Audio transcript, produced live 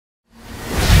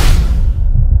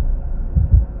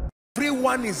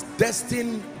everyone is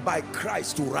destined by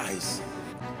Christ to rise.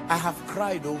 I have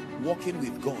cried, oh, walking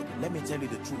with God. Let me tell you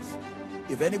the truth.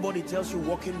 If anybody tells you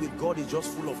walking with God is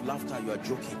just full of laughter, you are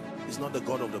joking. It's not the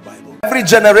God of the Bible. Every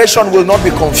generation will not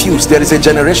be confused. There is a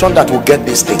generation that will get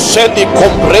this thing. From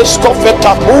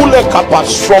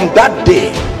that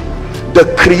day, the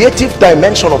creative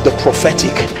dimension of the prophetic.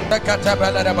 The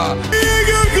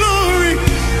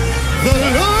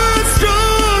Lord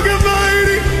strong and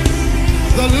mighty,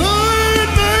 the Lord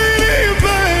mighty in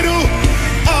battle.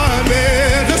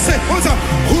 Amen. Let's say one time.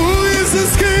 Who is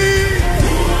this King?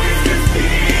 Who is this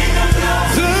King of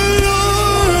love? The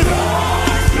Lord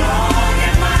strong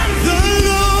and mighty.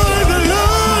 The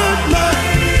Lord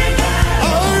mighty in battle.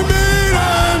 Amen.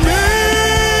 Amen.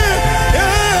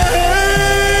 Yeah.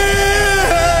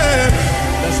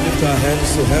 Let's lift our hands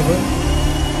to heaven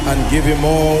and give him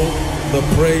all the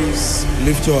praise.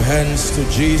 Lift your hands to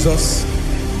Jesus.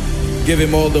 Give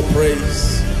him all the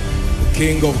praise. The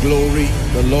King of glory,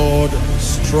 the Lord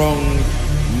strong,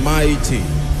 mighty,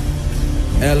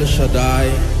 El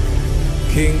Shaddai,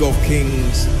 King of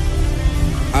kings,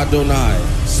 Adonai.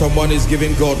 Someone is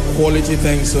giving God quality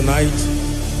thanks tonight.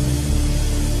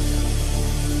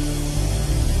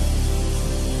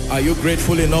 Are you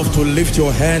grateful enough to lift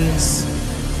your hands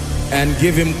and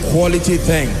give him quality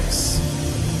thanks?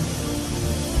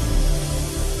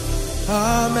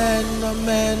 Amen,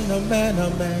 amen, amen,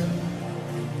 amen.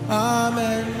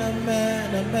 Amen,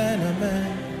 amen, amen,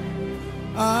 amen.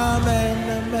 Amen,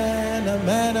 amen,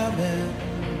 amen, amen.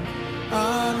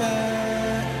 Amen.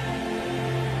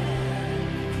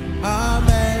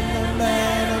 Amen,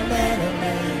 amen, amen,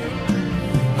 amen.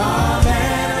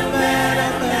 Amen, amen,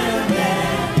 amen, amen.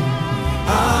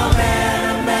 Amen,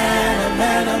 amen,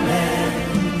 amen, amen.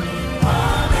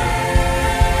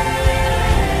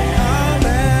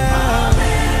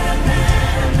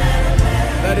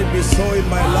 Let it be so in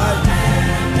my life,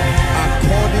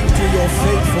 according to your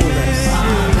faithfulness.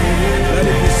 Let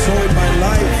it be so in my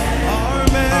life,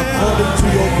 according to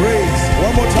your grace.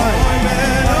 One more time. Amen.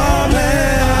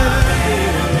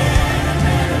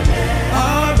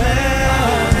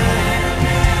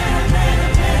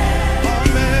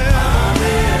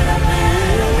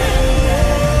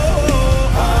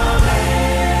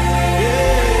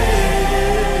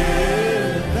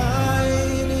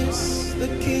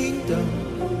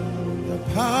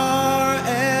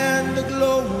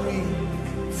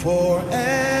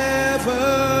 Forever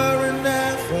and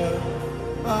ever.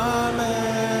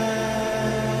 Amen.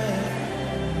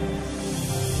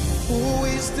 Who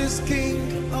is this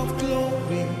King of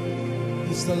glory?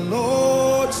 He's the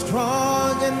Lord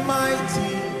strong and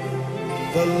mighty,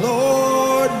 the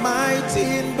Lord mighty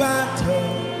in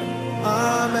battle.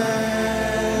 Amen.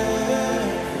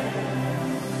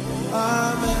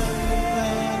 Amen.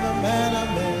 Amen. Amen.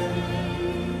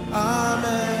 Amen. Amen.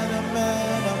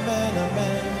 Amen.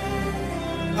 Amen.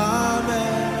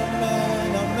 Amen,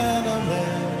 amen, amen,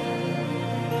 amen.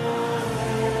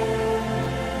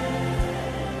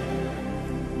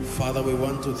 Father, we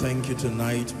want to thank you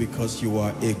tonight because you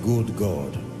are a good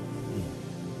God.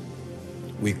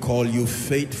 We call you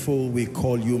faithful, we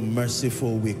call you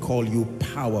merciful, we call you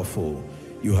powerful.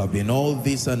 You have been all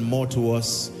this and more to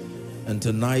us, and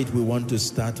tonight we want to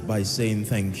start by saying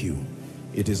thank you.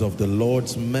 It is of the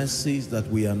Lord's mercies that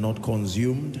we are not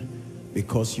consumed,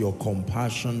 because your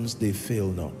compassions, they fail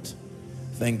not.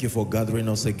 Thank you for gathering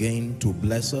us again to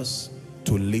bless us,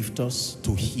 to lift us,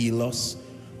 to heal us,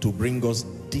 to bring us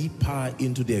deeper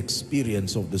into the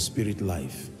experience of the spirit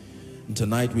life. And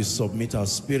tonight we submit our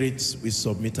spirits, we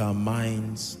submit our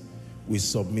minds, we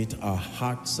submit our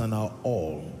hearts and our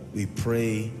all. We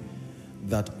pray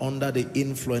that under the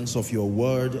influence of your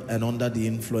word and under the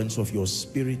influence of your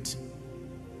spirit,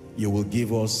 you will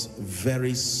give us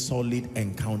very solid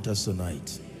encounters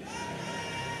tonight.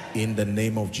 In the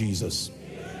name of Jesus.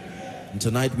 And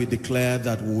tonight we declare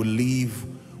that we will leave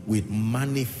with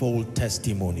manifold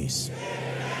testimonies.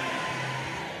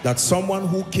 That someone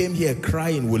who came here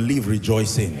crying will leave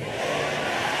rejoicing.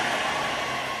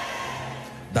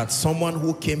 That someone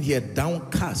who came here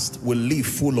downcast will leave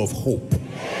full of hope.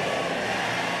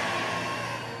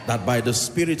 That by the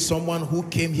Spirit, someone who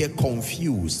came here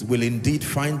confused will indeed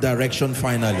find direction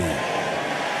finally.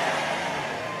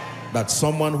 That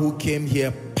someone who came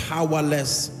here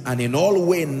powerless and in all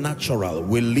way natural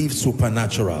will leave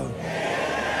supernatural.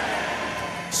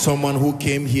 Someone who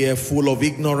came here full of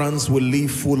ignorance will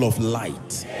leave full of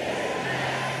light.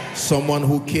 Someone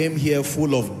who came here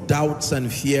full of doubts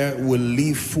and fear will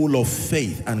leave full of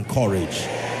faith and courage.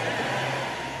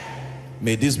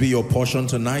 May this be your portion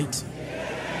tonight.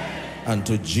 And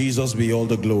to Jesus be all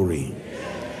the glory.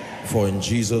 For in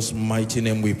Jesus' mighty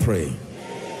name we pray.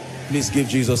 Please give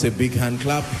Jesus a big hand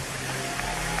clap.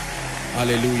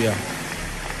 Hallelujah.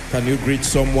 Can you greet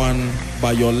someone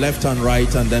by your left and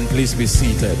right, and then please be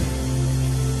seated.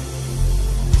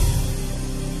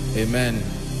 Amen.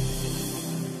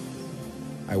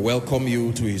 I welcome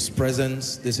you to his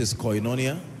presence. This is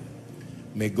Koinonia.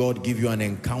 May God give you an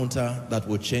encounter that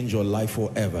will change your life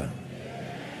forever.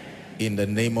 In the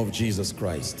name of Jesus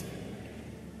Christ.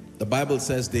 The Bible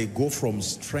says they go from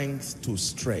strength to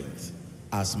strength,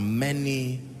 as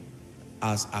many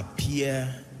as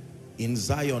appear in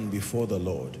Zion before the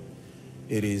Lord.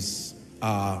 It is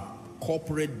our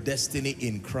corporate destiny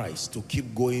in Christ to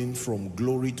keep going from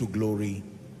glory to glory.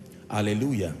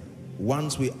 Hallelujah.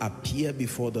 Once we appear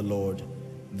before the Lord,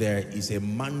 there is a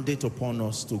mandate upon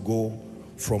us to go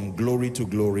from glory to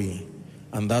glory,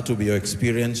 and that will be your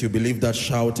experience. You believe that?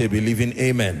 Shout a believing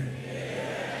amen.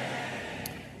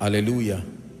 Hallelujah.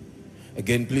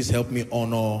 Again, please help me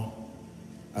honor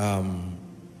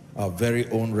our very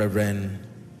own Reverend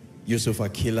Yusuf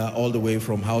Akila, all the way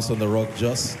from House on the Rock,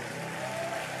 just.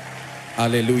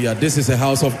 Hallelujah. This is a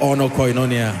house of honor,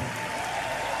 Koinonia.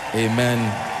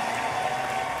 Amen.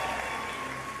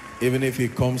 Even if he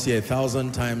comes here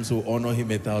 1,000 times, we'll honor him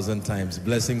 1,000 times.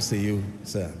 Blessings to you,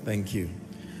 sir. Thank you.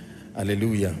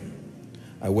 Hallelujah.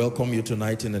 I welcome you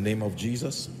tonight in the name of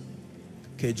Jesus.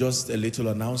 Okay, just a little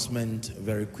announcement, a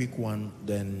very quick one,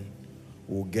 then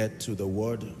we'll get to the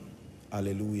word.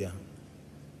 Hallelujah.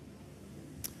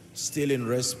 Still in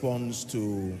response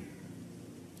to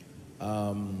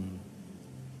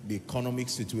the economic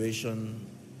situation,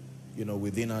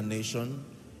 within our nation,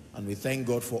 and we thank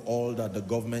God for all that the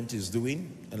government is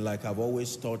doing. And like I've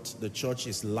always taught, the church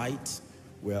is light.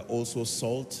 We are also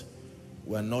salt.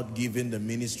 We are not given the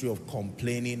ministry of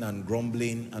complaining and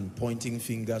grumbling and pointing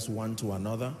fingers one to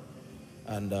another.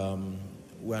 And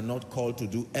we are not called to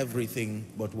do everything,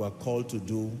 but we are called to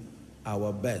do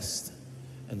our best.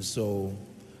 And so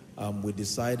we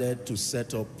decided to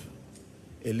set up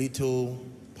a little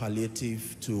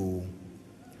palliative to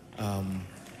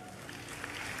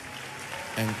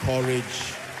encourage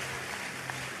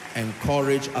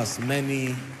as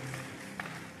many.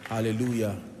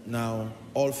 Hallelujah. Now,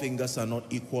 all fingers are not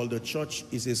equal. The church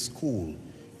is a school,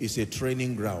 it's a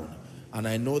training ground. And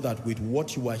I know that with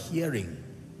what you are hearing,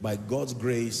 by God's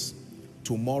grace,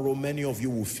 tomorrow many of you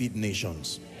will feed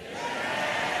nations.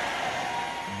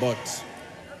 But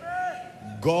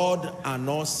God and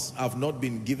us have not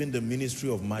been given the ministry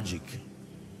of magic.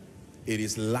 It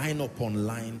is line upon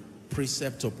line,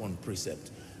 precept upon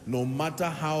precept. No matter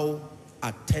how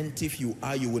attentive you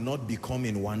are, you will not become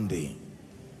in one day.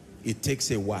 It takes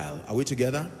a while. Are we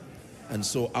together? And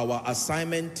so our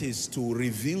assignment is to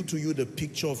reveal to you the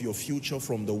picture of your future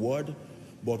from the word.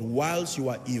 But whilst you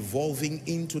are evolving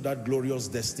into that glorious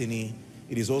destiny,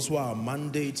 it is also our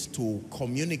mandate to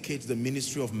communicate the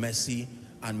ministry of mercy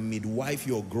and midwife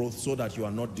your growth so that you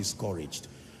are not discouraged.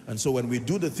 And so when we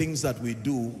do the things that we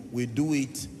do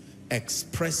it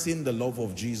expressing the love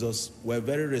of Jesus. We're a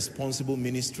very responsible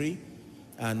ministry,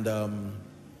 and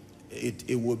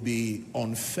it would be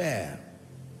unfair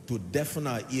to deafen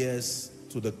our ears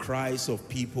to the cries of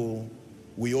people.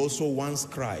 We also once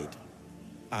cried,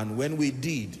 and when we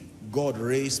did, God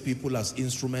raised people as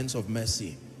instruments of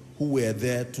mercy who were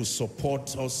there to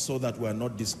support us so that we are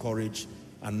not discouraged.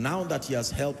 And now that he has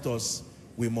helped us,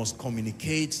 we must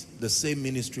communicate the same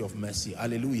ministry of mercy.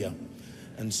 Hallelujah.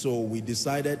 And so we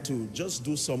decided to just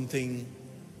do something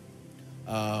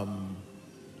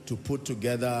to put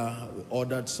together. We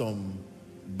ordered some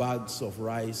bags of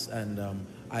rice, and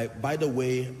by the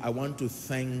way, I want to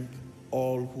thank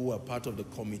all who are part of the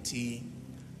committee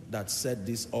that set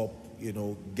this up, you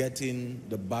know, getting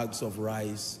the bags of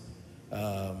rice,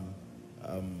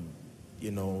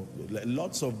 you know,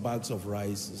 lots of bags of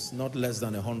rice. It's not less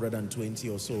than 120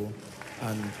 or so.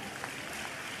 And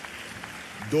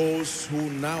those who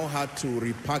now had to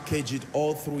repackage it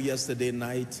all through yesterday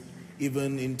night,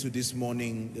 even into this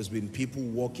morning, there's been people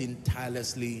working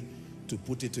tirelessly to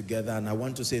put it together. And I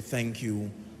want to say thank you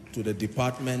to the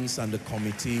departments and the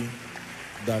committee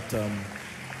that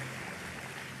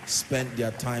spent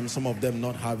their time, some of them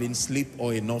not having sleep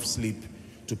or enough sleep,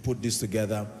 to put this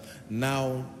together.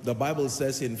 Now, the Bible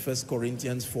says in 1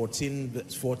 Corinthians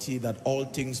 14:40 that all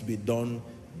things be done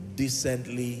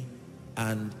decently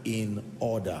and in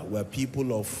order. We're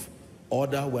people of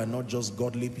order. We're not just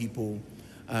godly people.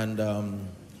 And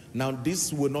now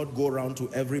this will not go around to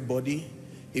everybody.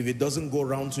 If it doesn't go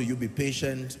around to you, be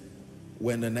patient.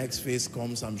 When the next phase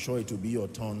comes, I'm sure it will be your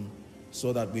turn,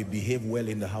 so that we behave well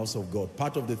in the house of God.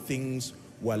 Part of the things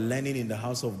we're learning in the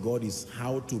house of God is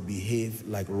how to behave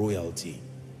like royalty.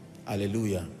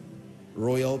 Hallelujah.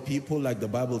 Royal people, like the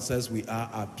Bible says we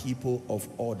are people of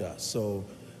order. So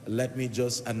let me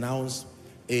just announce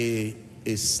a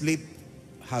slip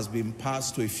has been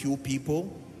passed to a few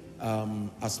people.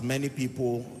 As many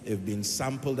people have been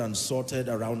sampled and sorted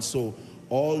around. So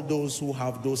all those who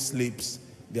have those slips,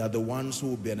 they are the ones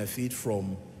who benefit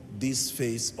from this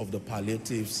phase of the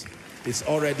palliatives. It's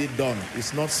already done.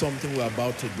 It's not something we're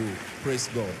about to do. Praise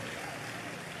God.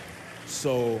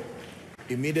 So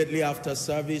immediately after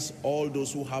service, all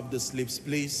those who have the slips,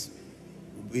 please,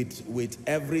 with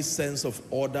every sense of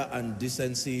order and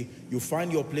decency, you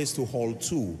find your place to hall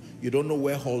 2. You don't know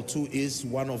where hall 2 is,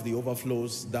 one of the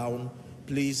overflows down.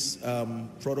 Please,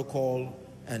 protocol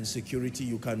and security,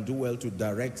 you can do well to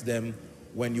direct them.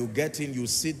 When you get in, you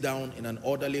sit down in an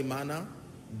orderly manner.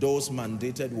 Those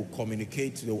mandated will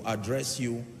communicate, they will address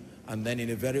you, and then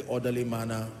in a very orderly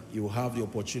manner, you have the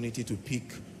opportunity to pick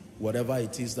whatever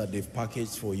it is that they've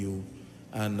packaged for you.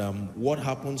 And what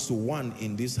happens to one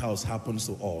in this house happens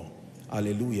to all.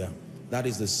 Hallelujah. That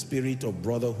is the spirit of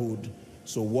brotherhood.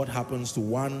 So what happens to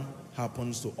one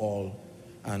happens to all.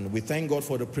 And we thank God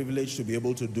for the privilege to be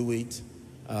able to do it.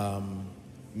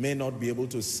 May not be able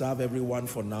to serve everyone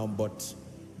for now, but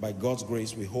by God's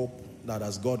grace, we hope that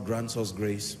as God grants us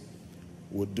grace,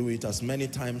 we'll do it as many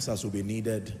times as will be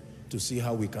needed to see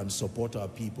how we can support our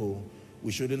people.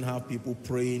 We shouldn't have people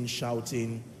praying,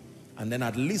 shouting, and then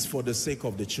at least for the sake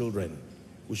of the children,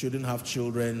 we shouldn't have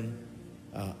children.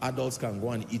 Adults can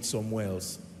go and eat somewhere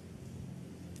else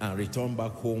and return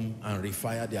back home and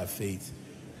refire their faith.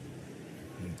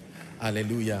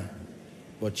 Hallelujah.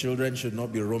 But children should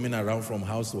not be roaming around from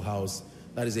house to house.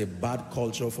 That is a bad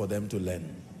culture for them to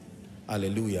learn.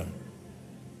 Hallelujah.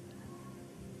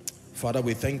 Father,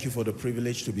 we thank you for the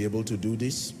privilege to be able to do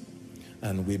this,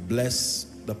 and we bless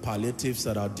the palliatives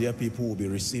that our dear people will be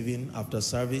receiving after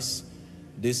service.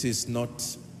 This is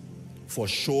not for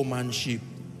showmanship.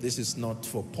 This is not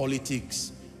for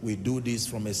politics. We do this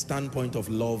from a standpoint of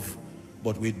love,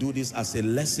 but we do this as a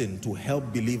lesson to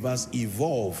help believers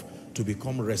evolve to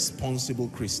become responsible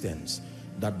Christians.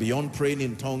 That beyond praying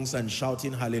in tongues and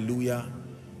shouting hallelujah,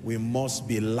 we must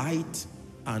be light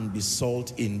and be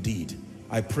salt indeed.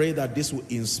 I pray that this will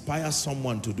inspire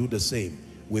someone to do the same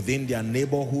within their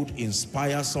neighborhood,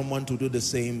 inspire someone to do the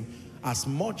same as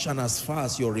much and as far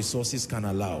as your resources can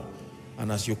allow.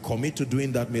 And as you commit to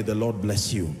doing that, may the Lord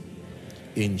bless you.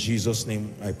 In Jesus'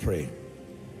 name I pray.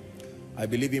 I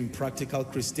believe in practical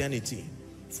Christianity.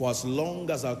 For as long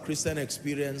as our Christian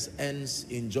experience ends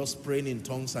in just praying in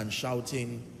tongues and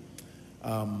shouting,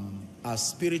 as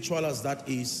spiritual as that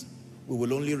is, we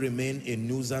will only remain a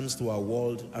nuisance to our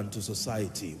world and to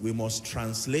society. We must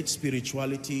translate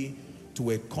spirituality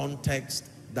to a context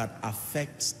that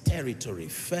affects territory,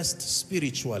 first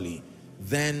spiritually,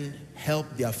 then help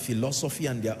their philosophy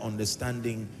and their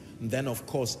understanding, and then of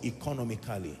course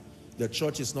economically. The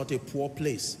church is not a poor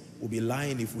place. We'll be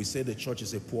lying if we say the church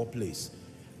is a poor place.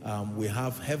 We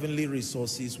have heavenly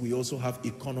resources, we also have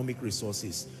economic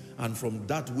resources, and from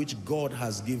that which God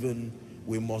has given,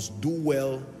 we must do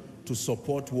well to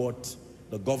support what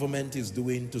the government is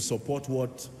doing, to support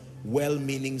what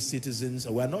well-meaning citizens.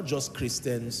 We're not just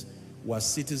Christians, we're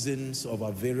citizens of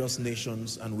our various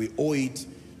nations, and we owe it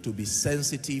to be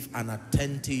sensitive and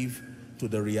attentive to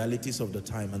the realities of the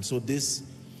time. And so this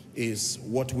is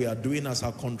what we are doing as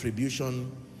our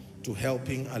contribution to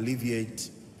helping alleviate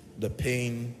the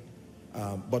pain.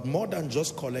 But more than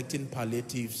just collecting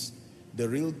palliatives, the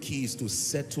real key is to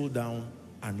settle down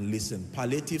and listen.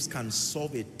 Palliatives can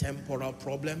solve a temporal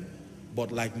problem,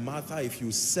 but like Martha, if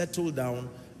you settle down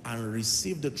and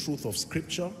receive the truth of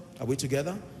Scripture, are we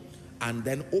together? And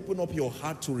then open up your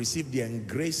heart to receive the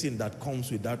engracing that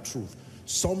comes with that truth.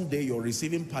 Someday your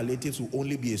receiving palliatives will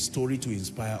only be a story to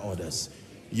inspire others.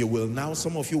 You will now,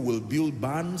 some of you will build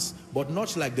barns, but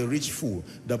not like the rich fool.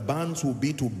 The barns will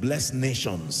be to bless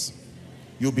nations.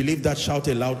 You believe that? Shout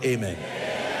a loud amen.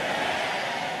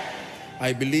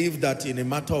 I believe that in a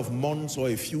matter of months or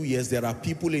a few years, there are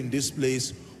people in this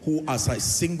place who as a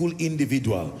single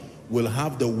individual will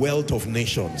have the wealth of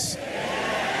nations.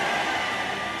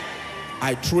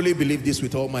 I truly believe this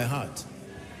with all my heart.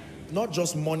 Not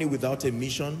just money without a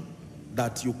mission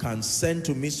that you can send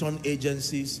to mission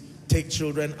agencies, take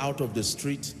children out of the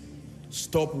street,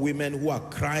 stop women who are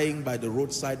crying by the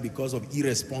roadside because of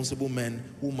irresponsible men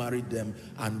who married them,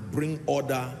 and bring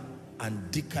order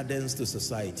and decadence to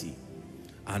society.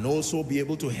 And also be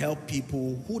able to help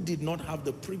people who did not have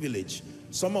the privilege.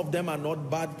 Some of them are not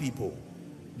bad people.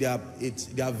 They are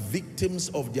victims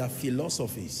of their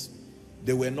philosophies.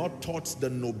 They were not taught the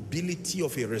nobility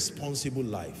of a responsible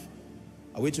life.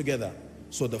 Are we together?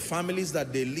 So the families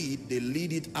that they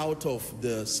lead it out of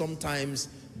sometimes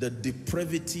the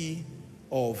depravity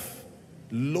of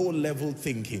low-level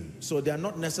thinking. So they are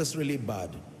not necessarily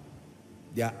bad.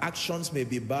 Their actions may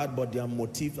be bad, but their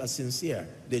motives are sincere.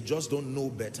 They just don't know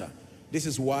better. This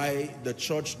is why the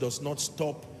church does not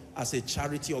stop as a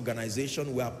charity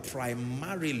organization. We are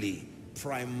primarily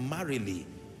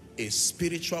a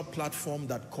spiritual platform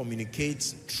that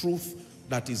communicates truth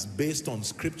that is based on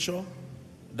scripture,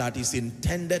 that is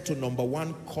intended to, number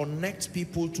one, connect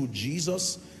people to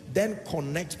Jesus, then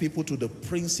connect people to the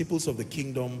principles of the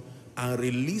kingdom, and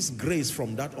release grace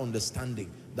from that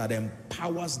understanding that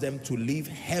empowers them to live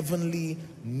heavenly,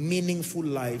 meaningful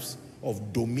lives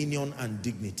of dominion and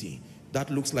dignity. That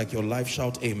looks like your life.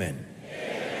 Shout amen.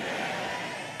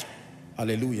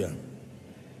 Hallelujah.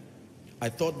 I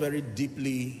thought very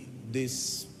deeply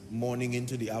this morning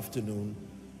into the afternoon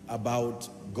about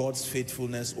God's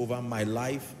faithfulness over my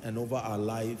life and over our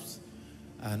lives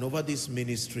and over this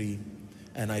ministry.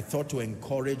 And I thought to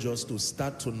encourage us to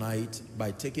start tonight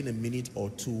by taking a minute or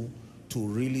two to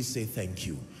really say thank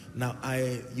you. Now,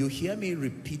 you hear me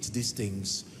repeat these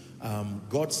things.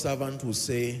 God's servant will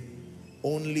say,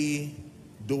 only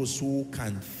those who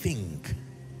can think,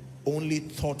 only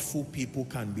thoughtful people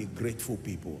can be grateful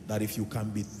people. That if you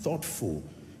can be thoughtful,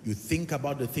 you think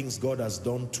about the things God has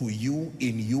done to you,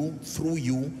 in you, through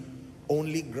you,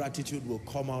 only gratitude will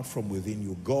come out from within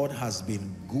you. God has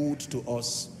been good to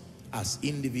us as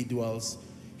individuals.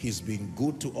 He's been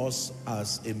good to us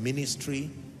as a ministry,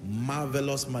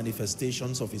 marvelous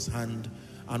manifestations of his hand.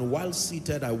 And while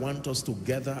seated, I want us to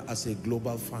gather as a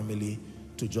global family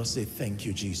to just say, thank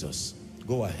you, Jesus.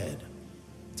 Go ahead.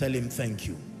 Tell him thank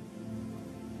you.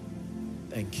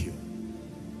 Thank you.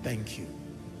 Thank you.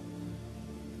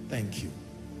 Thank you.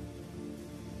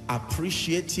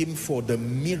 Appreciate him for the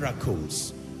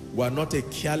miracles. We are not a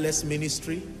careless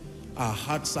ministry. Our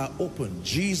hearts are open.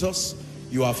 Jesus,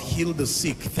 you have healed the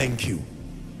sick. Thank you.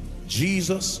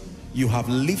 Jesus, you have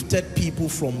lifted people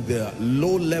from their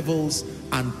low levels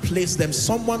and placed them.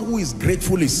 Someone who is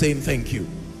grateful is saying thank you.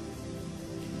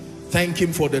 Thank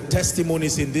him for the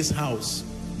testimonies in this house.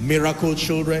 Miracle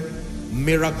children,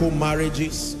 miracle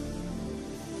marriages,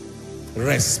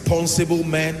 responsible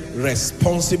men,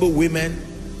 responsible women,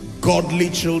 godly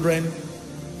children,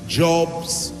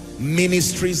 jobs,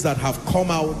 ministries that have come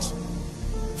out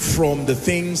from the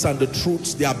things and the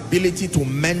truths, the ability to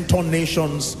mentor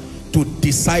nations, to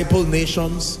disciple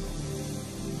nations.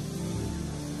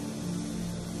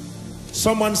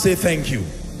 Someone say thank you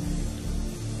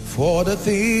for the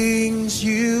things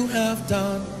you have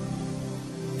done,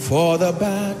 for the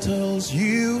battles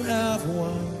you have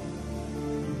won.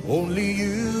 Only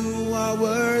you are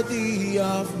worthy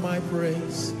of my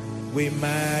praise. We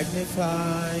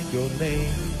magnify your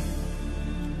name.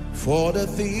 For the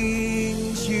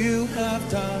things you have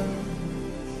done,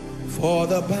 for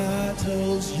the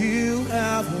battles you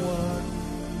have won.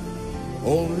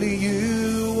 Only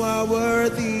you are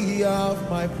worthy of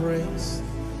my praise.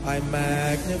 I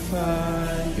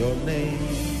magnify your name.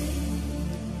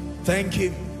 Thank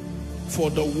him for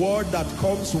the word that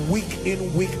comes week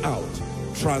in, week out,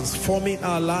 transforming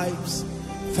our lives.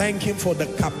 Thank him for the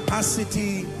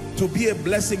capacity to be a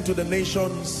blessing to the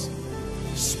nations,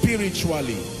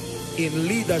 spiritually, in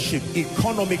leadership,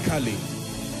 economically.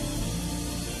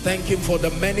 Thank him for the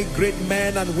many great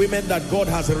men and women that God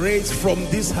has raised from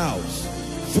this house,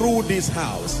 through this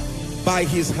house, by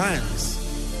his hands.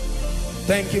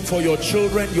 Thank him for your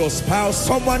children, your spouse.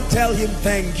 Someone tell him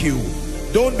thank you.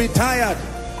 Don't be tired.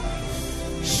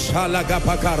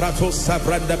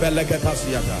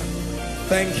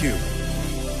 Thank you.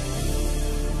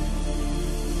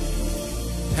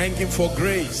 Thank him for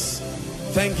grace.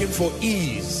 Thank him for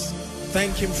ease.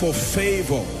 Thank him for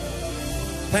favor.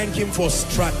 Thank him for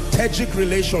strategic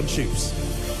relationships.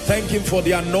 Thank him for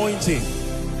the anointing.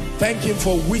 Thank him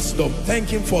for wisdom. Thank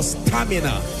him for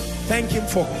stamina. Thank him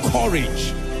for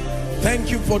courage.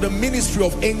 Thank you for the ministry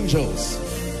of angels.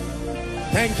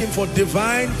 Thank him for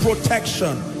divine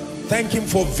protection. Thank him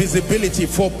for visibility,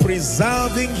 for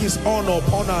preserving his honor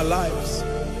upon our lives.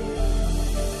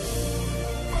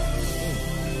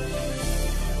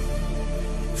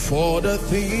 For the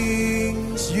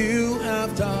things you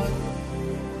have done,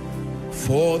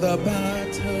 for the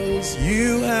battles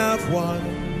you have won,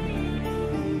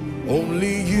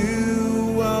 only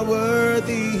you are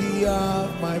worthy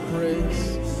of my praise.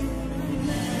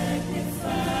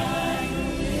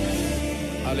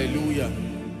 Hallelujah.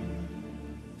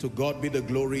 To God be the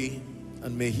glory,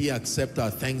 and may he accept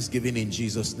our thanksgiving in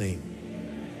Jesus' name.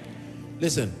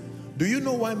 Listen, Do you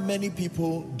know why many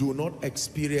people do not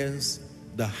experience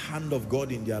the hand of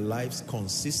God in their lives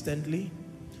consistently?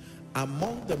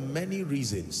 Among the many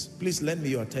reasons, please lend me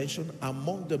your attention,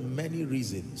 among the many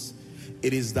reasons,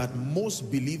 it is that most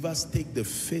believers take the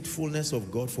faithfulness of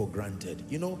God for granted.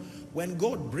 You know, when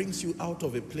God brings you out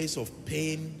of a place of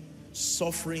pain,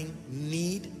 suffering,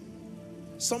 need,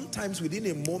 sometimes within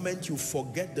a moment you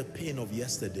forget the pain of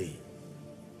yesterday.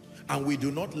 And we do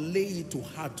not lay it to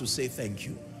heart to say thank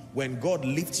you. When God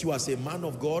lifts you as a man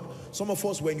of God, some of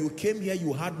us, when you came here,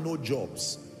 you had no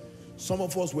jobs. Some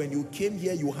of us, when you came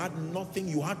here, you had nothing.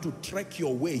 You had to trek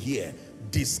your way here,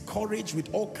 discouraged with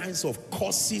all kinds of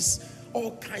curses,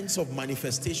 all kinds of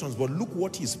manifestations. But look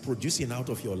what he's producing out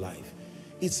of your life.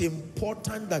 It's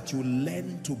important that you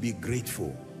learn to be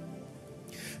grateful.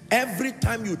 Every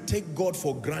time you take God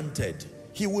for granted,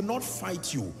 he will not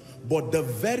fight you. But the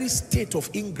very state of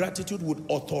ingratitude would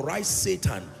authorize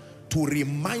Satan to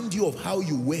remind you of how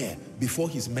you were before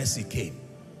his mercy came.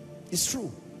 It's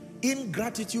true.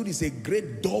 Ingratitude is a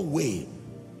great doorway.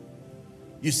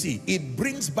 You see, it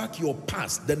brings back your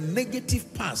past, the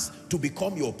negative past, to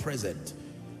become your present.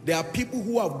 There are people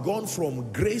who have gone from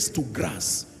grace to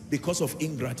grass because of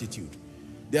ingratitude.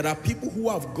 There are people who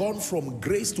have gone from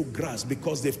grace to grass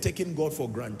because they've taken God for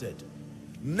granted.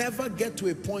 Never get to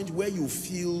a point where you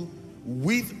feel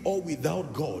with or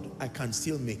without God, I can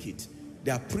still make it.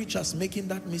 There are preachers making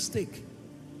that mistake.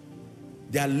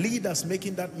 There are leaders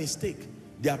making that mistake.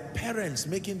 There are parents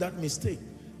making that mistake.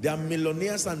 There are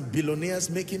millionaires and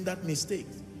billionaires making that mistake.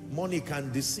 Money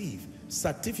can deceive.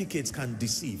 Certificates can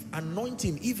deceive.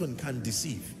 Anointing even can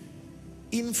deceive.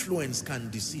 Influence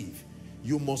can deceive.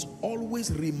 You must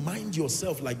always remind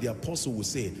yourself, like the apostle will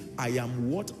say, I am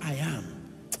what I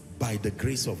am by the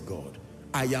grace of God.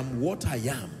 I am what I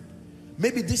am.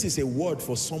 Maybe this is a word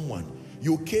for someone.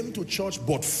 You came to church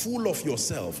but full of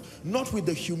yourself, not with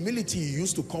the humility you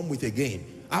used to come with again.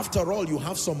 After all, you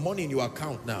have some money in your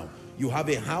account now. You have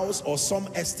a house or some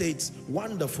estates,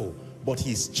 wonderful. But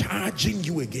he's charging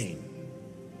you again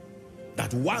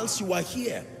that whilst you are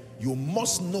here, you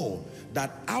must know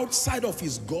that outside of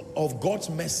God's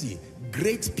mercy,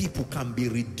 great people can be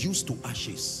reduced to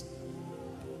ashes.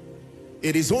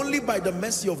 It is only by the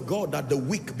mercy of God that the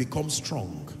weak become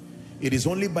strong. It is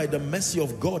only by the mercy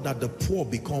of God that the poor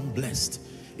become blessed.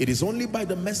 It is only by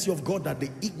the mercy of God that the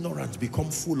ignorant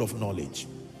become full of knowledge.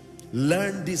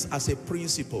 Learn this as a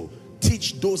principle.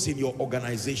 Teach those in your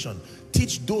organization.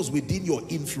 Teach those within your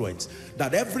influence.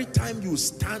 That every time you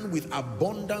stand with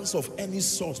abundance of any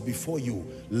sort before you,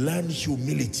 learn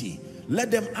humility.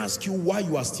 Let them ask you why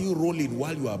you are still rolling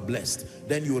while you are blessed.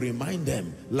 Then you remind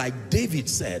them, like David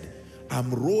said, I'm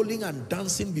rolling and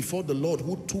dancing before the Lord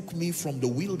who took me from the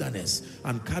wilderness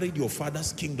and carried your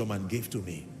father's kingdom and gave to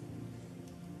me.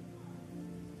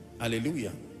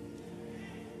 Hallelujah.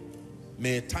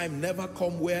 May a time never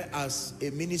come where as a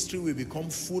ministry we become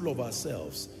full of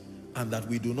ourselves and that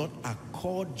we do not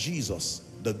accord Jesus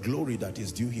the glory that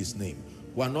is due his name.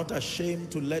 We are not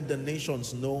ashamed to let the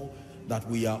nations know that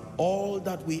we are all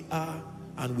that we are,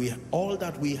 and all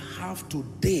that we have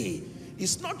today.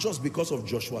 It's not just because of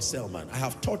Joshua Selman. I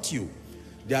have taught you,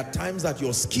 there are times that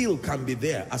your skill can be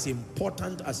there, as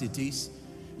important as it is.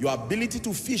 Your ability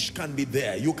to fish can be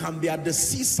there. You can be at the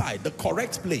seaside, the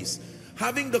correct place,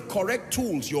 having the correct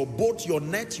tools, your boat, your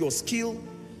net, your skill,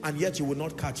 and yet you will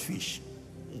not catch fish.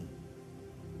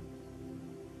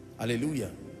 Hallelujah.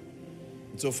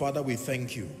 So Father, we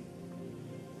thank you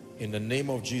in the name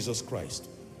of Jesus Christ.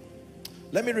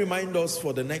 Let me remind us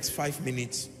for the next 5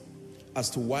 minutes as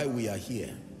to why we are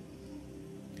here.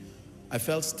 I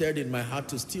felt stirred in my heart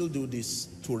to still do this,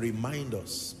 to remind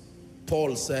us.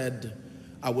 Paul said,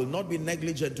 I will not be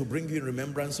negligent to bring you in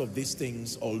remembrance of these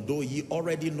things, although ye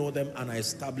already know them and are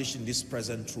established in this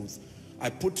present truth. I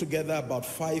put together about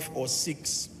 5 or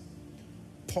 6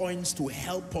 points to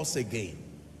help us again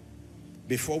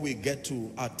before we get to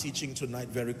our teaching tonight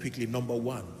very quickly. Number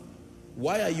 1,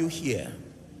 why are you here?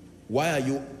 Why are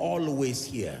you always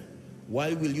here?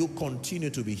 Why will you continue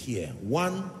to be here?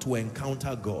 1, to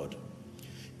encounter God.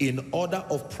 In order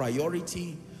of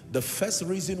priority, the first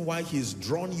reason why he's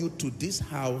drawn you to this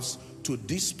house, to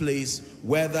this place,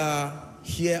 whether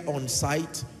here on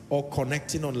site or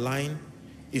connecting online,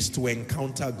 is to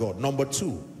encounter God. Number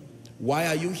 2, why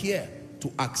are you here?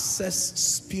 To access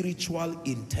spiritual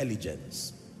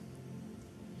intelligence.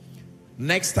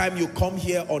 Next time you come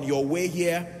here, on your way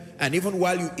here, and even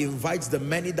while you invite the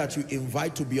many that you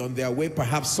invite to be on their way,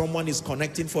 perhaps someone is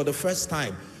connecting for the first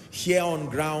time here on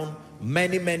ground,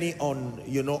 many on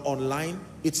online.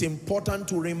 It's important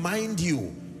to remind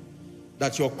you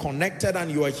that you're connected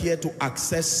and you are here to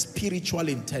access spiritual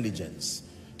intelligence,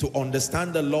 to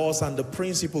understand the laws and the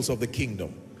principles of the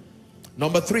kingdom.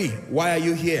 Number 3, why are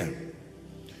you here?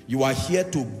 You are here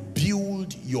to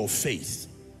build your faith.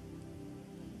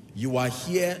 You are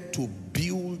here to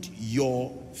build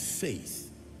your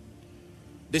faith.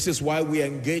 This is why we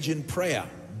engage in prayer,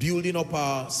 building up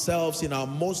ourselves in our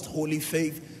most holy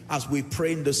faith as we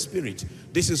pray in the Spirit.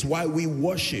 This is why we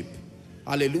worship.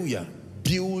 Hallelujah.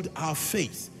 Build our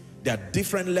faith. There are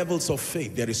different levels of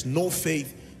faith. There is no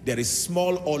faith. There is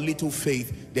small or little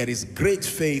faith. There is great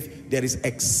faith. There is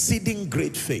exceeding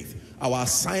great faith. Our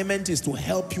assignment is to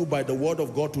help you by the word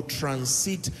of God to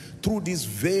transit through these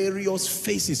various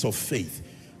phases of faith.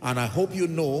 And I hope you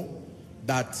know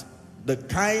that the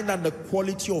kind and the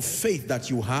quality of faith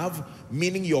that you have,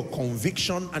 meaning your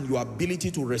conviction and your ability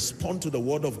to respond to the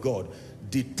word of God,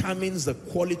 determines the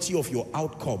quality of your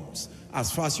outcomes as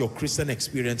far as your Christian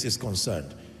experience is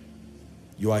concerned.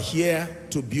 You are here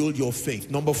to build your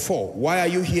faith. Number 4, why are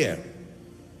you here?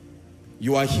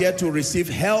 You are here to receive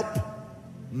help,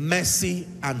 mercy,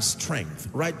 and strength.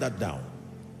 Write that down.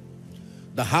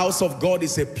 The house of God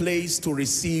is a place to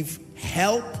receive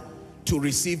help, to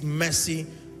receive mercy,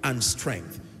 and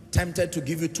strength. Tempted to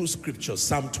give you 2 scriptures,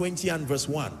 Psalm 20 and verse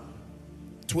 1.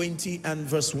 20 and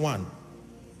verse 1.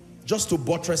 Just to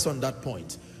buttress on that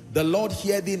point. The Lord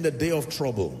hear thee in the day of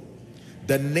trouble.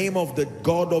 The name of the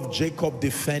God of Jacob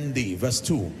defend thee. Verse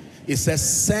 2. It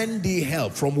says, send thee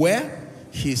help. From where?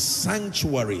 His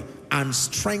sanctuary, and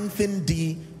strengthen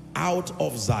thee out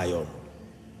of Zion.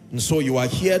 And so you are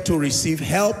here to receive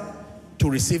help, to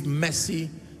receive mercy,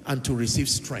 and to receive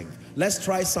strength. Let's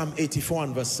try Psalm 84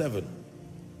 and verse 7.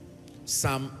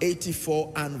 Psalm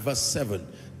 84 and verse 7.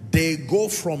 They go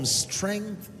from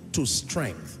strength to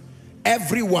strength.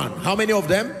 Everyone, how many of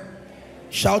them?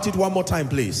 Shout it one more time,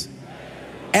 please.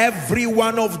 Every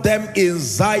one of them in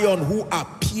Zion who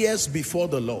appears before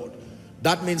the Lord.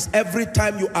 That means every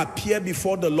time you appear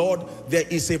before the Lord, there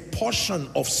is a portion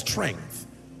of strength.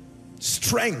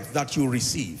 Strength that you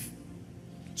receive.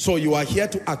 So you are here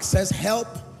to access help.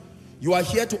 You are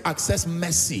here to access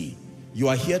mercy. You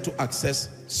are here to access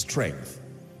strength.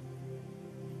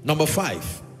 Number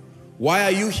 5, why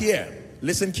are you here?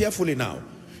 Listen carefully now.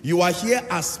 You are here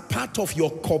as part of your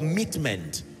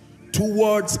commitment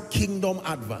towards kingdom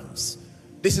advance.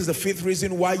 This is the 5th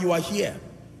reason why you are here.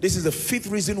 This is the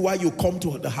 5th reason why you come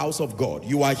to the house of God.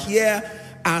 You are here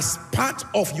as part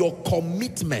of your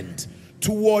commitment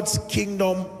towards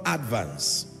kingdom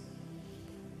advance.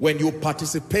 When you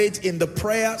participate in the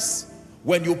prayers,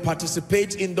 when you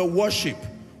participate in the worship,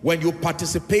 when you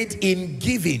participate in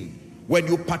giving, when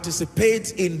you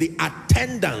participate in the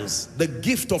attendance, the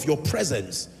gift of your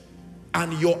presence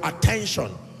and your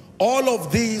attention, all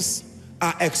of these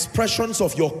are expressions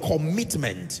of your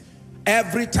commitment.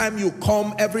 Every time you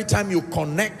come, every time you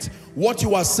connect, what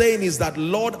you are saying is that,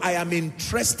 Lord, I am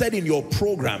interested in your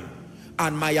program,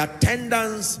 and my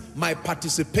attendance, my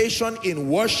participation in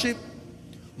worship,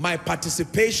 my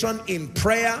participation in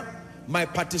prayer, my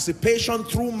participation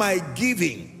through my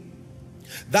giving.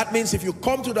 That means if you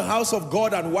come to the house of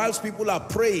God and whilst people are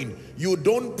praying, you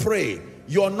don't pray,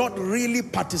 you're not really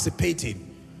participating.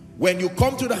 When you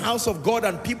come to the house of God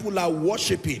and people are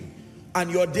worshiping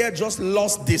and you're there just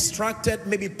lost, distracted,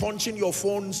 maybe punching your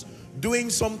phones, doing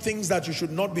some things that you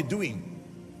should not be doing.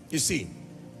 You see,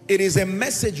 it is a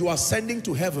message you are sending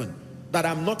to heaven that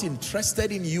I'm not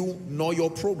interested in you nor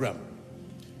your program.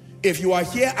 If you are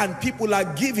here and people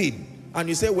are giving and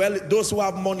you say, well, those who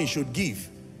have money should give,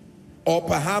 or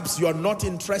perhaps you are not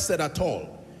interested at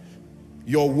all,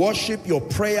 your worship, your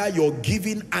prayer, your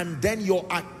giving, and then your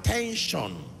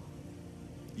attention,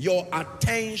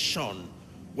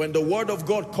 when the word of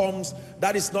God comes,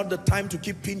 that is not the time to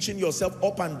keep pinching yourself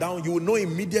up and down. You will know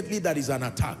immediately that is an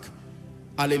attack.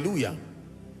 Hallelujah.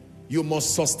 You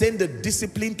must sustain the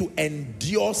discipline to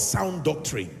endure sound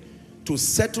doctrine, to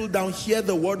settle down, hear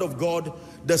the word of God,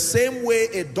 the same way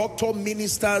a doctor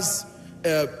ministers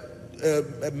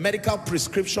a medical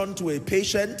prescription to a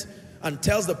patient and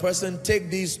tells the person,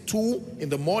 take these 2 in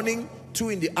the morning, 2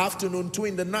 in the afternoon, 2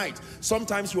 in the night.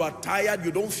 Sometimes you are tired,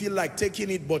 you don't feel like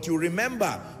taking it, but you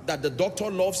remember that the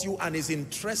doctor loves you and is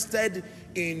interested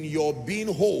in your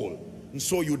being whole. And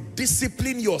so you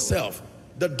discipline yourself.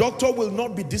 The doctor will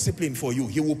not be disciplined for you.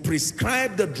 He will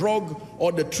prescribe the drug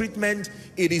or the treatment.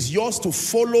 It is yours to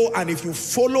follow, and if you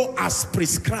follow as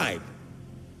prescribed,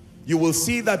 you will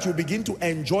see that you begin to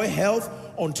enjoy health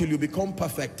until you become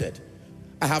perfected.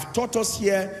 I have taught us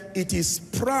here, it is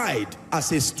pride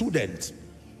as a student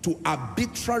to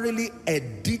arbitrarily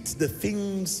edit the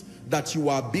things that you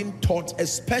are being taught,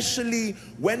 especially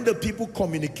when the people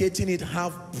communicating it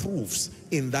have proofs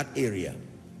in that area.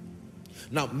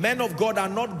 Now, men of God are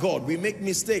not God. We make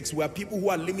mistakes. We are people who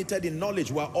are limited in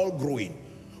knowledge. We are all growing.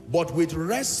 But with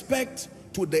respect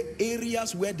to the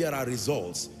areas where there are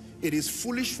results, it is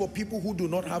foolish for people who do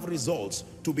not have results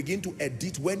to begin to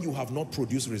edit when you have not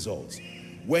produced results.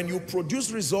 When you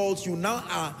produce results, you now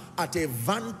are at a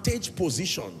vantage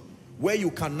position where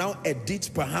you can now edit,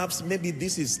 perhaps maybe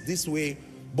this is this way.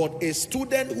 But a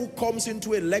student who comes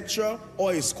into a lecture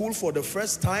or a school for the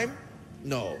first time,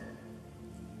 no.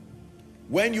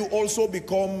 When you also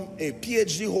become a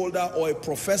PhD holder or a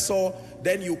professor,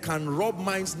 then you can rub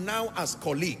minds now as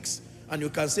colleagues. And you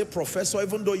can say, Professor,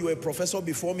 even though you were a professor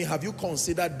before me, have you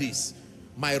considered this?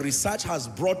 My research has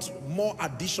brought more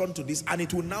addition to this, and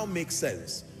it will now make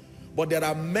sense. But there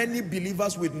are many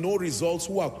believers with no results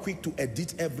who are quick to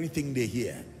edit everything they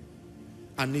hear.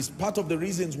 And it's part of the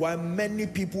reasons why many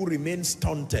people remain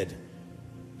stunted.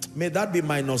 May that be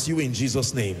minus you in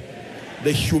Jesus' name.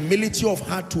 The humility of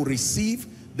heart to receive,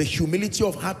 the humility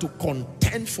of heart to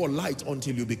contend for light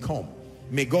until you become.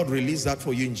 May God release that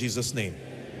for you in Jesus' name.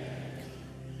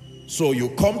 So you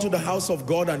come to the house of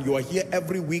God and you are here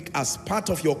every week as part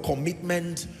of your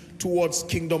commitment towards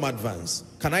kingdom advance.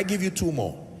 Can I give you two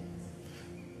more?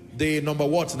 The number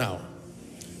what now?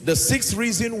 The sixth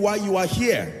reason why you are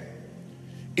here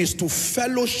is to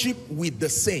fellowship with the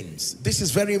saints. This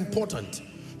is very important.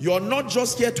 You are not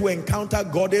just here to encounter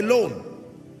God alone.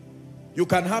 You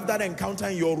can have that encounter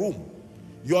in your room.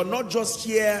 You are not just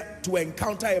here to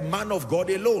encounter a man of God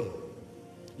alone.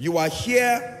 You are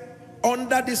here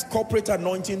under this corporate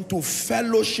anointing to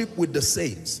fellowship with the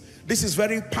saints. This is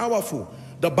very powerful.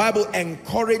 The Bible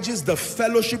encourages the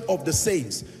fellowship of the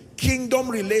saints. Kingdom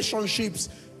relationships,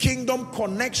 kingdom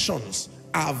connections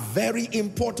are very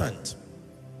important.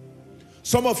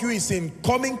 Some of you, is in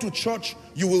coming to church,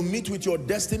 you will meet with your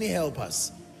destiny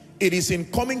helpers. It is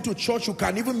in coming to church, you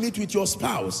can even meet with your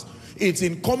spouse. It's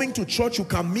in coming to church, you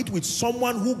can meet with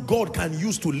someone who God can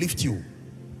use to lift you.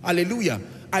 Hallelujah.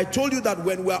 I told you that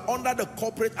when we are under the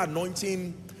corporate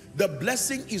anointing, the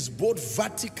blessing is both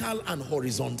vertical and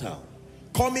horizontal.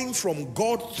 Coming from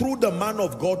God through the man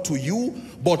of God to you,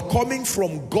 but coming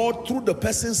from God through the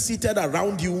person seated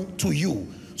around you to you.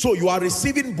 So you are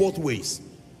receiving both ways.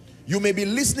 You may be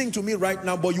listening to me right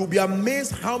now, but you'll be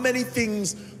amazed how many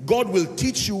things God will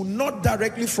teach you, not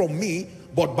directly from me,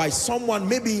 but by someone.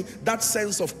 Maybe that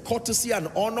sense of courtesy and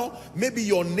honor, maybe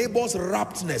your neighbor's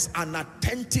raptness and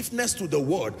attentiveness to the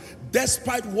word,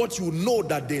 despite what you know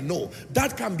that they know.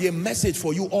 That can be a message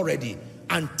for you already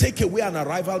and take away an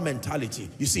arrival mentality.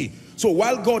 You see, so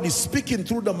while God is speaking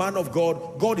through the man of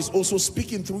God, God is also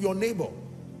speaking through your neighbor.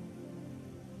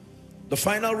 The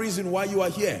final reason why you are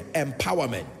here,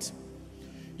 empowerment.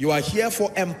 You are here for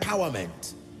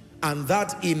empowerment, and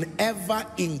that in ever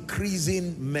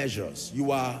increasing measures.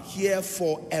 You are here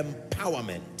for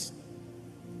empowerment.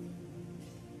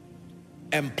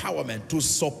 Empowerment, to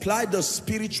supply the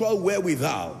spiritual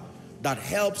wherewithal that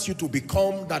helps you to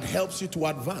become, that helps you to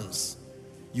advance.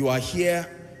 You are here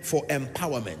for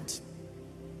empowerment.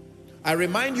 I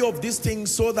remind you of these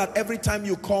things so that every time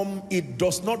you come, it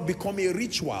does not become a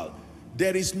ritual.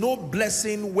 There is no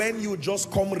blessing when you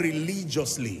just come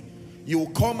religiously. You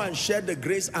come and share the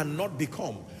grace and not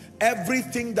become.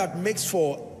 Everything that makes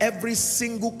for every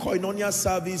single Koinonia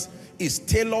service is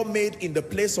tailor-made in the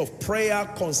place of prayer,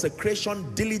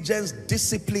 consecration, diligence,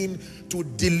 discipline, to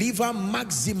deliver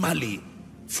maximally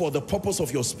for the purpose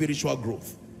of your spiritual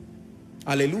growth.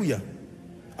 Hallelujah.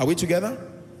 Are we together?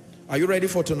 Are you ready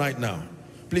for tonight now?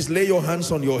 Please lay your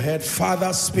hands on your head.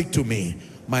 Father, speak to me.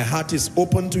 My heart is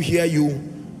open to hear you.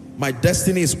 My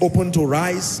destiny is open to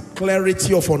rise.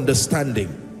 Clarity of understanding.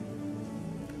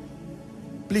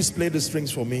 Please play the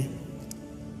strings for me.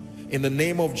 In the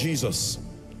name of Jesus.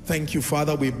 Thank you,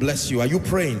 Father. We bless you. Are you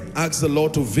praying? Ask the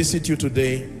Lord to visit you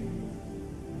today.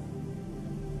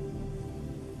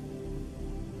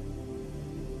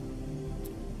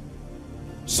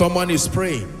 Someone is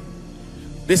praying.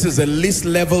 This is the least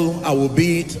level I will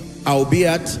be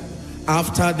at.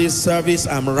 After this service,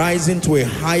 I'm rising to a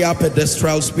higher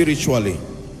pedestal spiritually.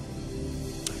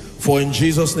 For in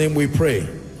Jesus' name we pray.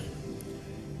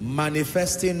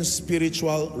 Manifesting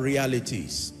spiritual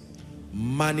realities.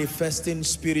 Manifesting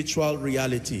spiritual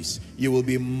realities. You will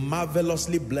be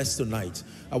marvelously blessed tonight.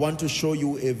 I want to show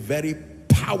you a very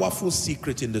powerful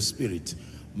secret in the spirit.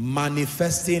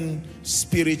 Manifesting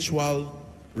spiritual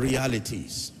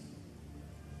realities.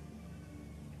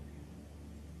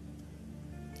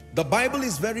 The Bible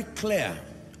is very clear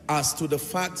as to the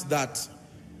fact that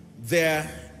there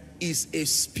is a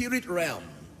spirit realm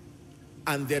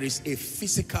and there is a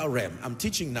physical realm. I'm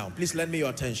teaching now. Please lend me your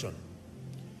attention.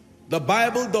 The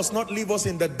Bible does not leave us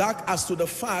in the dark as to the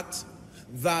fact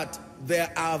that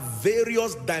there are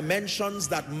various dimensions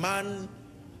that man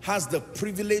has the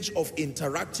privilege of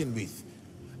interacting with.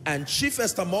 And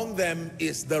chiefest among them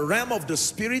is the realm of the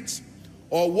spirit,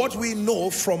 or what we know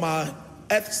from our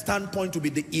earth standpoint to be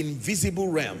the invisible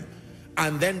realm.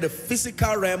 And then the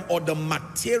physical realm, or the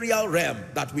material realm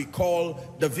that we call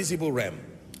the visible realm.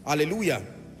 Hallelujah.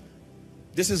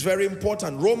 This is very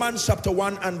important. Romans chapter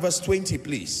 1 and verse 20,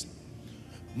 please.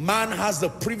 Man has the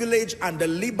privilege and the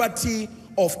liberty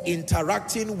of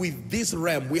interacting with this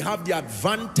realm. We have the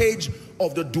advantage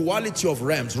of the duality of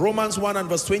realms. Romans 1 and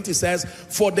verse 20 says,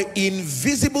 for the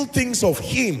invisible things of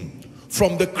him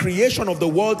from the creation of the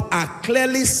world are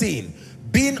clearly seen,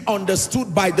 being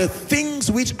understood by the things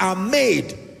which are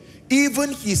made,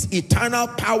 even his eternal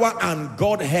power and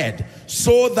Godhead,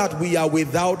 so that we are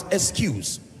without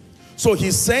excuse. So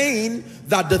he's saying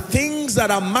that the things that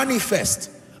are manifest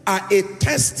are a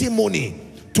testimony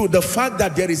to the fact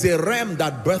that there is a realm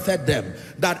that birthed them.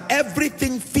 That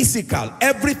everything physical,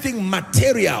 everything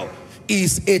material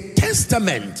is a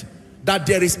testament that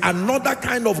there is another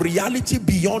kind of reality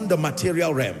beyond the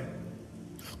material realm.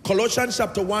 Colossians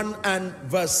chapter 1 and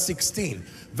verse 16.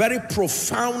 Very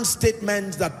profound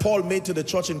statement that Paul made to the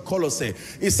church in Colossae.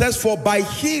 It says, for by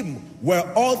him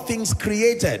were all things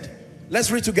created. Let's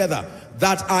read together.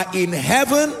 That are in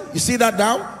heaven, you see that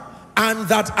now? And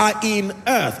that are in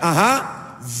earth.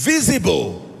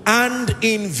 Visible and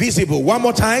invisible. One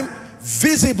more time.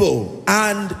 Visible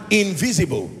and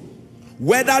invisible.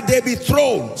 Whether they be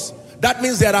thrones. That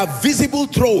means there are visible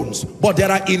thrones, but there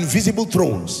are invisible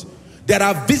thrones. There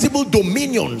are visible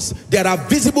dominions, there are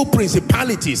visible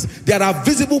principalities, there are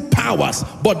visible powers,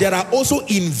 but there are also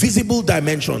invisible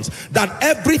dimensions. That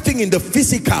everything in the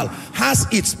physical has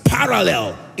its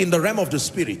parallel in the realm of the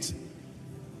spirit.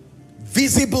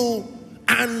 Visible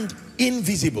and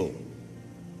invisible.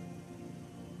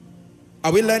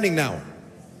 Are we learning now?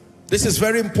 This is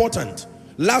very important.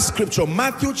 Last scripture,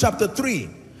 Matthew chapter 3,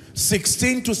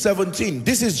 16 to 17.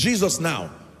 This is Jesus now.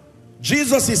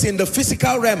 Jesus is in the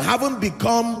physical realm, having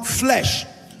become flesh.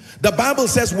 The Bible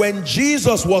says when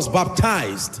Jesus was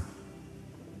baptized,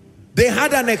 they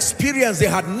had an experience they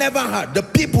had never had. The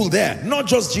people there, not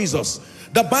just Jesus.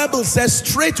 The Bible says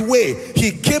straightway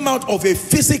he came out of a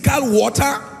physical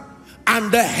water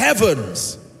and the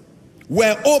heavens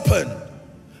were open.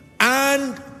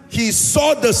 And he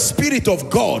saw the Spirit of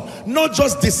God, not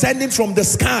just descending from the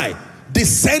sky,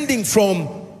 descending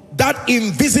from that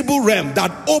invisible realm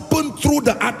that opened through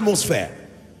the atmosphere.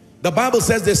 The Bible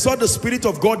says they saw the Spirit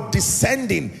of God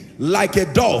descending like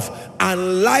a dove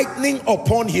and lightning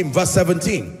upon him. Verse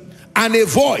 17. And a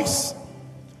voice.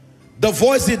 The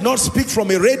voice did not speak from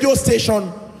a radio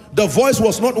station. The voice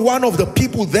was not one of the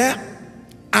people there.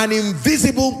 An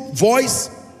invisible voice.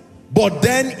 But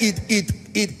then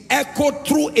it echoed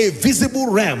through a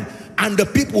visible realm. And the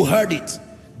people heard it.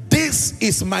 This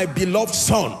is my beloved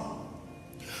Son.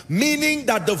 Meaning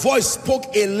that the voice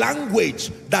spoke a language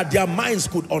that their minds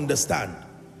could understand.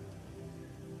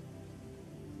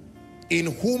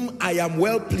 In whom I am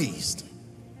well pleased.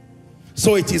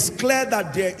 So it is clear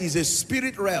that there is a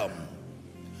spirit realm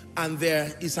and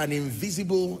there is an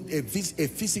invisible, a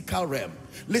physical realm.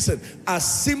 Listen,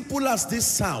 as simple as this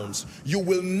sounds, you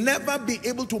will never be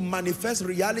able to manifest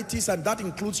realities, and that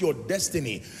includes your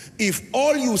destiny. If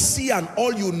all you see and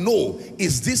all you know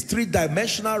is this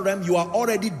three-dimensional realm, you are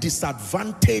already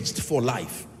disadvantaged for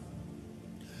life.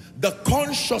 The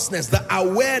consciousness, the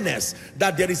awareness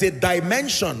that there is a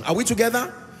dimension, are we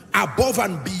together? Above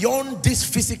and beyond this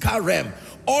physical realm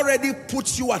already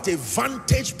puts you at a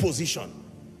vantage position.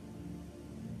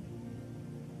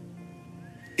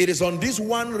 It is on this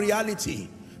one reality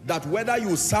that whether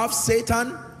you serve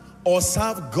Satan or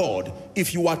serve God,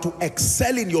 if you are to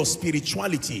excel in your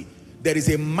spirituality, there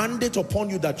is a mandate upon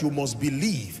you that you must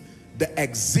believe the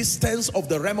existence of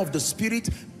the realm of the spirit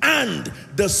and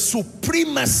the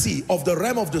supremacy of the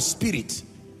realm of the spirit.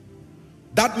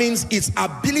 That means its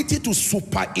ability to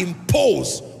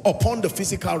superimpose upon the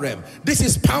physical realm. This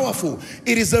is powerful.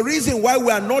 It is the reason why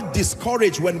we are not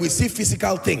discouraged when we see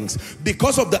physical things,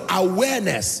 because of the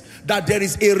awareness that there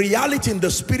is a reality in the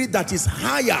spirit that is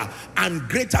higher and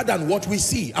greater than what we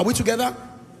see. Are we together?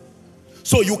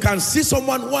 So you can see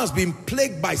someone who has been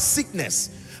plagued by sickness,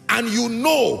 and you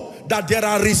know that there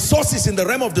are resources in the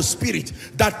realm of the spirit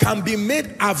that can be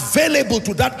made available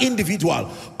to that individual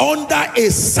under a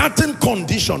certain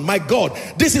condition. My God,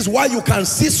 this is why you can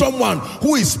see someone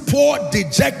who is poor,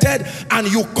 dejected, and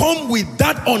you come with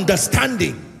that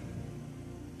understanding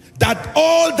that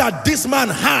all that this man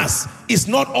has is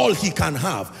not all he can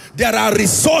have. There are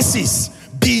resources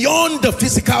beyond the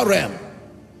physical realm.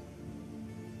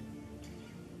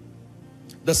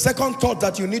 The second thought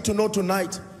that you need to know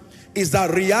tonight is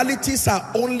that realities are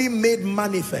only made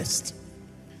manifest.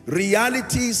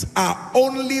 Realities are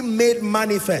only made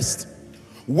manifest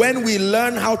when we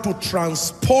learn how to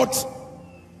transport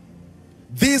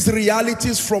these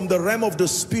realities from the realm of the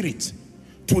spirit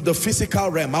to the physical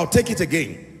realm. I'll take it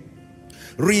again.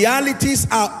 Realities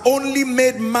are only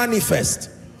made manifest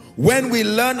when we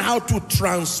learn how to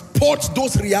transport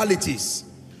those realities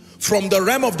from the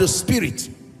realm of the spirit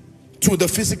to the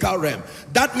physical realm.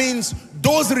 That means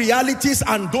those realities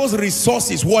and those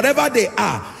resources, whatever they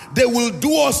are, they will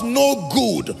do us no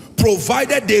good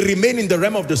provided they remain in the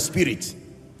realm of the spirit.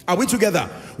 Are we together?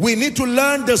 We need to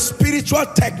learn the spiritual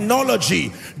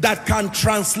technology that can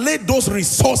translate those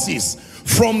resources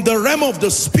from the realm of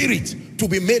the spirit to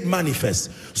be made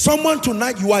manifest. Someone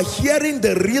tonight, you are hearing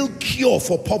the real cure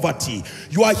for poverty.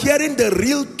 You are hearing the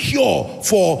real cure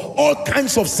for all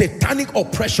kinds of satanic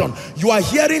oppression. You are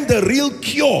hearing the real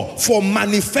cure for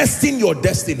manifesting your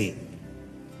destiny.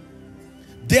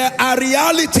 There are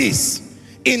realities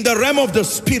in the realm of the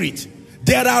spirit.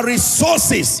 There are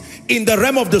resources in the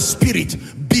realm of the spirit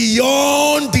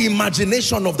beyond the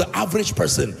imagination of the average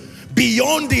person,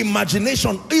 beyond the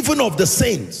imagination even of the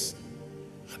saints.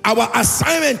 Our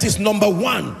assignment is, number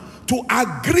one, to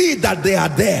agree that they are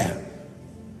there.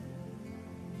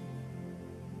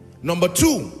 Number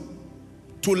two,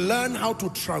 to learn how to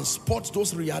transport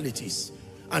those realities.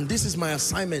 And this is my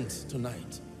assignment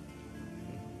tonight.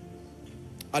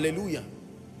 Hallelujah.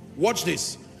 Watch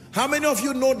this. How many of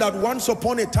you know that once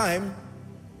upon a time,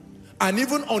 and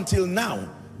even until now,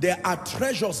 there are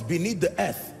treasures beneath the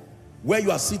earth where you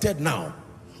are seated now?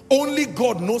 Only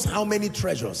God knows how many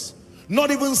treasures. Not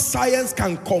even science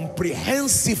can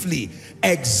comprehensively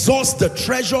exhaust the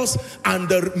treasures and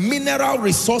the mineral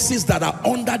resources that are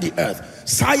under the earth.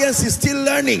 Science is still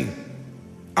learning.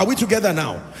 Are we together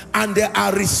now? And there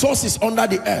are resources under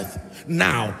the earth.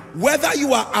 Now, whether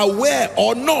you are aware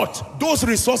or not, those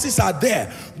resources are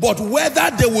there. But whether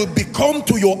they will become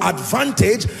to your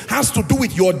advantage has to do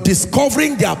with your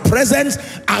discovering their presence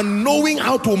and knowing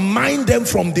how to mine them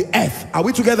from the earth. Are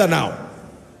we together now?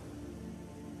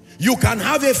 You can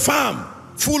have a farm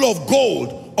full of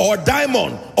gold or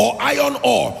diamond or iron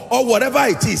ore or whatever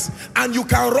it is, and you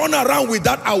can run around with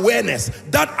that awareness.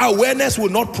 That awareness will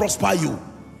not prosper you.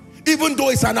 Even though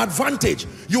it's an advantage,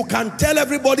 you can tell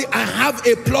everybody, I have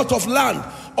a plot of land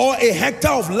or a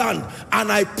hectare of land,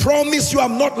 and I promise you,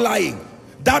 I'm not lying,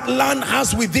 that land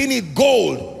has within it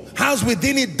gold, has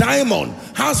within it diamond,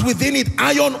 has within it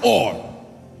iron ore.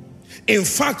 In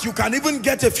fact, you can even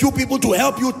get a few people to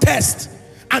help you test,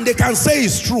 and they can say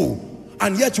it's true,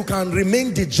 and yet you can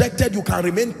remain dejected, you can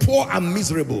remain poor and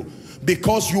miserable,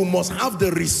 because you must have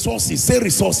the resources, say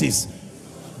resources,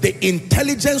 the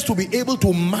intelligence to be able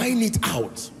to mine it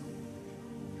out.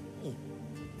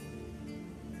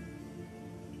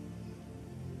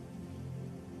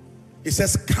 It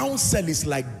says, counsel is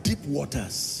like deep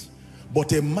waters,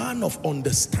 but a man of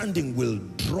understanding will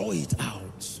draw it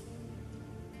out.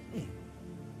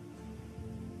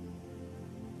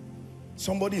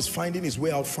 Somebody is finding his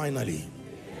way out finally.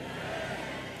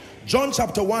 John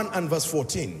chapter 1 and verse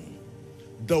 14.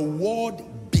 The word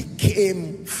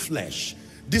became flesh.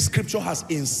 This scripture has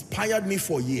inspired me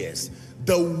for years.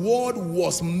 The word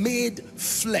was made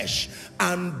flesh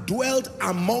and dwelt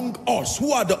among us.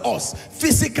 Who are the us?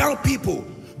 Physical people.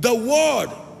 The word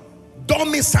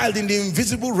domiciled in the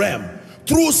invisible realm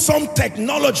through some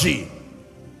technology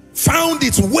found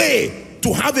its way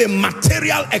to have a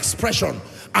material expression.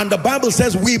 And the Bible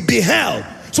says we beheld.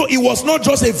 So it was not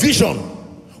just a vision.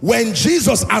 When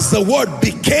Jesus, as the word,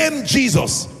 became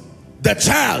Jesus, the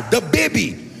child, the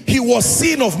baby, he was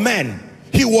seen of men.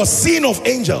 He was seen of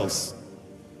angels.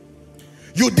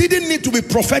 You didn't need to be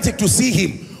prophetic to see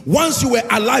him. Once you were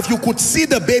alive, you could see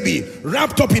the baby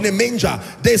wrapped up in a manger.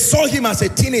 They saw him as a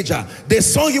teenager. They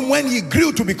saw him when he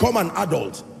grew to become an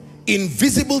adult.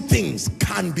 Invisible things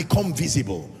can become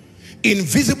visible.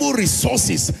 invisible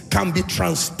resources can be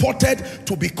transported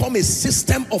to become a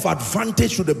system of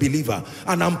advantage to the believer.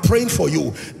 And I'm praying for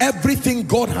you, everything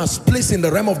God has placed in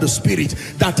the realm of the spirit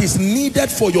that is needed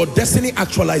for your destiny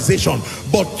actualization,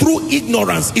 but through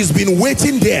ignorance it's been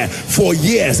waiting there for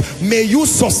years, may you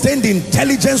sustain the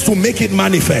intelligence to make it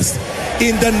manifest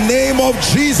in the name of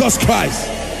Jesus Christ.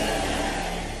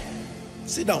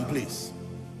 Sit down, please.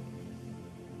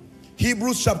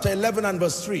 Hebrews chapter 11 and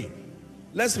verse 3.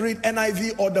 Let's read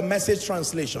NIV or the Message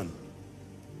translation.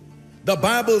 The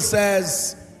Bible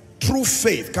says, through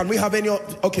faith. Can we have any?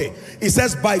 Okay. It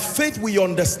says, by faith we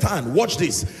understand, watch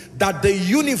this, that the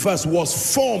universe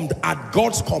was formed at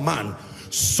God's command,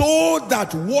 so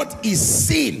that what is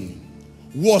seen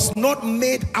was not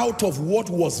made out of what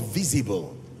was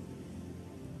visible.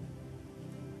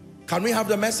 Can we have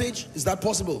the Message? Is that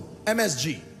possible?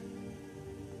 MSG.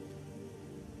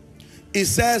 It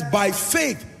says, by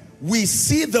faith we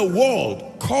see the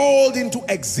world called into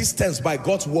existence by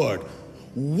God's word.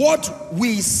 What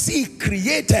we see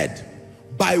created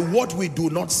by what we do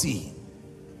not see.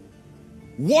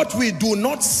 What we do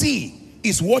not see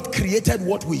is what created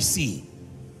what we see.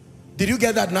 Did you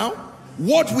get that now?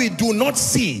 What we do not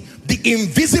see, the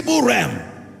invisible realm,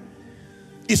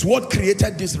 is what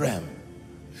created this realm.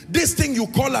 This thing you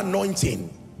call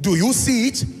anointing, do you see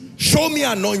it? Show me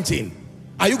anointing.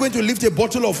 Are you going to lift a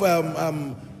bottle of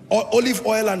olive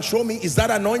oil and show me? Is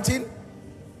that anointing?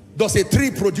 Does a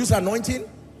tree produce anointing?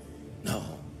 No.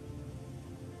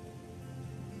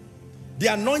 The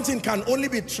anointing can only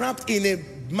be trapped in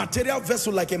a material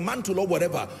vessel like a mantle or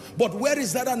whatever. But where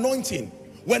is that anointing?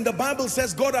 When the Bible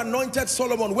says God anointed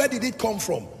Solomon, where did it come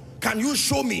from? Can you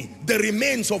show me the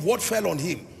remains of what fell on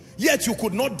him? Yet you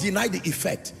could not deny the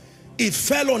effect. It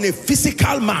fell on a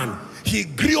physical man. He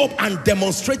grew up and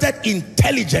demonstrated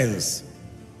intelligence.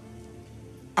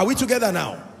 Are we together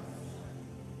now?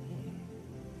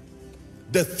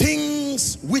 The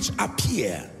things which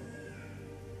appear,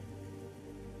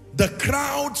 the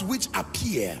crowds which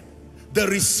appear, the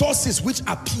resources which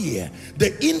appear,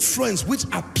 the influence which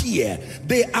appear,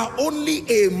 they are only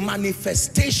a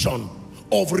manifestation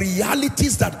of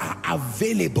realities that are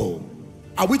available.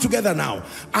 Are we together now?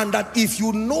 And that if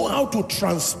you know how to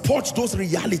transport those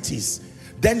realities,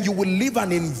 then you will live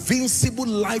an invincible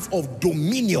life of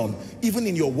dominion even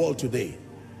in your world today.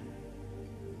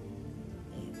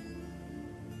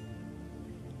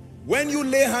 When you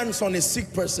lay hands on a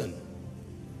sick person,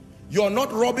 you're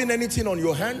not rubbing anything on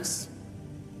your hands.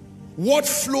 What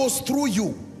flows through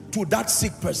you to that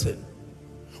sick person?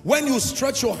 When you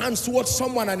stretch your hands towards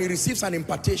someone and he receives an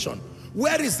impartation,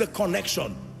 where is the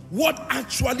connection? What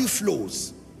actually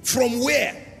flows? From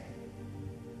where?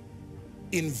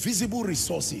 Invisible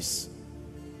resources,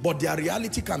 but their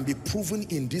reality can be proven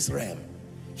in this realm,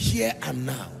 here and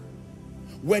now.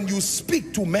 When you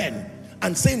speak to men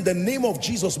and say, in the name of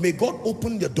Jesus, may God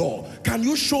open the door, can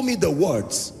you show me the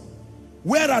words?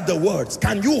 Where are the words?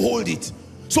 Can you hold it?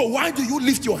 So why do you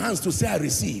lift your hands to say, I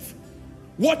receive?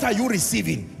 What are you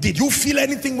receiving? Did you feel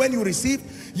anything when you received?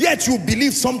 Yet you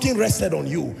believe something rested on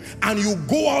you, and you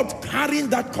go out carrying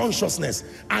that consciousness,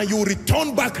 and you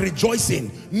return back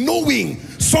rejoicing, knowing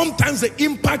sometimes the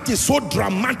impact is so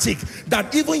dramatic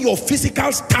that even your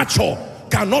physical stature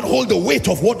cannot hold the weight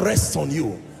of what rests on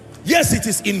you. Yes, it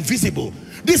is invisible.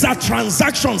 These are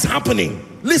transactions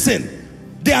happening. Listen,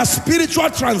 they are spiritual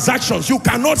transactions. You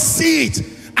cannot see it,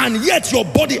 and yet your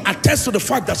body attests to the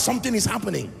fact that something is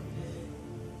happening.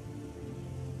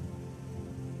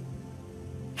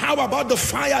 How about the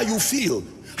fire you feel?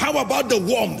 How about the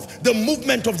warmth, the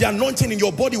movement of the anointing in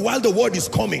your body while the word is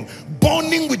coming,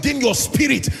 burning within your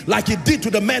spirit like it did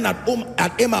to the men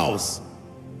at Emmaus?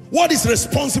 What is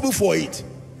responsible for it?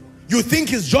 You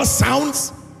think it's just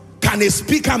sounds? Can a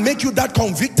speaker make you that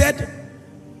convicted?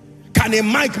 Can a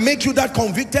mic make you that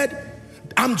convicted?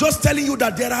 I'm just telling you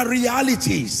that there are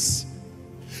realities.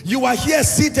 You are here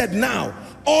seated now.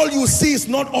 All you see is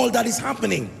not all that is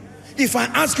happening. If I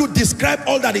ask you, describe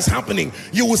all that is happening,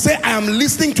 you will say, I am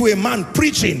listening to a man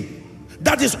preaching.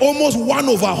 That is almost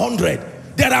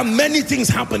 1/100. There are many things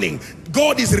happening.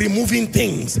 God is removing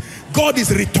things. God is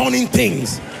returning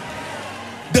things.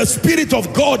 The Spirit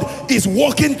of God is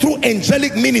working through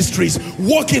angelic ministries,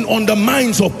 working on the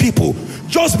minds of people,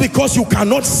 just because you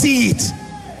cannot see it.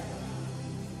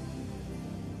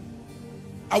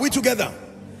 Are we together?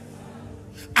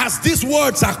 As these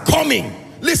words are coming,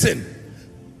 listen,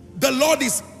 the Lord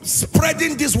is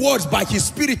spreading these words by his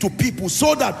Spirit to people,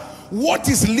 so that what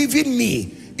is leaving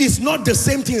me is not the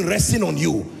same thing resting on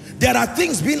you. There are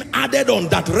things being added on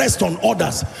that rest on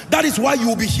others. That is why you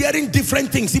will be hearing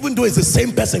different things, even though it's the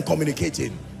same person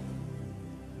communicating.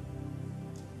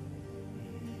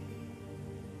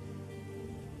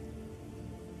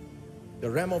 The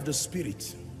realm of the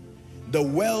spirit, the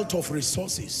wealth of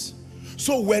resources.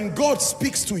 So when God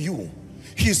speaks to you,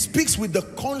 he speaks with the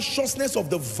consciousness of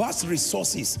the vast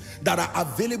resources that are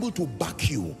available to back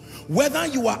you, whether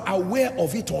you are aware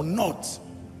of it or not.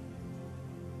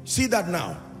 See that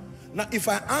now? Now, if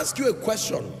I ask you a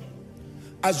question,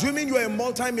 assuming you are a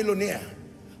multi-millionaire,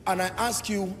 and I ask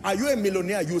you, are you a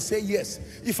millionaire? You say yes.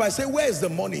 If I say, where is the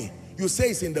money? You say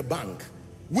it's in the bank.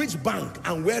 Which bank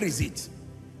and where is it?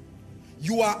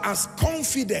 You are as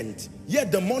confident,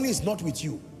 yet the money is not with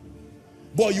you.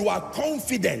 But you are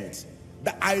confident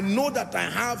that I know that I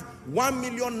have 1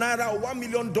 million naira or $1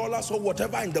 million or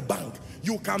whatever in the bank.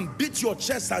 You can beat your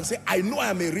chest and say, I know I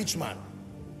am a rich man,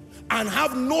 and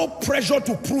have no pressure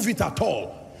to prove it at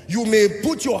all. You may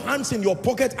put your hands in your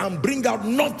pocket and bring out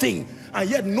nothing, and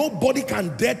yet nobody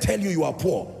can dare tell you you are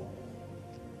poor.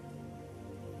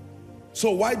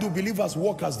 So why do believers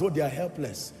walk as though they are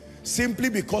helpless? Simply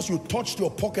because you touched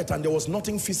your pocket and there was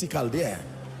nothing physical there.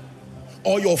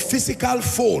 Or your physical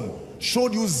phone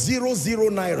showed you 00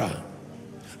 naira,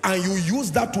 and you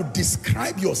use that to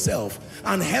describe yourself,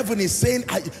 and heaven is saying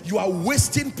you are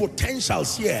wasting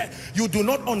potentials here. You do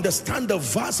not understand the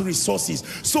vast resources.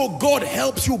 So God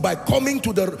helps you by coming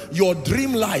to your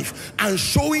dream life and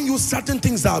showing you certain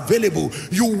things that are available.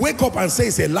 You wake up and say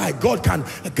it's a lie. God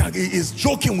is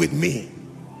joking with me.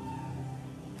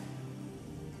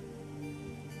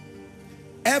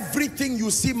 Everything you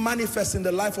see manifest in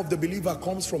the life of the believer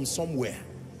comes from somewhere.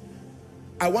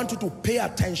 I want you to pay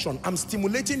attention. I'm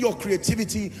stimulating your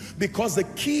creativity because the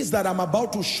keys that I'm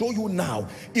about to show you now,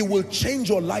 it will change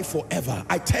your life forever.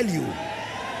 I tell you.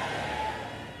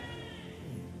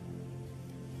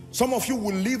 Some of you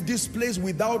will leave this place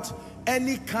without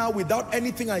any car, without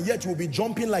anything, and yet you will be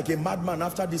jumping like a madman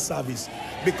after this service,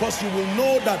 because you will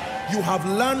know that you have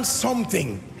learned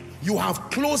something. You have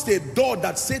closed a door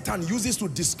that Satan uses to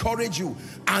discourage you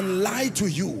and lie to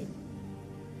you.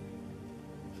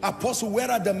 Apostle,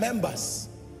 where are the members?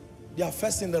 They are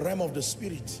first in the realm of the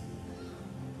spirit.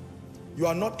 You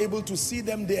are not able to see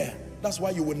them there. That's why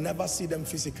you will never see them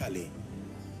physically.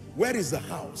 Where is the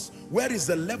house? Where is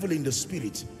the level in the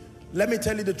spirit? Let me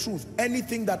tell you the truth.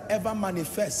 Anything that ever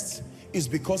manifests is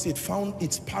because it found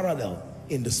its parallel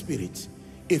in the spirit.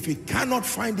 If it cannot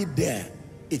find it there,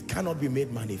 it cannot be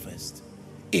made manifest,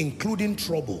 including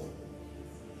trouble.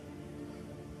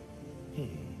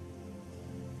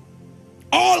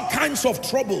 All kinds of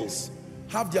troubles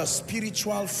have their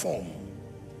spiritual form.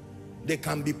 They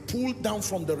can be pulled down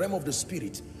from the realm of the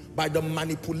spirit by the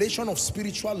manipulation of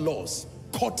spiritual laws,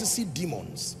 courtesy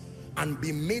demons, and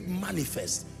be made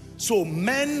manifest. So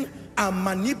men are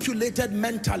manipulated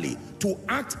mentally to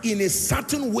act in a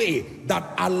certain way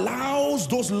that allows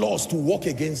those laws to work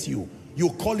against you. You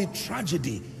call it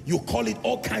tragedy, you call it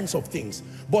all kinds of things,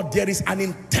 but there is an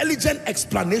intelligent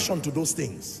explanation to those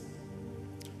things.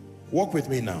 Walk with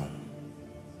me now.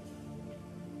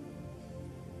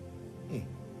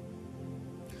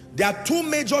 There are two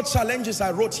major challenges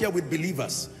I wrote here with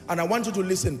believers, and I want you to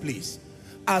listen, please.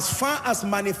 As far as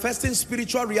manifesting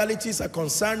spiritual realities are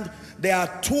concerned, there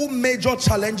are two major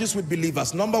challenges with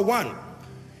believers. Number one,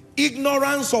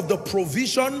 ignorance of the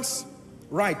provisions.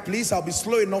 Right, please, I'll be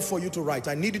slow enough for you to write.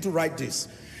 I need you to write this.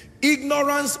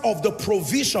 Ignorance of the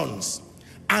provisions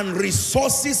and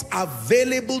resources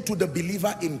available to the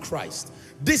believer in Christ.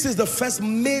 This is the first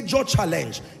major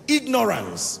challenge.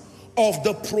 Ignorance of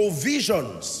the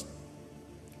provisions,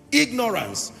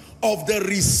 ignorance of the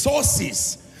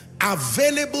resources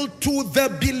available to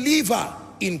the believer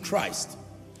in Christ.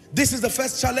 This is the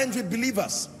first challenge with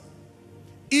believers.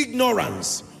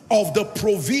 Ignorance of the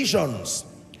provisions,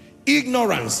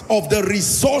 ignorance of the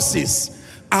resources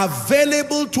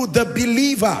available to the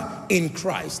believer in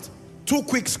Christ. Two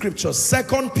quick scriptures.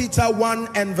 2 Peter 1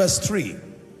 and verse 3.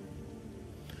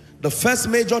 The first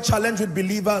major challenge with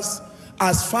believers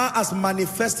as far as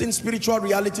manifesting spiritual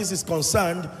realities is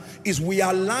concerned is we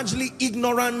are largely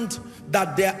ignorant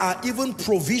that there are even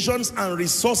provisions and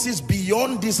resources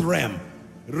beyond this realm.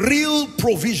 Real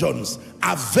provisions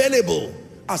available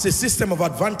as a system of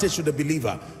advantage to the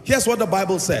believer. Here's what the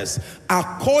Bible says.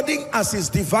 According as his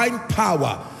divine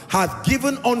power hath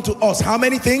given unto us, how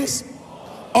many things?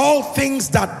 All things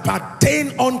that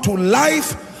pertain unto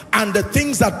life and the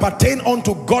things that pertain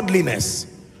unto godliness.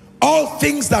 All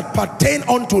things that pertain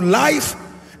unto life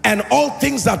and all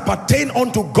things that pertain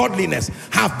unto godliness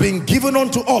have been given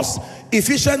unto us.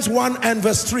 Ephesians 1 and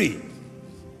verse 3.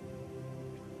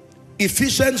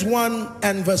 Ephesians 1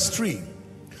 and verse 3.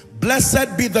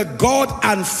 Blessed be the God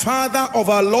and Father of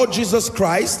our Lord Jesus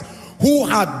Christ, who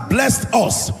had blessed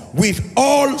us with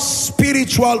all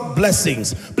spiritual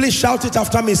blessings. Please shout it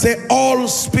after me. Say, all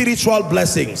spiritual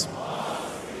blessings.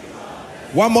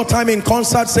 One more time in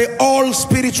concert. Say, all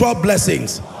spiritual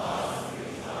blessings.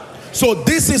 So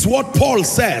this is what Paul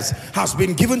says has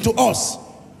been given to us.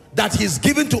 That he's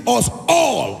given to us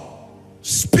all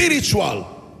spiritual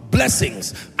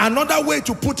blessings. Another way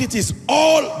to put it is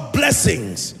all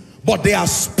blessings, but they are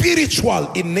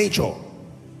spiritual in nature.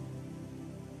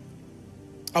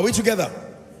 Are we together?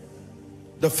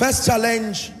 The first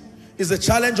challenge is the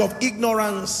challenge of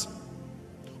ignorance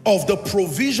of the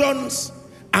provisions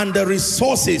and the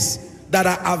resources that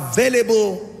are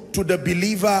available to the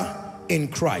believer in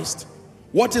Christ.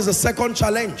 What is the second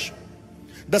challenge?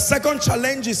 The second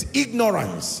challenge is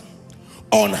ignorance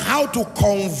on how to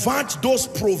convert those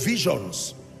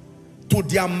provisions to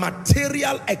their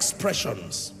material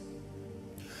expressions.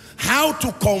 How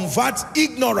to convert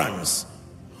ignorance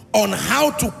on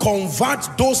how to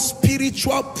convert those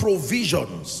spiritual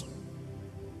provisions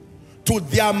to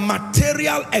their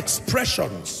material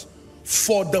expressions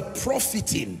for the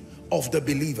profiting of the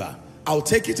believer. I'll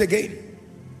take it again.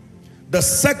 The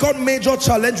second major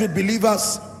challenge with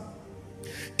believers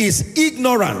is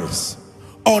ignorance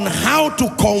on how to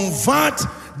convert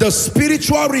the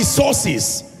spiritual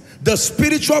resources, the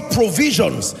spiritual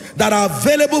provisions that are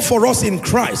available for us in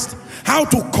Christ, how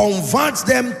to convert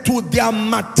them to their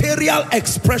material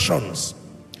expressions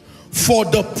for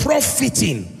the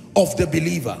profiting of the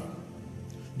believer.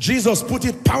 Jesus put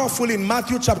it powerfully in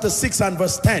Matthew chapter 6 and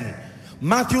verse 10.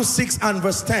 Matthew 6 and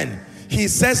verse 10. He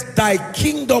says, thy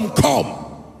kingdom come.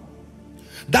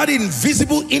 That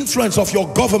invisible influence of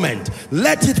your government,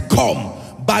 let it come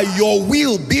by your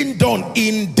will being done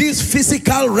in this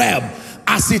physical realm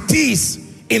as it is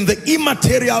in the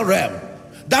immaterial realm.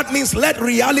 That means let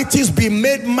realities be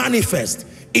made manifest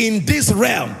in this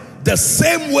realm the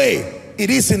same way it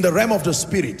is in the realm of the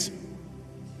spirit.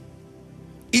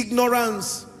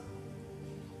 Ignorance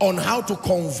on how to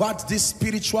convert these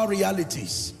spiritual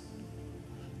realities,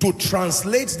 to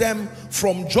translate them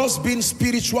from just being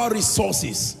spiritual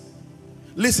resources.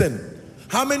 Listen,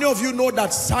 how many of you know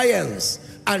that science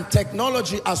and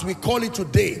technology, as we call it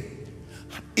today,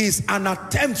 is an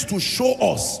attempt to show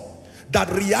us that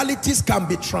realities can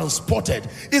be transported?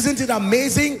 Isn't it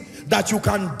amazing that you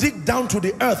can dig down to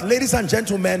the earth, ladies and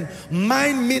gentlemen,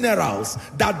 mine minerals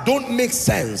that don't make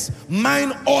sense,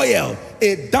 mine oil,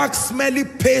 a dark smelly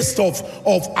paste of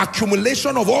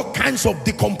accumulation of all kinds of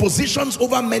decompositions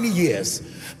over many years,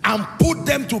 and put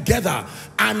them together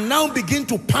and now begin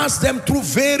to pass them through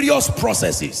various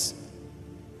processes.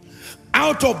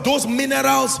 Out of those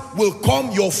minerals will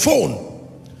come your phone.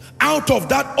 Out of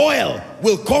that oil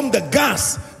will come the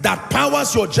gas that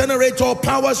powers your generator,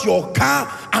 powers your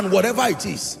car, and whatever it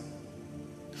is.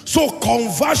 So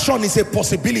conversion is a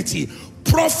possibility.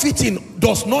 Profiting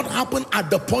does not happen at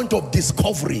the point of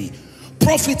discovery.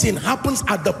 Profiting happens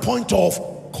at the point of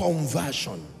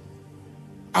conversion.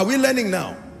 Are we learning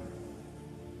now?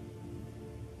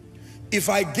 If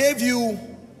I gave you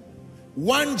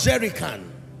 1 jerrycan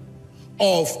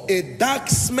of a dark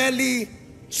smelly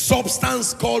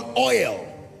substance called oil,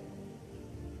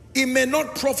 it may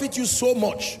not profit you so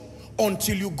much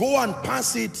until you go and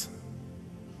pass it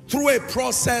through a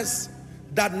process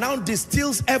that now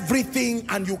distills everything,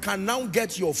 and you can now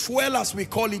get your fuel, as we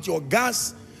call it, your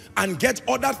gas, and get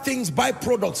other things,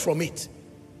 byproducts from it.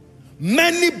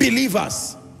 Many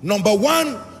believers, number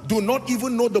one, do not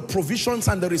even know the provisions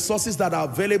and the resources that are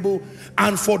available,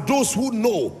 and for those who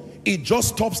know, it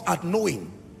just stops at knowing.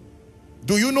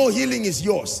 Do you know healing is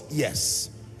yours? Yes.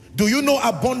 Do you know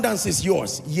abundance is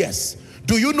yours? Yes.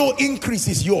 Do you know increase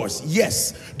is yours?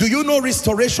 Yes. Do you know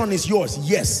restoration is yours?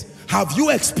 Yes. Have you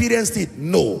experienced it?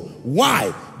 No.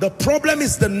 Why? The problem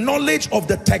is the knowledge of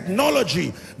the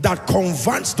technology that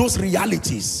converts those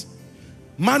realities.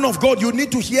 Man of God, you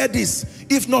need to hear this.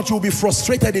 If not, you'll be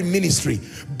frustrated in ministry.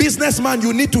 Businessman,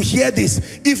 you need to hear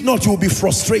this. If not, you'll be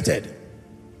frustrated.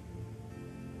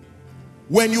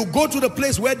 When you go to the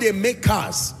place where they make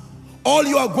cars, all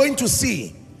you are going to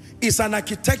see is an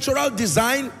architectural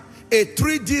design, a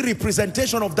 3D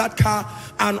representation of that car,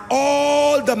 and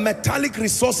all the metallic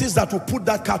resources that will put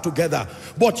that car together.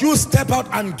 But you step out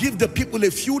and give the people a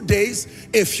few days,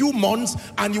 a few months,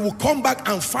 and you will come back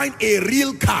and find a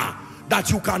real car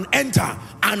that you can enter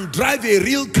and drive a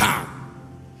real car.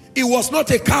 It was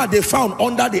not a car they found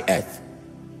under the earth.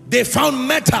 They found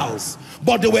metals,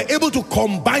 but they were able to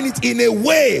combine it in a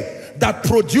way that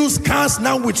produced cars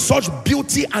now with such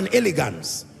beauty and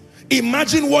elegance.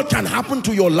 Imagine what can happen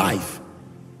to your life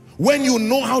when you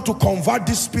know how to convert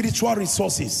these spiritual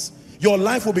resources Your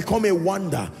life will become a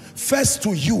wonder, first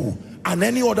to you and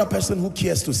any other person who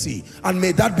cares to see. And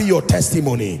may that be your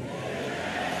testimony.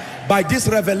 By this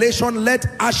revelation, let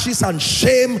ashes and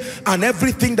shame and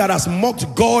everything that has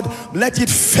mocked God, let it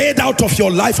fade out of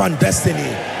your life and destiny.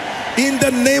 In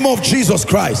the name of Jesus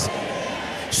Christ.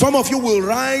 Some of you will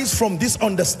rise from this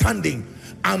understanding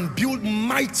and build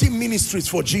mighty ministries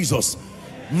for Jesus.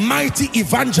 Mighty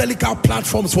evangelical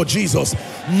platforms for Jesus.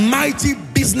 Mighty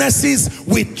businesses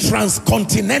with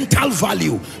transcontinental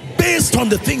value based on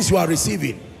the things you are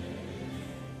receiving.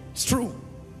 It's true.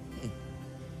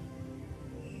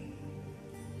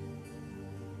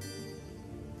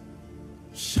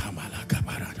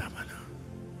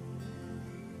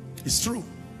 It's true.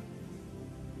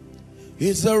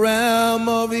 It's the realm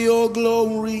of your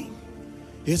glory.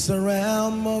 It's the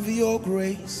realm of your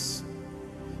grace.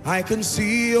 I can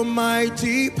see your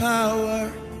mighty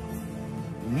power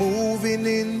moving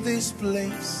in this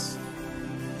place.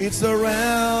 It's the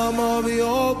realm of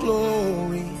your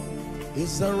glory.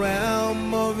 It's the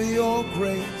realm of your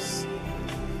grace.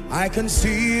 I can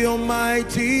see your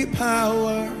mighty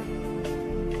power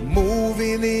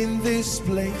moving in this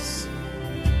place.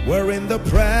 We're in the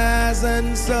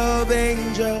presence of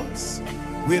angels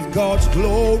with God's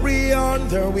glory on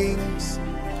their wings.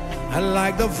 And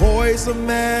like the voice of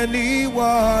many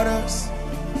waters,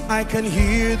 I can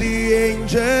hear the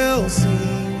angels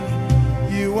sing.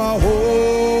 You are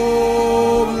holy.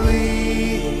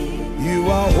 You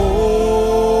are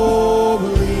holy.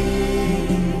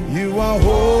 You are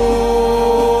holy.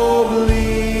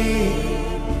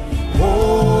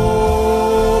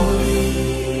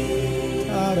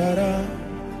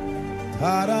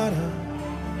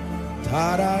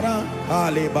 Tarara,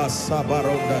 alebasa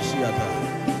baronda shiata.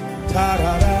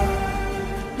 Tarara,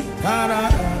 tarara,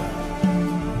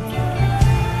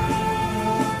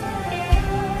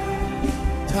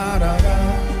 tarara,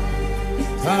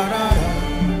 tarara.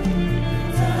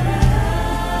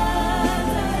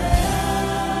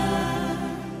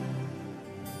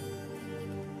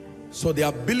 So the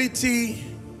ability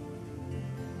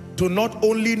to not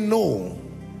only know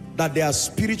that there are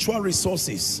spiritual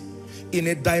resources in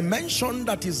a dimension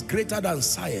that is greater than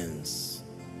science,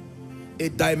 a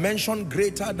dimension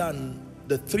greater than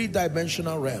the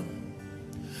three-dimensional realm,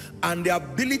 and the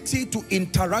ability to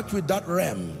interact with that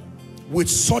realm with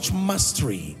such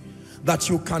mastery that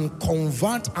you can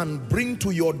convert and bring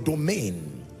to your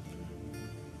domain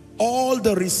all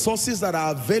the resources that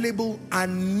are available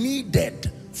and needed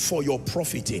for your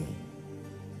profiting.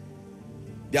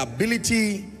 The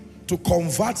ability to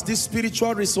convert these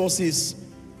spiritual resources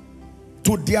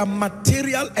to their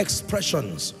material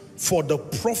expressions for the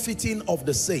profiting of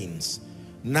the saints.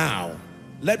 Now,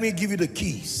 let me give you the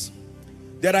keys.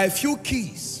 There are a few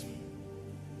keys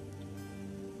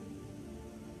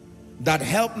that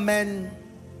help men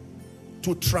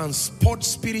to transport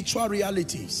spiritual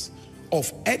realities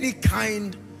of any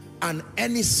kind and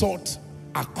any sort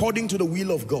according to the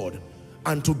will of God,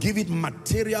 and to give it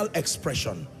material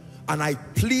expression. And I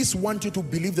please want you to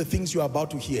believe the things you are about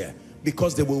to hear,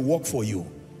 because they will work for you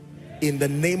in the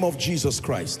name of Jesus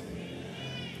Christ.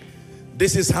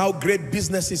 This is how great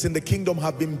businesses in the kingdom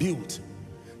have been built.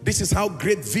 This is how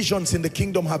great visions in the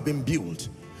kingdom have been built.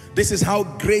 This is how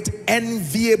great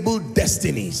enviable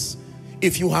destinies.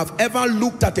 If you have ever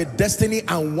looked at a destiny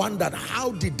and wondered,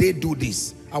 how did they do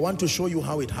this? I want to show you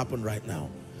how it happened right now.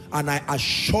 And I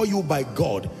assure you by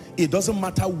God, it doesn't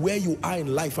matter where you are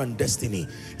in life and destiny.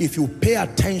 If you pay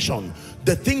attention,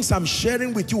 the things I'm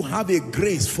sharing with you have a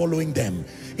grace following them.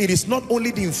 It is not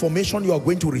only the information you are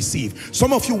going to receive.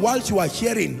 Some of you, whilst you are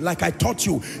hearing, like I taught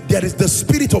you, there is the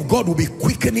Spirit of God will be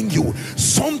quickening you.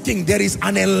 Something, there is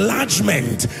an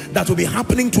enlargement that will be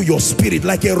happening to your spirit,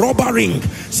 like a rubber ring.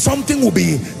 Something will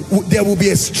be, there will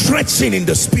be a stretching in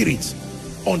the spirit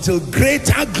until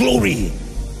greater glory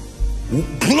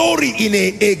in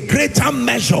a greater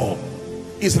measure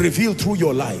is revealed through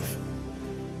your life.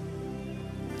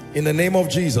 In the name of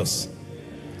Jesus.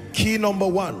 Key number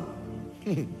one.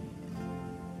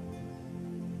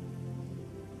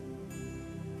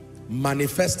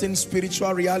 Manifesting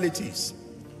spiritual realities.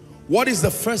 What is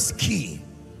the first key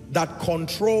that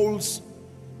controls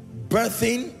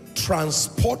birthing,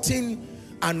 transporting,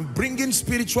 and bringing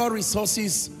spiritual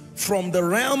resources from the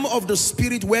realm of the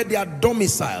spirit where they are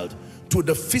domiciled to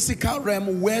the physical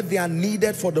realm where they are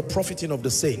needed for the profiting of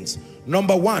the saints?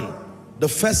 Number one, the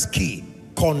first key: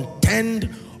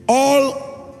 contend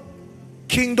all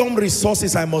kingdom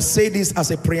resources. I must say this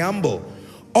as a preamble.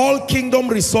 All kingdom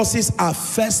resources are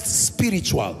first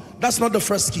spiritual. That's not the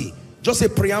first key. Just a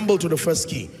preamble to the first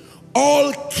key.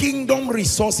 All kingdom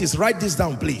resources, write this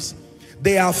down please.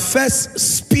 They are first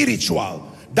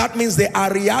spiritual. That means they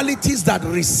are realities that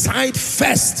reside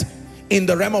first in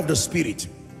the realm of the spirit.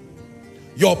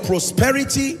 Your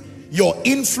prosperity, your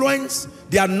influence,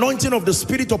 the anointing of the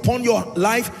spirit upon your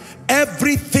life,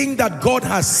 everything that God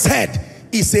has said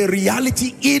is a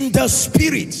reality in the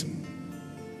spirit.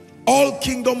 All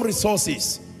kingdom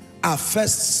resources are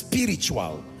first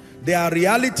spiritual. They are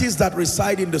realities that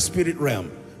reside in the spirit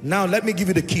realm. Now let me give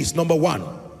you the keys. Number one,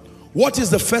 what is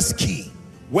the first key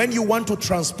when you want to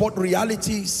transport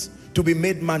realities to be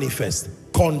made manifest?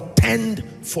 Contend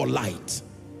for light.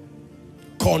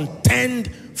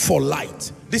 Contend for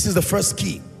light. This is the first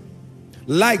key.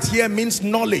 Light here means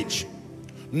knowledge.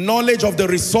 Knowledge of the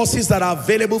resources that are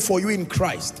available for you in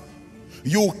Christ.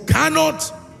 You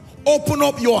cannot open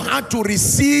up your heart to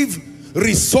receive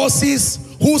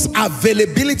resources whose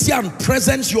availability and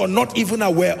presence you are not even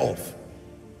aware of.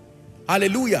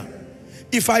 Hallelujah.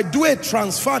 If I do a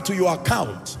transfer to your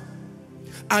account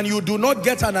and you do not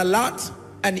get an alert,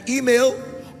 an email,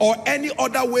 or any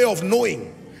other way of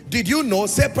knowing, did you know,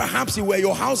 say perhaps it were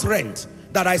your house rent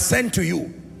that I sent to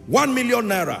you, 1 million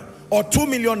naira or 2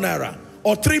 million naira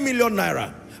or 3 million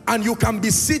naira, and you can be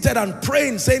seated and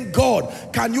praying saying, God,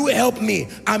 can you help me?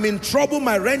 I'm in trouble,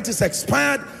 my rent is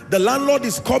expired, the landlord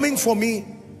is coming for me.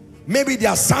 Maybe they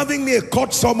are serving me a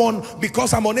court summon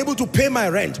because I'm unable to pay my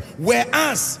rent.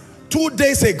 Whereas 2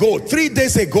 days ago, 3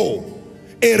 days ago,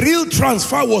 a real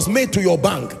transfer was made to your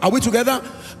bank. Are we together?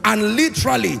 And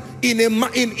literally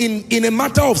in a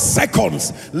matter of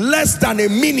seconds, less than a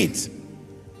minute,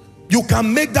 you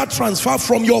can make that transfer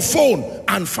from your phone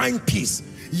and find peace.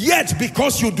 Yet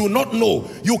because you do not know,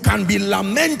 you can be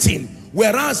lamenting,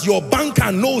 whereas your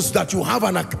banker knows that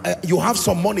you have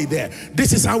some money there.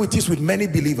 This is how it is with many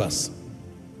believers.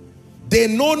 They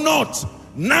know not,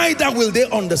 neither will they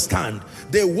understand.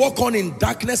 They walk on in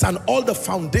darkness, and all the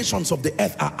foundations of the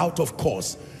earth are out of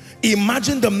course.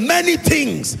 Imagine the many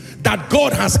things that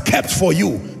God has kept for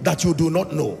you that you do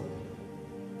not know.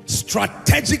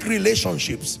 Strategic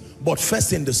relationships, but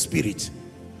first in the spirit.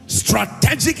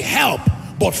 Strategic help,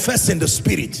 but first in the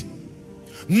spirit.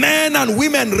 Men and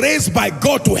women raised by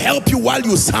God to help you while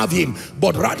you serve him,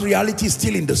 but that reality is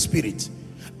still in the spirit.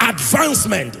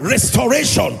 Advancement,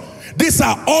 restoration, these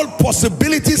are all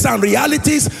possibilities and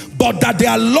realities, but that they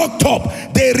are locked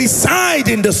up. They reside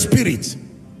in the spirit.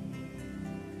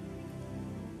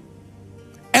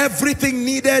 Everything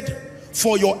needed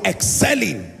for your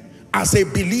excelling as a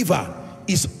believer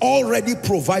is already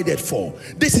provided for.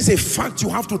 This is a fact you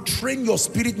have to train your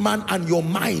spirit man and your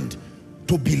mind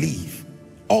to believe.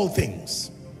 All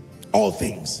things, all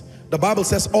things. The Bible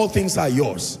says all things are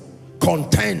yours.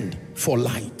 Contend for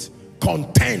light.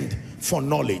 Contend for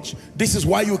knowledge. This is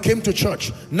why you came to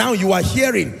church. Now you are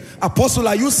hearing, Apostle,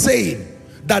 are you saying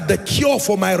that the cure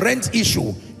for my rent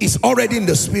issue is already in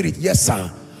the spirit? Yes,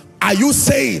 sir. Are you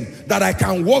saying that I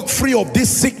can walk free of this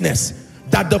sickness?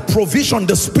 That the provision,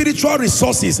 the spiritual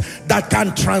resources that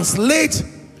can translate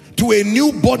to a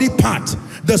new body part,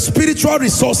 the spiritual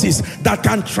resources that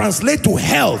can translate to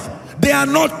health, they are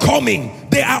not coming.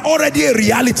 They are already a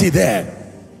reality there.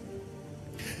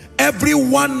 Every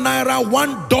 1 naira,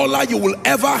 $1 you will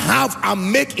ever have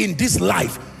and make in this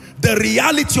life, the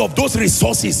reality of those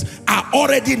resources are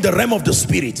already in the realm of the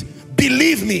spirit.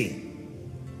 Believe me.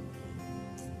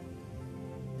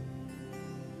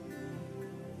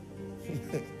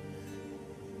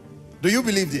 Do you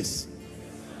believe this?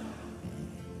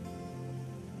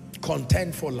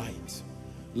 Contend for light.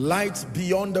 Light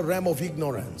beyond the realm of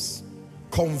ignorance.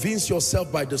 Convince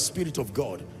yourself by the Spirit of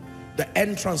God. The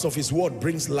entrance of his word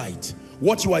brings light.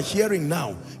 What you are hearing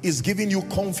now is giving you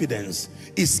confidence,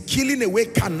 is killing away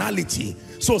carnality.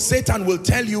 So Satan will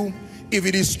tell you, if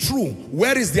it is true,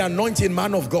 where is the anointing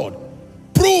man of God?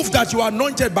 Prove that you are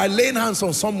anointed by laying hands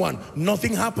on someone.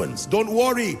 Nothing happens. Don't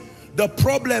worry. The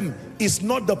problem is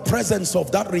not the presence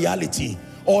of that reality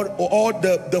or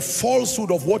the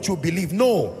falsehood of what you believe.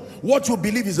 No, what you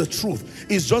believe is the truth.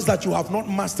 It's just that you have not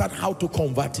mastered how to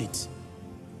convert it,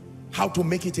 how to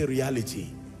make it a reality.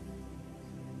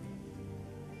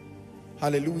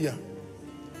 Hallelujah.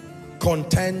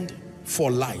 Contend for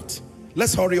light.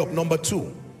 Let's hurry up. Number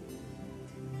 2.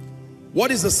 What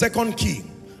is the second key?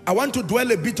 I want to dwell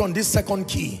a bit on this second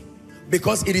key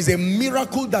because it is a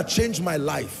miracle that changed my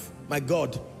life. My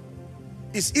God,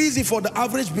 it's easy for the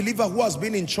average believer who has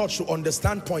been in church to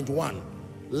understand point 1.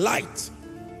 Light.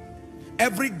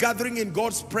 Every gathering in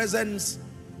God's presence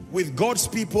with God's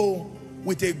people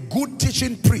with a good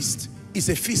teaching priest is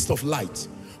a feast of light.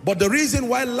 But the reason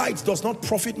why light does not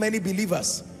profit many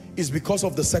believers is because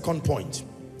of the second point.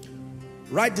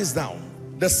 Write this down.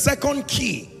 The second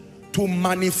key to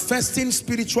manifesting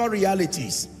spiritual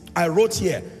realities, I wrote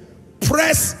here,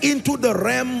 press into the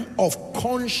realm of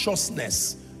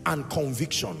consciousness and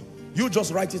conviction. You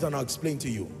just write it and I'll explain to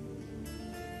you.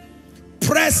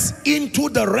 Press into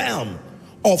the realm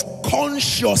of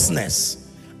consciousness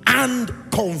and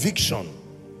conviction.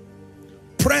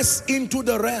 Press into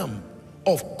the realm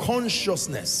of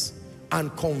consciousness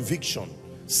and conviction.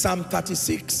 Psalm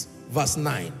 36 verse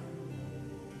 9.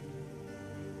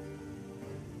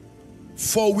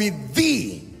 For with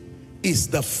thee is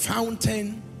the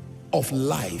fountain of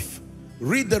life.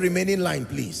 Read the remaining line,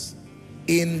 please.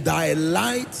 In thy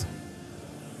light.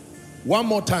 One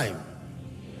more time.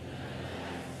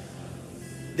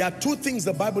 There are two things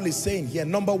the Bible is saying here.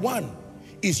 Number one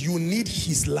is you need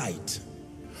his light.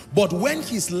 But when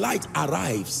his light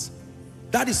arrives,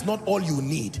 that is not all you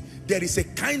need. There is a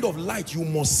kind of light you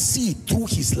must see through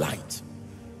his light.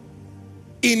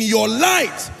 In your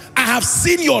light, I have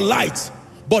seen your light,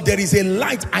 but there is a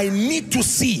light I need to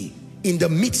see in the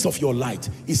midst of your light.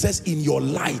 It says, in your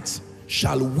light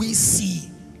shall we see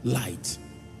light.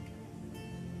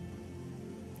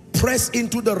 Press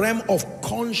into the realm of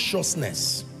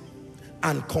consciousness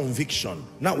and conviction.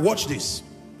 Now watch this.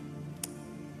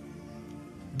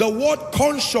 The word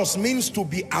conscious means to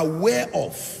be aware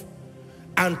of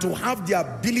and to have the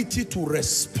ability to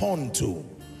respond to.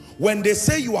 When they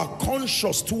say you are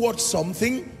conscious towards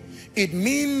something, it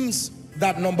means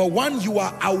that number one, you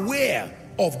are aware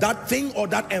of that thing or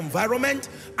that environment,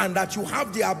 and that you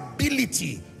have the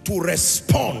ability to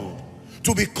respond.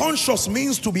 To be conscious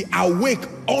means to be awake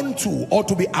unto or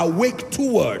to be awake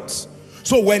towards.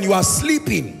 So when you are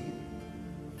sleeping,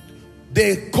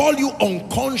 they call you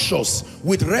unconscious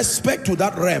with respect to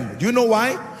that realm. Do you know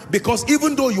why? Because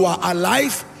even though you are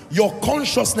alive, your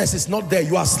consciousness is not there.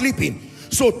 You are sleeping.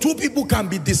 So two people can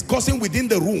be discussing within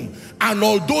the room, and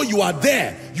although you are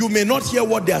there, you may not hear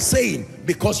what they are saying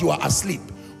because you are asleep.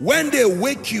 When they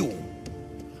wake you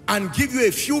and give you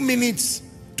a few minutes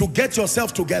to get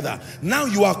yourself together, now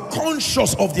you are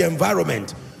conscious of the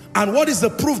environment. And what is the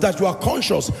proof that you are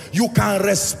conscious? You can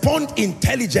respond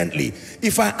intelligently.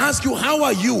 If I ask you, how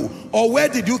are you? Or where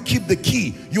did you keep the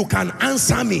key? You can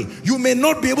answer me. You may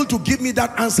not be able to give me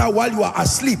that answer while you are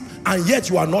asleep, and yet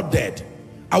you are not dead.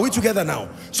 Are we together now?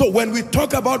 So when we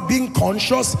talk about being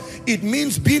conscious, it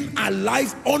means being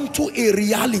alive unto a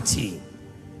reality.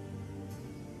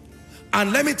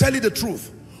 And let me tell you the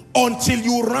truth. Until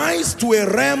you rise to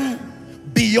a realm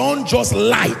beyond just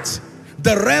light,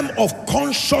 the realm of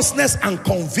consciousness and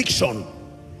conviction,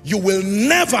 you will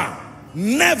never,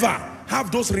 never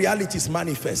have those realities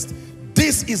manifest.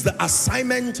 This is the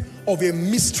assignment of a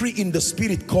mystery in the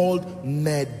spirit called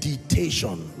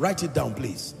meditation. Write it down,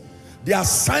 please. The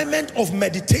assignment of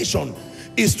meditation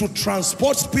is to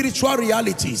transport spiritual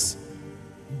realities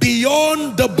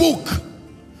beyond the book,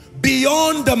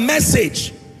 beyond the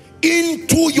message,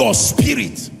 into your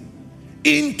spirit,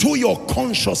 into your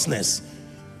consciousness.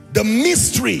 The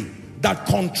mystery that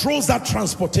controls that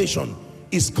transportation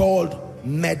is called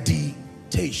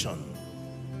meditation.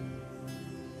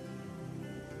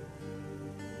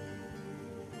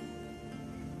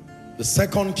 The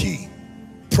second key,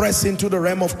 press into the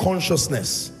realm of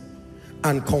consciousness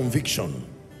and conviction.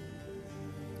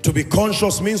 To be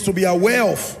conscious means to be aware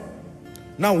of.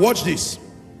 Now watch this.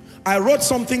 I wrote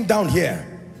something down here.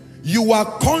 You are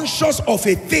conscious of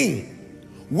a thing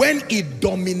when it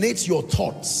dominates your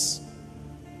thoughts.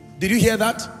 Did you hear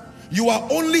that? You are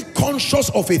only conscious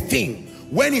of a thing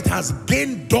when it has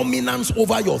gained dominance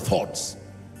over your thoughts.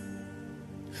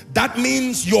 That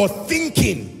means your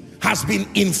thinking has been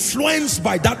influenced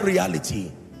by that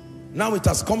reality. Now it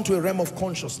has come to a realm of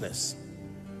consciousness.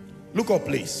 Look up,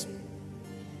 please.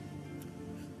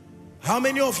 How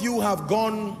many of you have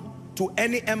gone to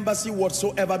any embassy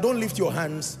whatsoever? Don't lift your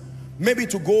hands. Maybe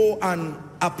to go and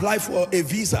apply for a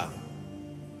visa.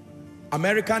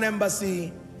 American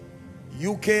embassy,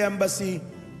 UK embassy.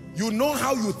 You know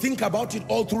how you think about it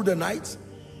all through the night?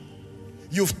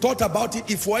 You've thought about it.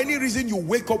 If for any reason you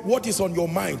wake up, what is on your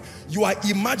mind? You are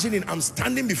imagining, I'm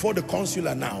standing before the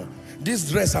consular now.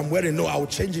 This dress I'm wearing, no, I'll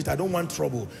change it. I don't want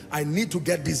trouble. I need to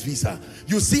get this visa.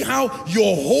 You see how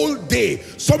your whole day,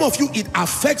 some of you, it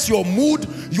affects your mood.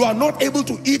 You are not able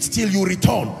to eat till you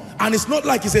return. And it's not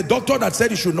like it's a doctor that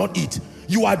said you should not eat.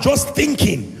 You are just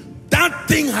thinking. That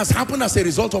thing has happened as a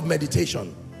result of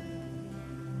meditation.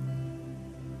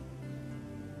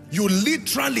 You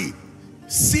literally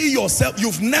see yourself.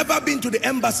 You've never been to the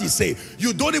embassy, say.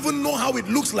 You don't even know how it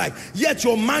looks like. Yet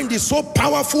your mind is so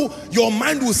powerful, your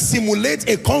mind will simulate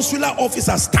a consular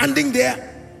officer standing there.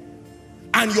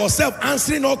 and yourself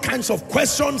answering all kinds of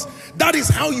questions. That is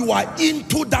how you are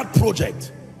into that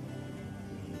project.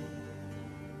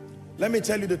 Let me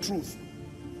tell you the truth.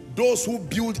 Those who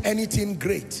build anything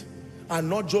great are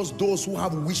not just those who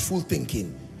have wishful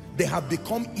thinking. They have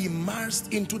become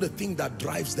immersed into the thing that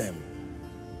drives them.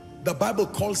 The Bible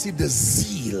calls it the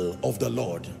zeal of the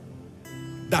Lord.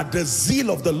 That the zeal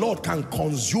of the Lord can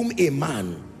consume a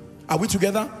man. Are we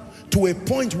together? To a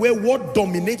point where what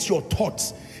dominates your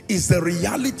thoughts is the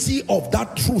reality of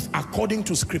that truth according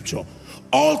to scripture.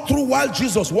 All through while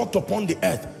Jesus walked upon the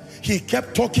earth, he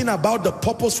kept talking about the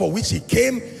purpose for which he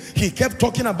came. He kept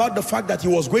talking about the fact that he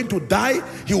was going to die,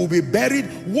 he will be buried.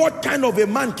 What kind of a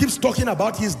man keeps talking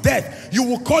about his death? You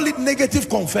will call it negative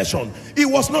confession. It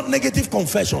was not negative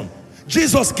confession.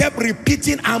 Jesus kept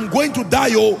repeating, I'm going to die,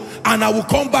 and I will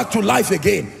come back to life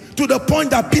again. To the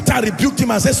point that Peter rebuked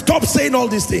him and said, stop saying all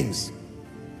these things.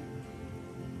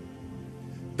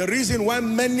 The reason why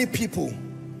many people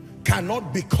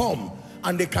cannot become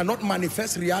and they cannot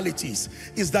manifest realities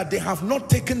is that they have not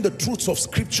taken the truths of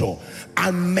scripture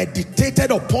and meditated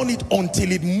upon it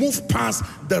until it moved past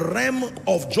the realm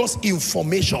of just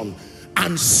information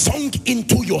and sunk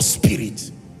into your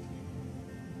spirit.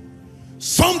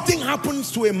 Something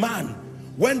happens to a man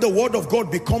when the word of God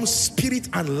becomes spirit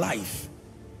and life.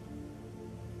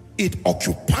 It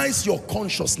occupies your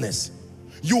consciousness.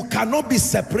 You cannot be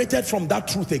separated from that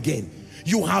truth again.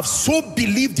 You have so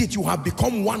believed it, you have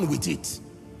become one with it.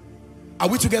 Are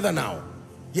we together now?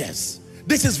 Yes.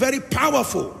 This is very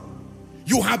powerful.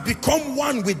 You have become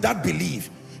one with that belief.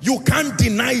 You can't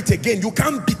deny it again. You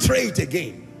can't betray it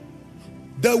again.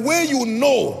 The way you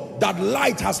know that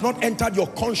light has not entered your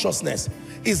consciousness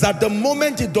is that the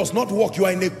moment it does not work, you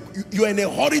are in a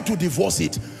hurry to divorce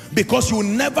it because you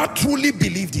never truly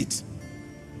believed it.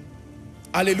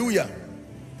 Hallelujah.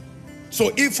 So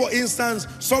if, for instance,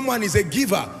 someone is a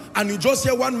giver and you just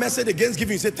hear one message against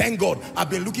giving, you say, thank God, I've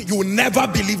been looking. You never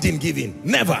believed in giving.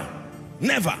 Never.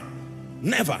 Never.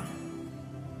 Never.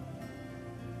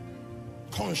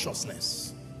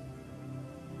 Consciousness.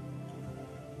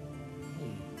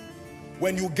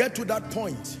 When you get to that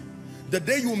point, the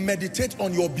day you meditate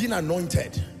on your being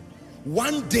anointed,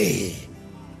 one day,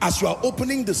 as you are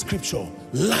opening the scripture,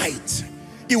 light,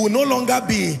 it will no longer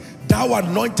be, thou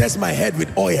anointest my head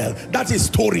with oil. That is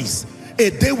stories. A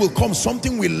day will come,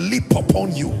 something will leap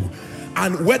upon you.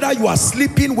 And whether you are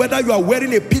sleeping, whether you are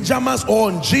wearing a pajamas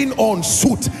or on jean or on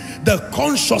suit, the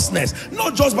consciousness,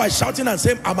 not just by shouting and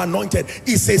saying, I'm anointed,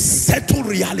 is a settled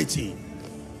reality.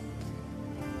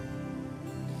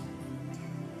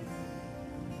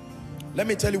 Let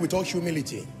me tell you with all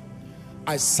humility,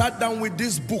 I sat down with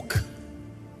this book,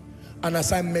 and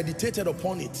as I meditated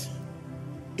upon it,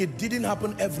 it didn't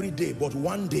happen every day, but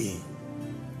one day,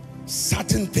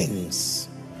 certain things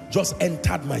just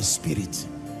entered my spirit.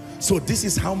 So this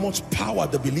is how much power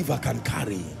the believer can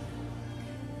carry.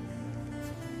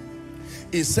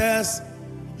 It says,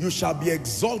 you shall be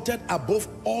exalted above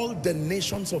all the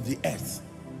nations of the earth.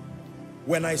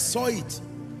 When I saw it,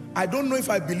 I don't know if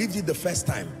I believed it the first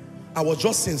time. I was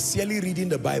just sincerely reading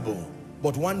the Bible.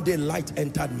 But one day light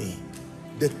entered me.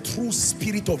 The true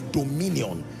spirit of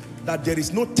dominion. That there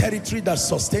is no territory that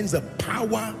sustains the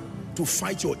power to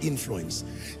fight your influence.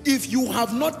 If you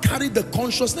have not carried the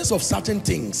consciousness of certain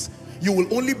things, you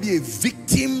will only be a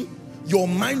victim. Your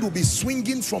mind will be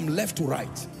swinging from left to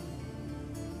right.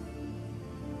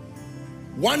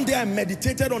 One day I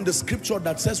meditated on the scripture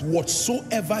that says,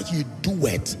 whatsoever he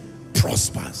doeth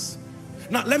prospers.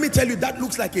 Now let me tell you, that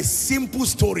looks like a simple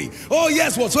story. Oh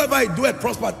yes, whatsoever he doeth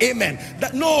prospers. Amen.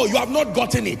 No, you have not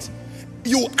gotten it.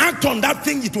 You act on that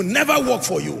thing, it will never work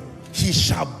for you. He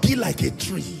shall be like a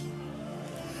tree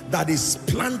that is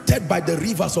planted by the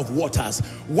rivers of waters.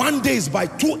 One day is by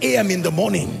 2 a.m. in the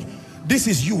morning. This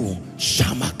is you.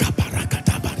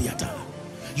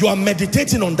 You are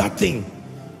meditating on that thing.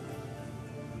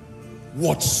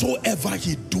 Whatsoever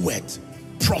he doeth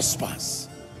prospers.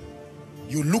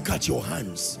 You look at your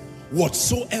hands.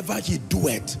 Whatsoever he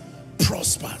doeth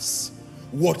prospers.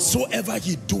 Whatsoever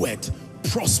he doeth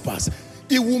prospers.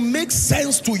 It will make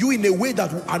sense to you in a way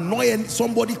that will annoy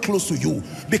somebody close to you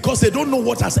because they don't know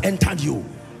what has entered you.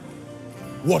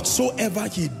 Whatsoever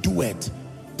he doeth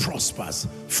prospers.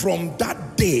 From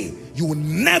that day, you will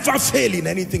never fail in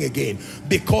anything again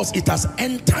because it has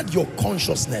entered your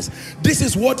consciousness. This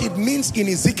is what it means in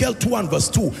Ezekiel 2 and verse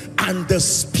 2. And the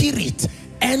Spirit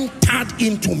entered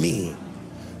into me.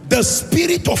 The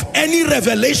spirit of any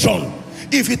revelation,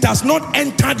 if it has not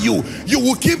entered you, you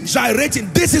will keep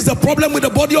gyrating. This is the problem with the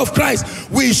body of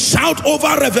Christ. We shout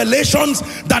over revelations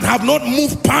that have not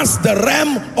moved past the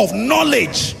realm of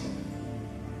knowledge.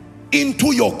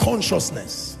 into your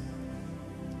consciousness.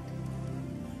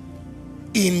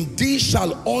 In thee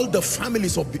shall all the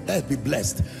families of the earth be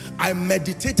blessed. I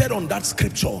meditated on that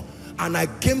scripture and I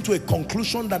came to a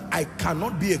conclusion that I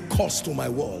cannot be a curse to my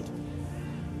world.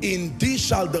 In thee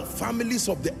shall the families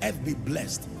of the earth be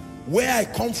blessed. Where I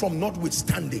come from,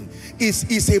 notwithstanding,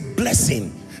 is a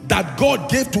blessing that God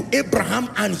gave to Abraham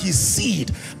and his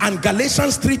seed. And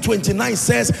Galatians 3:29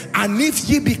 says, and if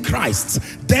ye be Christ's,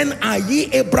 then are ye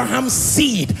Abraham's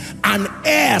seed and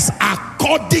heirs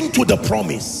according to the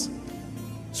promise.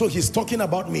 So he's talking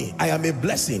about me. I am a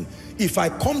blessing. If I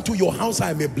come to your house,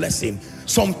 I am a blessing.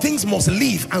 Some things must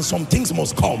leave and some things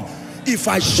must come. If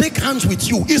I shake hands with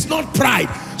you, it's not pride.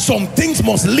 Some things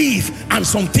must leave and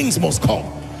some things must come.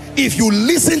 If you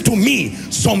listen to me,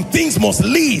 some things must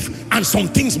leave and some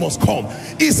things must come.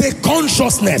 It's a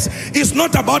consciousness. It's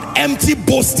not about empty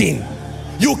boasting.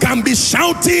 You can be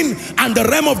shouting and the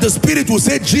realm of the spirit will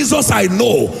say, Jesus I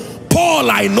know,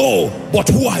 Paul I know, but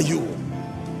who are you?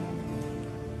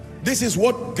 This is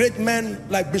what great men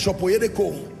like Bishop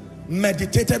Oyedepo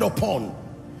meditated upon.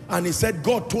 And he said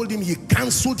God told him, he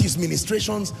cancelled his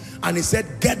ministrations and he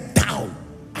said, get down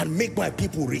and make my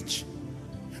people rich.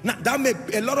 Now that may,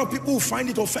 a lot of people find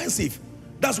it offensive.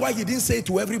 That's why he didn't say it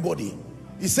to everybody.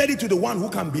 He said it to the one who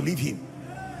can believe him.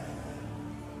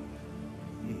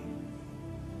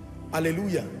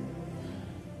 Hallelujah.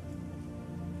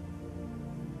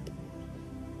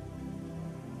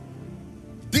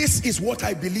 This is what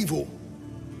I believe. Oh,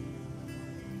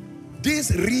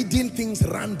 this reading things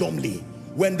randomly,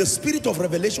 when the spirit of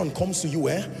revelation comes to you,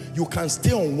 you can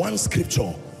stay on one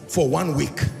scripture for 1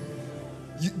 week.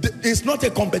 It's not a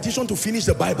competition to finish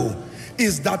the Bible.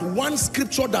 It's that one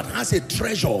scripture that has a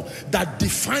treasure that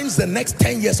defines the next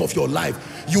 10 years of your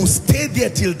life. You stay there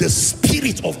till the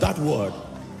spirit of that word.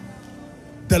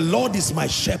 The Lord is my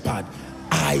shepherd,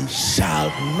 I shall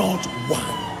not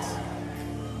want.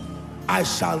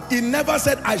 He never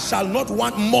said I shall not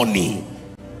want money.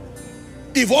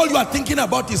 If all you are thinking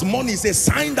about is money, it's a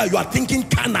sign that you are thinking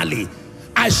carnally.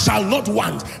 I shall not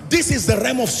want. This is the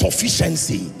realm of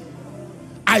sufficiency.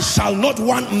 I shall not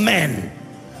want men.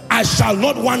 I shall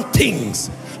not want things.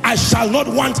 I shall not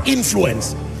want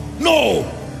influence. No,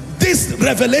 this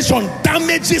revelation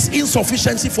damages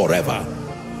insufficiency forever.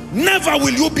 Never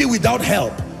will you be without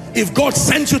help. If God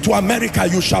sends you to America,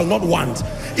 you shall not want.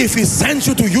 If he sends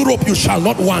you to Europe, you shall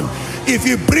not want. If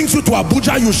he brings you to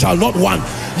Abuja, you shall not want.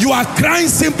 You are crying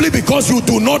simply because you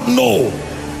do not know.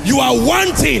 You are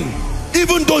wanting,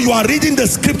 even though you are reading the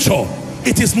scripture,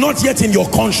 it is not yet in your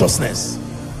consciousness.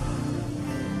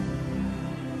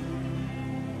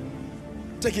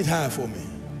 Take it higher for me.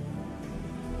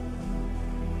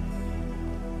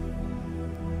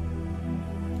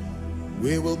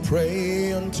 We will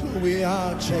pray until we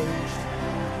are changed.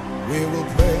 We will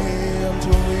pray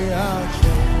until we are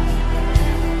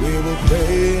changed. We will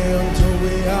pray until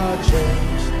we are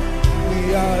changed.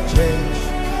 We are changed.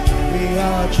 We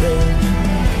are changed.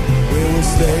 We will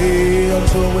stay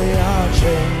until we are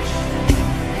changed.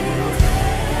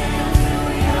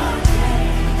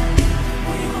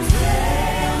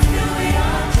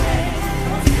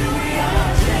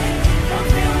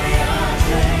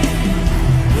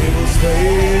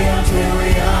 Stay until we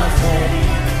are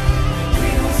changed. We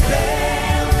will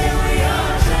stay until we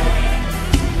are changed.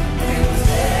 We will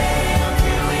stay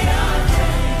until we are changed.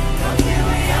 Until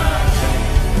we are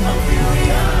changed. Until we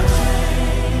are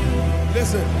changed.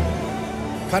 Listen,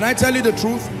 can I tell you the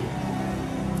truth?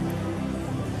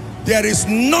 There is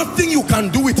nothing you can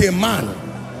do with a man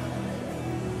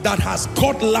that has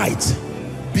caught light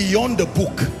beyond the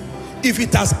book. If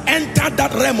it has entered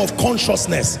that realm of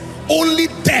consciousness, only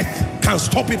death can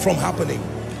stop it from happening.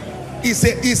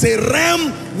 It's a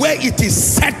realm where it is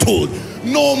settled.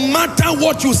 No matter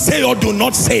what you say or do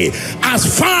not say, as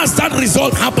far as that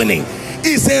result happening,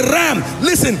 is a realm.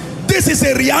 Listen, this is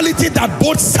a reality that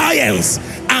both science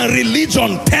and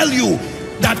religion tell you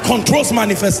that controls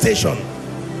manifestation.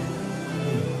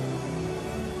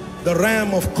 The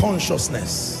realm of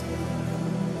consciousness.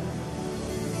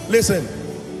 Listen,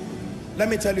 let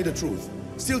me tell you the truth.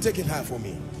 Still take it high for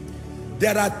me.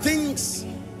 There are things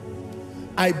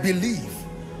I believe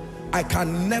I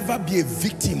can never be a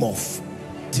victim of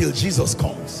till Jesus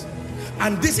comes.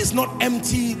 And this is not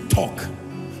empty talk.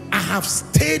 I have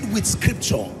stayed with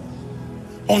scripture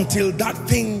until that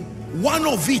thing. One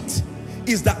of it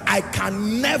is that I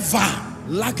can never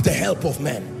lack the help of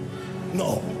men.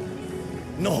 No,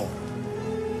 no.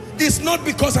 It's not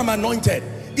because I'm anointed.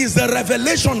 It's the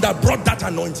revelation that brought that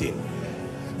anointing.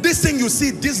 This thing you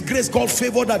see, this grace called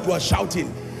favor that you are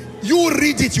shouting, you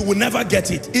read it, you will never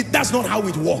get it. That's not how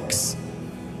it works.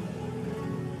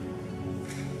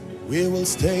 We will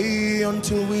stay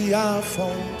until we are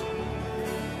found.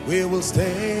 We will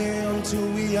stay until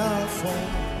we are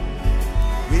found.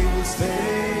 We will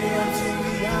stay until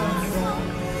we are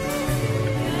found.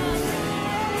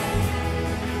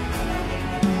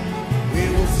 We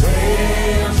will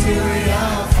stay until we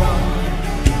are found.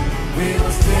 We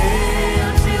will stay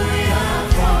until we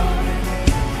are found.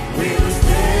 We will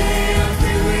stay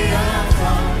until we are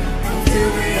found. Until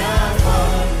we are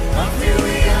found. Until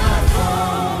we are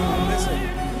found. Listen.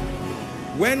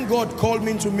 When God called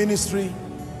me into ministry,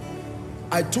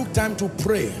 I took time to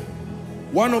pray.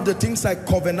 One of the things I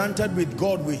covenanted with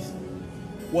God with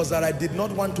was that I did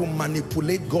not want to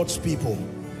manipulate God's people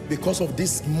because of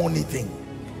this money thing.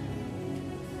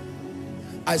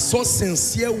 I saw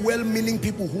sincere, well-meaning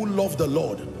people who love the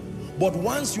Lord. But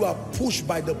once you are pushed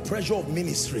by the pressure of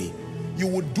ministry, you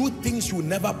would do things you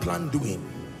never planned doing.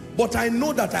 But I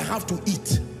know that I have to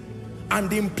eat. And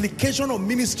the implication of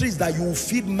ministry is that you will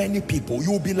feed many people.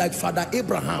 You will be like Father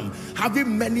Abraham,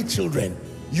 having many children,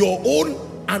 your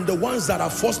own and the ones that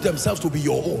have forced themselves to be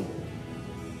your own.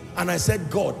 And I said,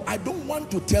 God, I don't want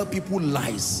to tell people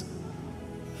lies.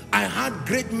 I had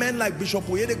great men like Bishop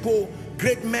Oyedepo,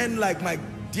 great men like my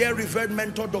dear revered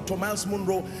mentor, Dr. Miles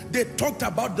Munro. They talked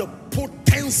about the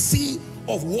potency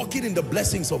of walking in the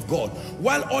blessings of God,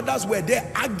 while others were there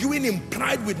arguing in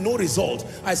pride with no result.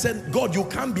 I said, God, you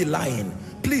can't be lying.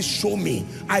 Please show me.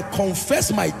 I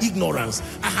confess my ignorance.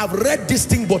 I have read this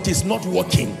thing, but it's not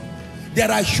working.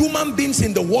 There are human beings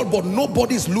in the world, but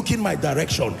nobody is looking my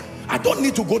direction. I don't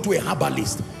need to go to a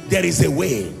herbalist. There is a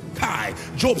way.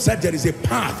 Job said there is a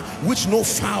path which no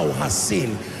fowl has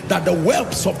seen, that the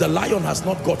whelps of the lion has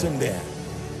not gotten there.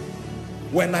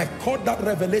 When I caught that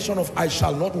revelation of I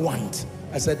shall not want,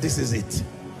 I said, this is it.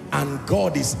 And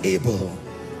God is able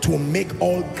to make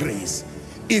all grace.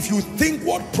 If you think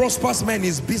what prospers men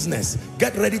is business,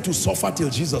 get ready to suffer till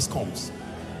Jesus comes.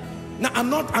 Now, I'm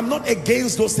not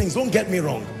against those things, don't get me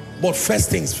wrong. But first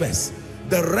things first,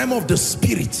 the realm of the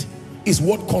spirit is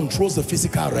what controls the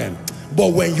physical realm.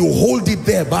 But when you hold it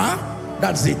there,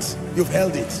 that's it. You've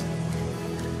held it.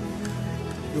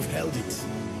 You've held it.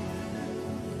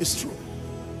 It's true.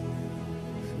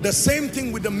 The same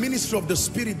thing with the ministry of the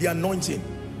spirit, the anointing.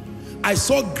 I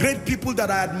saw great people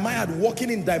that I admired walking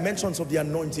in dimensions of the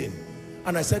anointing.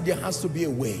 And I said, there has to be a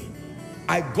way.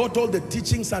 I got all the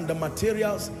teachings and the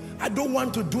materials. I don't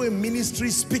want to do a ministry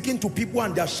speaking to people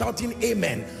and they're shouting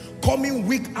amen, coming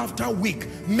week after week,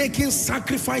 making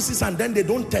sacrifices and then they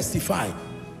don't testify.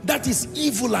 That is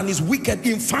evil and is wicked.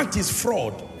 In fact, it's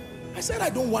fraud. I said,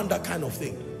 I don't want that kind of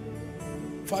thing.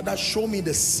 Father, show me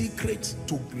the secret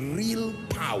to real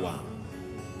power,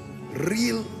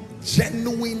 real,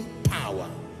 genuine power.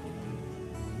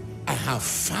 I have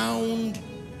found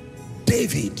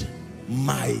David,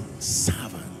 my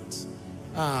servant.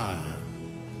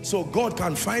 So God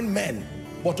can find men,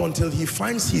 but until he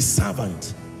finds his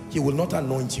servant, he will not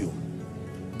anoint you.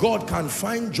 God can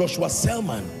find Joshua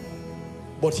Selman,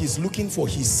 but he's looking for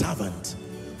his servant.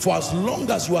 For as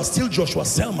long as you are still Joshua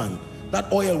Selman,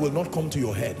 that oil will not come to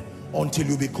your head until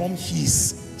you become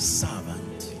his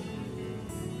servant.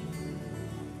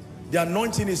 The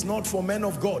anointing is not for men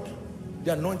of God.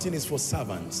 The anointing is for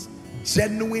servants.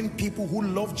 Genuine people who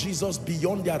love Jesus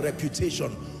beyond their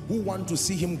reputation, who want to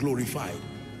see him glorified.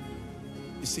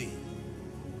 You see,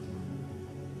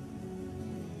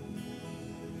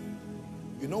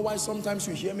 you know why sometimes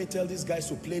you hear me tell these guys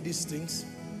to play these things?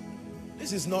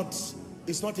 This is not,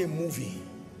 it's not a movie.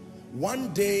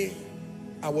 One day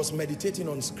I was meditating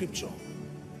on scripture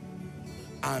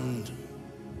and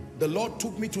the Lord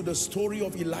took me to the story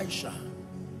of Elisha.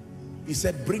 He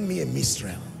said, bring me a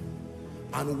minstrel.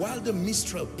 And while the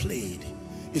minstrel played,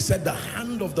 he said the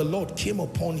hand of the Lord came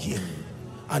upon him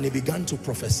and he began to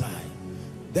prophesy.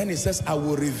 Then he says, I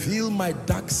will reveal my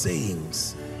dark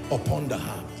sayings upon the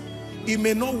harp. It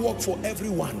may not work for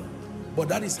everyone, but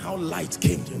that is how light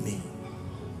came to me.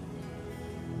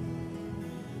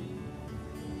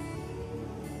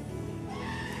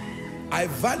 I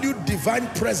valued divine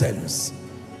presence.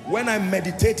 When I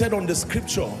meditated on the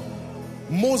scripture,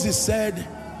 Moses said,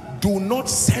 do not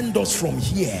send us from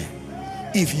here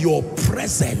if your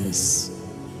presence.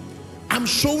 I'm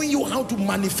showing you how to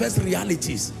manifest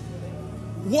realities.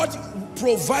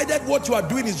 Provided what you are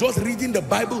doing is just reading the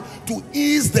Bible to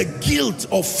ease the guilt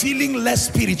of feeling less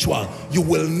spiritual, you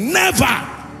will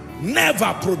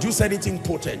never produce anything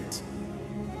potent.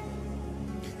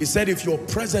 He said, if your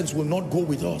presence will not go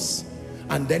with us.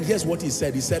 And then here's what he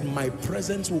said. He said, my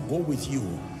presence will go with you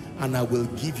and I will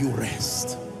give you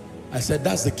rest. I said,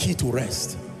 that's the key to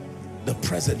rest. The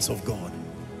presence of God.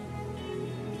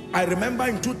 I remember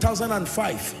in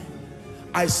 2005,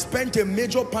 I spent a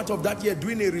major part of that year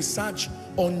doing a research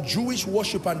on Jewish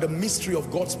worship and the mystery of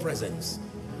God's presence.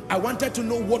 I wanted to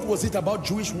know what was it about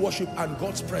Jewish worship and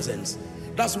God's presence.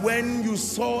 That's when you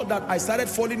saw that I started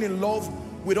falling in love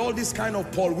with all these kind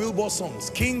of Paul Wilbur songs.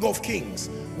 King of Kings,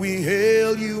 we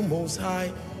hail you most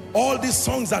high. All these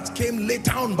songs that came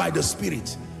later on by the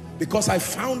Spirit, because I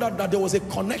found out that there was a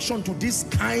connection to these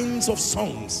kinds of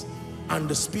songs and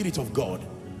the Spirit of God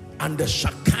and the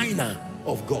Shekinah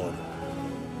of God.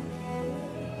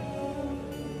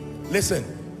 Listen,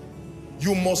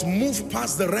 you must move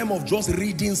past the realm of just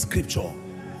reading scripture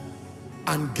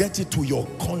and get it to your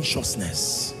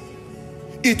consciousness.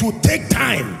 It will take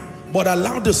time, but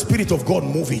allow the Spirit of God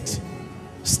move it.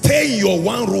 Stay in your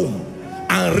one room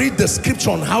and read the scripture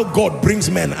on how God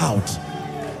brings men out.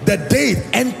 The day it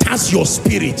enters your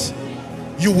spirit,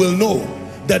 you will know.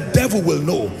 The devil will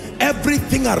know.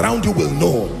 Everything around you will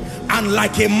know. And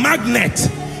like a magnet,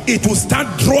 it will start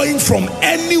drawing from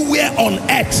anywhere on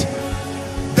earth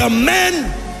the men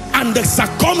and the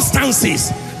circumstances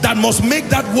that must make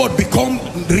that word become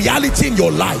reality in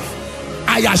your life.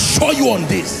 I assure you on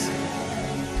this.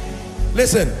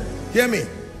 Listen, hear me.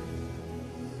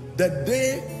 The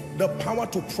day the power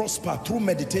to prosper through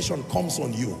meditation comes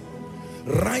on you,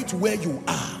 right where you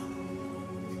are,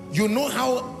 you know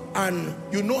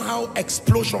how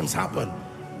explosions happen.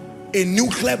 A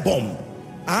nuclear bomb,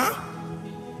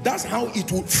 that's how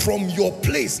it will, from your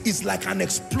place, it's like an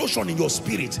explosion in your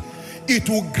spirit. It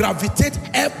will gravitate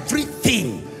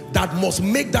everything that must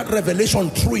make that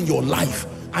revelation true in your life,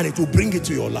 and it will bring it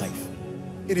to your life.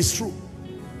 It is true.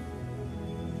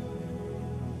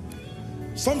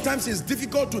 Sometimes it's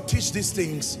difficult to teach these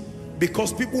things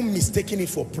because people mistaken it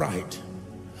for pride.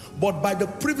 But by the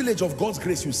privilege of God's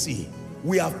grace, you see,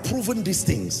 we have proven these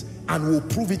things and we'll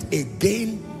prove it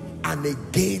again and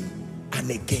again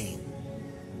and again.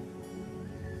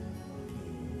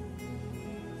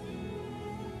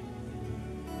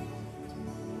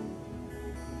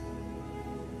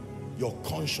 Your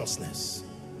consciousness.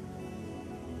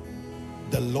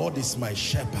 The Lord is my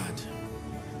shepherd,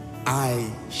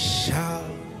 I shall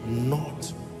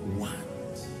not want.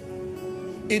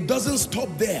 It doesn't stop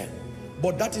there,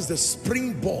 but that is the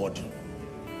springboard.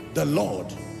 The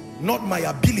Lord, not my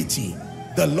ability,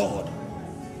 the Lord.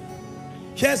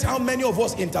 Here's how many of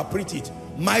us interpret it.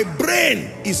 My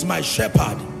brain is my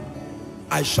shepherd,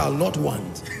 I shall not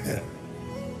want.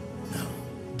 Now,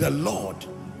 the Lord,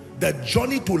 the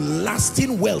journey to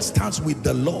lasting wealth starts with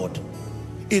the Lord.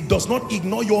 It does not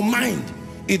ignore your mind,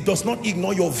 it does not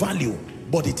ignore your value,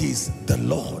 but it is the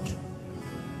Lord,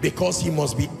 because he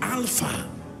must be Alpha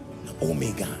and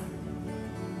Omega.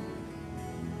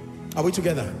 Are we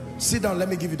together? Sit down, let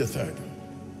me give you the third.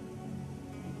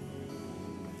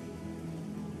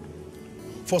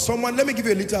 For someone, let me give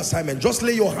you a little assignment. Just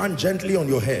lay your hand gently on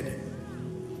your head.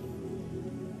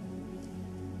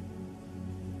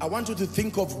 I want you to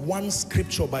think of one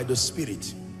scripture by the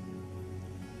Spirit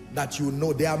that you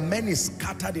know. There are many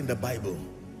scattered in the Bible,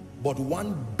 but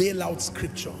one bailout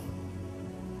scripture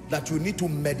that you need to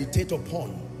meditate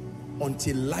upon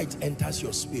until light enters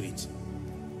your spirit.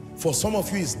 For some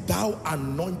of you is, thou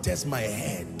anointest my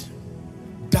head,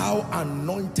 thou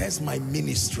anointest my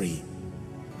ministry.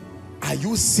 Are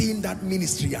you seeing that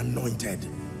ministry anointed,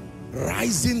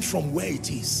 rising from where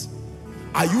it is?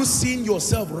 Are you seeing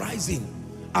yourself rising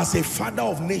as a father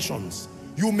of nations?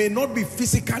 You may not be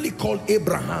physically called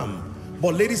Abraham,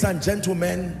 but ladies and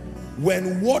gentlemen,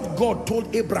 when what God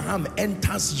told Abraham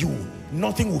enters you,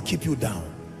 nothing will keep you down.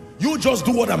 You just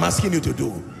do what I'm asking you to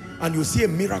do, and you see a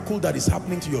miracle that is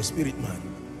happening to your spirit, man.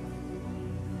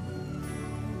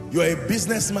 You're a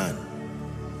businessman.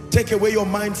 Take away your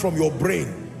mind from your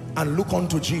brain and look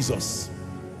unto Jesus.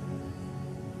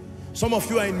 Some of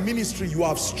you are in ministry, you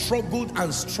have struggled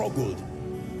and struggled.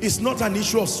 It's not an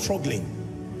issue of struggling.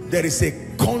 There is a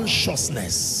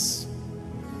consciousness.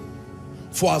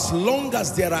 For as long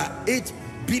as there are 8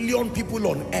 billion people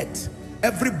on earth,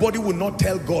 everybody will not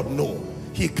tell God no.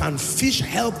 He can fish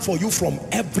help for you from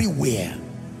everywhere.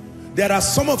 There are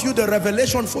some of you, the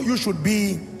revelation for you should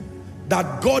be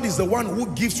that God is the one who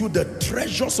gives you the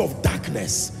treasures of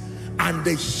darkness and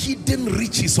the hidden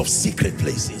riches of secret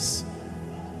places.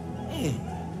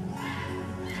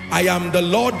 I am the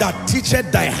Lord that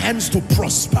teacheth thy hands to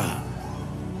prosper.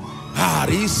 I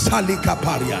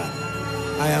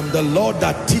am the Lord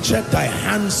that teacheth thy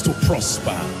hands to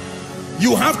prosper.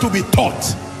 You have to be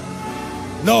taught.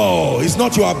 No, it's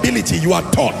not your ability, you are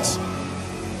taught.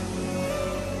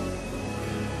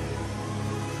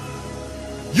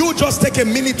 You just take a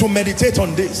minute to meditate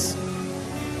on this.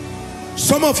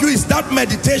 Some of you, is that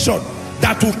meditation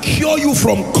that will cure you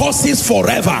from curses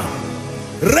forever,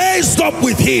 raised up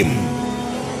with him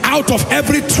out of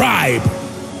every tribe,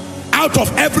 out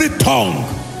of every tongue,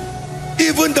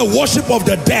 even the worship of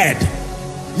the dead.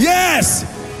 Yes,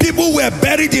 people were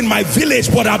buried in my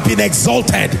village but have been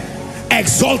exalted,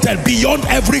 exalted beyond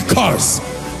every curse,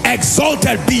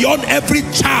 exalted beyond every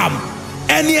charm,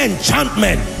 any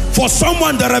enchantment. For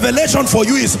someone, the revelation for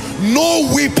you is no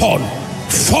weapon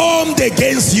formed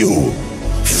against you,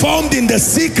 formed in the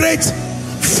secret,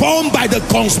 formed by the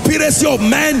conspiracy of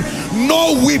man,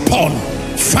 no weapon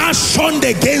fashioned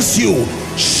against you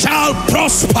shall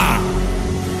prosper.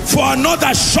 For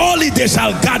another, surely they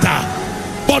shall gather,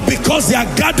 but because they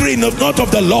are gathering not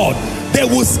of the Lord, they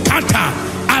will scatter.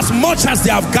 As much as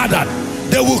they have gathered,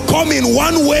 they will come in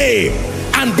one way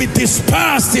and be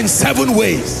dispersed in 7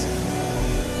 ways.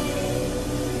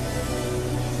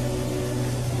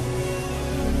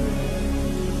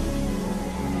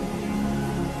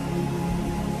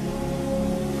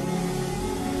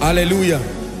 Hallelujah.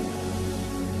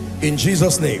 In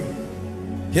Jesus' name.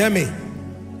 Hear me.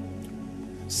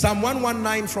 Psalm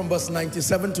 119 from verse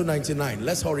 97 to 99.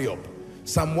 Let's hurry up.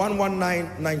 Psalm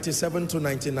 119, 97 to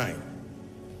 99.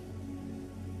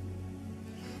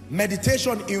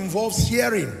 Meditation involves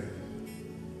hearing.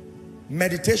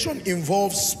 Meditation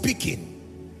involves speaking.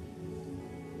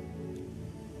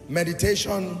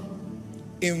 Meditation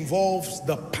involves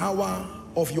the power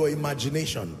of your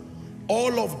imagination.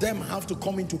 All of them have to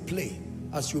come into play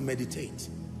as you meditate.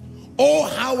 Oh,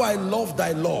 how I love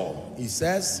thy law, he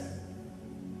says.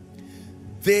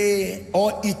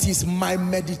 It is my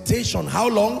meditation. How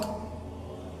long?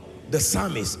 The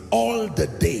psalmist, all the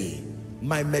day,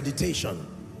 my meditation.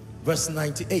 Verse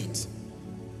 98.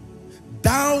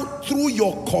 Thou through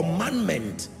your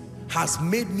commandment hast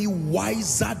made me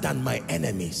wiser than my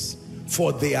enemies,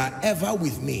 for they are ever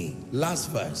with me. Last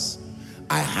verse.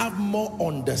 I have more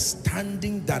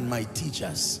understanding than my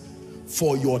teachers,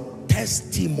 for your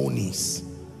testimonies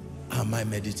are my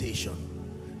meditation.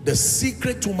 The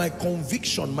secret to my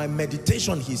conviction, my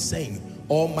meditation, he's saying,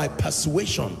 or my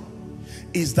persuasion,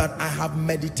 is that I have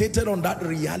meditated on that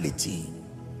reality.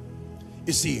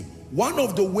 You see, one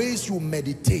of the ways you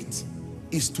meditate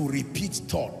is to repeat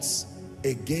thoughts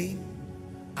again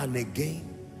and again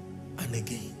and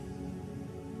again.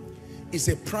 It's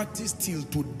a practice till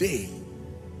today.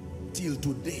 Till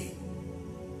today,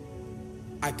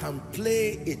 I can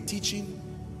play a teaching,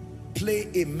 play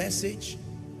a message,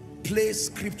 play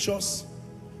scriptures,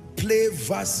 play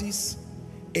verses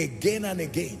again and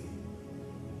again.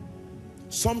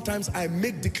 Sometimes I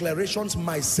make declarations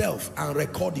myself and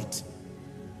record it.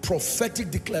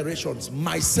 Prophetic declarations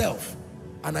myself,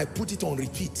 and I put it on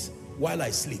repeat while I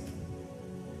sleep.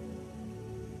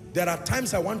 There are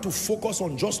times I want to focus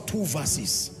on just 2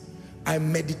 verses. I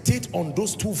meditate on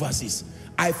those 2 verses.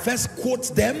 I first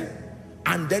quote them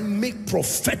and then make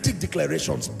prophetic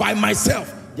declarations by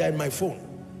myself. They are in my phone.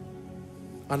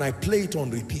 And I play it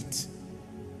on repeat.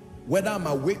 Whether I'm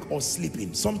awake or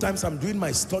sleeping. Sometimes I'm doing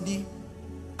my study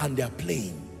and they're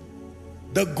playing.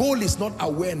 The goal is not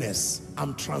awareness.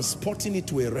 I'm transporting it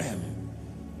to a realm.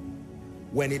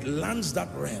 When it lands that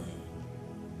realm,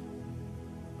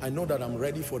 I know that I'm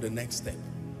ready for the next step.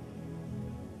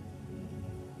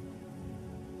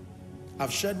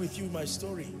 I've shared with you my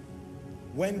story.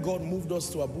 When God moved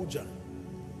us to Abuja,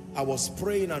 I was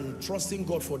praying and trusting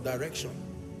God for direction.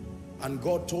 And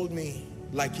God told me,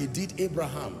 like he did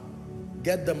Abraham,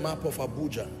 get the map of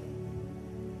Abuja,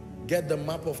 get the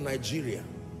map of Nigeria,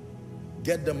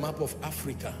 get the map of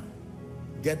Africa,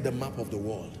 get the map of the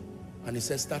world. And he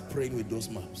said, start praying with those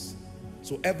maps.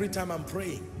 So every time I'm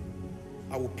praying,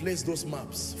 I will place those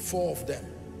maps, 4 of them.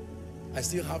 I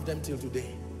still have them till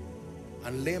today.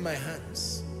 And lay my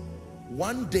hands.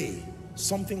 One day,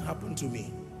 something happened to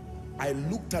me. I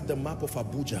looked at the map of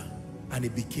Abuja and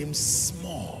it became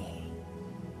small.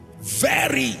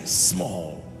 Very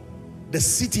small. The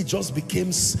city just became,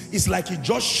 it's like it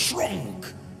just shrunk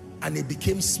and it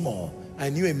became small. I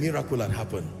knew a miracle had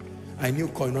happened. I knew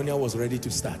Koinonia was ready to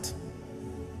start.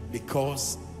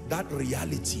 Because that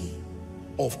reality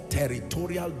of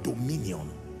territorial dominion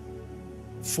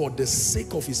for the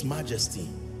sake of his majesty,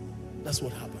 that's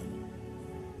what happened.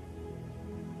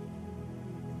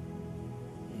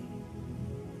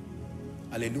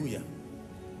 Hallelujah.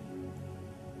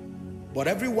 But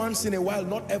every once in a while,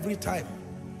 not every time,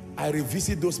 I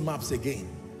revisit those maps again.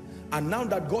 And now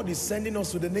that God is sending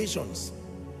us to the nations,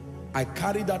 I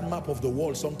carry that map of the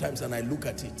world sometimes and I look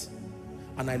at it.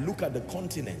 And I look at the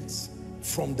continents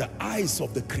from the eyes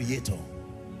of the Creator,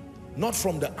 not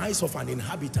from the eyes of an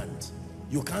inhabitant.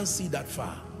 You can't see that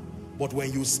far. But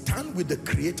when you stand with the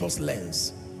Creator's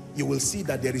lens, you will see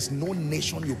that there is no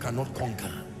nation you cannot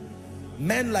conquer.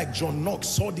 Men like John Knox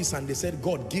saw this and they said,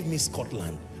 God, give me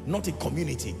Scotland, not a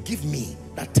community, give me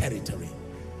that territory.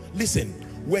 Listen,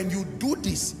 when you do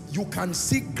this, you can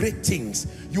see great things.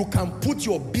 You can put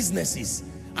your businesses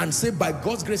and say, by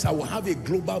God's grace, I will have a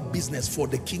global business for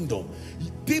the kingdom.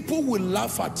 People will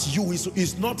laugh at you.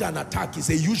 It's not an attack. It's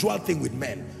a usual thing with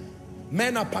men.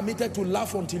 Men are permitted to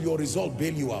laugh until your result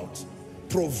bail you out.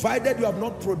 Provided you have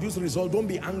not produced result, don't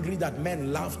be angry that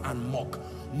men laugh and mock.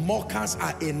 Mockers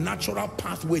are a natural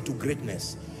pathway to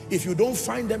greatness. If you don't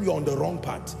find them, you're on the wrong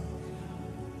path.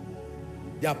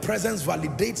 Their presence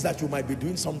validates that you might be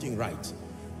doing something right.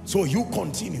 So you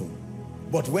continue.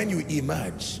 But when you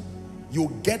emerge,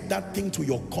 you get that thing to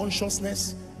your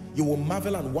consciousness, you will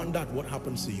marvel and wonder at what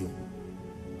happens to you.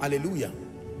 Hallelujah.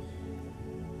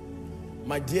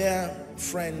 My dear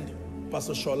friend,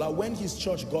 Pastor Shola, when his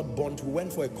church got burnt, we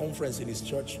went for a conference in his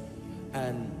church,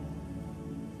 and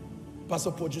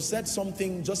Pastor Poju said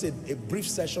something, just a brief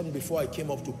session before I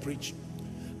came up to preach.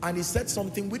 And he said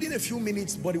something within a few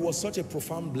minutes, but it was such a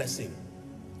profound blessing.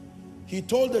 He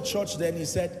told the church then, he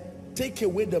said, take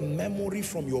away the memory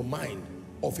from your mind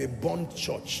of a burnt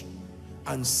church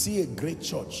and see a great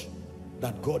church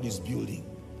that God is building.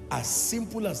 As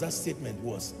simple as that statement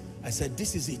was, I said,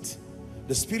 this is it.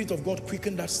 The Spirit of God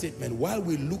quickened that statement. While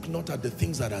we look not at the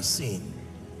things that are seen.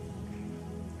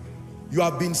 You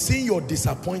have been seeing your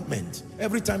disappointment.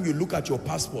 Every time you look at your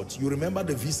passport, you remember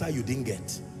the visa you didn't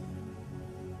get.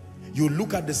 You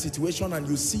look at the situation and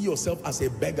you see yourself as a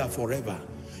beggar forever.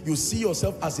 You see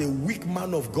yourself as a weak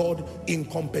man of God in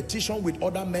competition with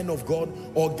other men of God,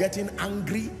 or getting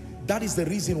angry. That is the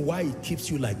reason why it keeps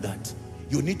you like that.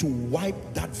 You need to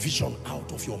wipe that vision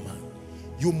out of your mind.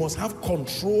 You must have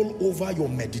control over your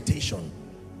meditation.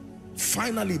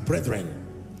 Finally, brethren,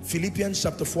 Philippians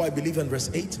chapter 4, I believe in verse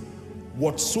 8,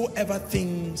 whatsoever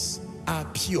things are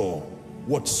pure,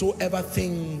 whatsoever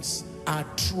things are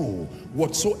true,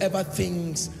 whatsoever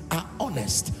things are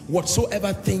honest,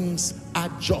 whatsoever things are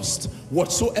just,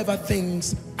 whatsoever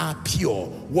things are pure,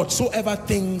 whatsoever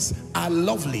things are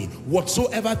lovely,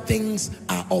 whatsoever things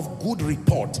are of good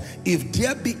report, if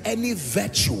there be any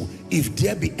virtue, if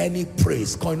there be any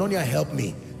praise, Koinonia, help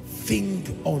me, think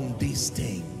on these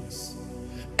things.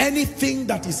 Anything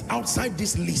that is outside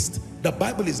this list, the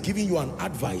Bible is giving you an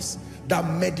advice that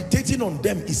meditating on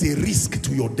them is a risk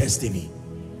to your destiny.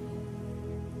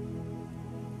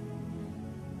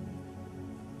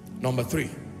 Number 3,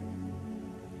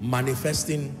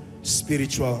 manifesting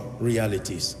spiritual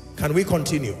realities. Can we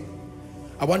continue?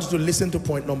 I want you to listen to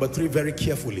point number 3 very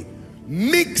carefully.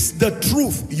 Mix the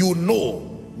truth you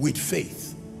know with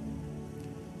faith.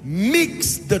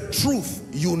 Mix the truth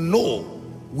you know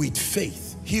with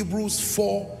faith. Hebrews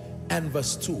 4 and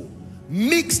verse 2.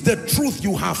 Mix the truth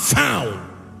you have found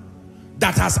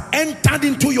that has entered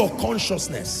into your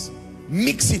consciousness.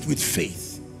 Mix it with faith.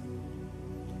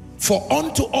 For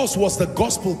unto us was the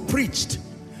gospel preached,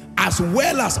 as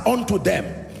well as unto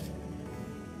them.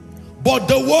 But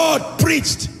the word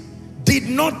preached did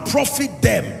not profit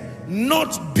them,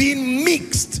 not being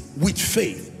mixed with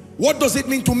faith. What does it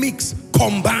mean to mix?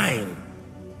 Combine.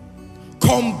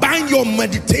 Combine your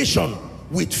meditation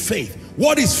with faith.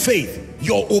 What is faith?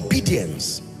 Your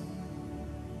obedience.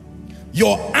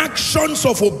 Your actions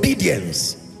of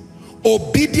obedience.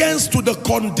 Obedience to the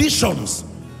conditions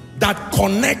that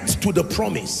connect to the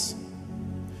promise.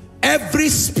 Every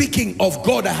speaking of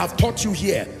God I have taught you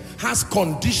here has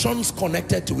conditions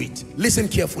connected to it. Listen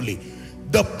carefully.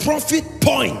 The profit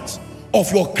point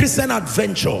of your Christian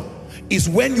adventure is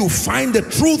when you find the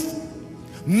truth,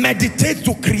 meditate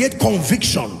to create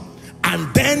conviction,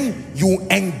 and then you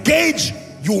engage,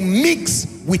 you mix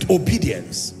with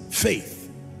obedience,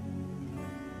 faith.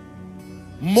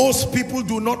 Most people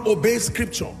do not obey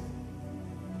scripture.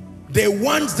 They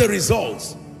want the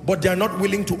results, but they are not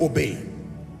willing to obey.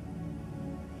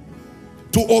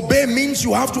 To obey means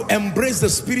you have to embrace the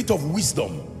spirit of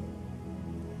wisdom.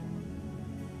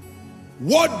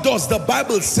 What does the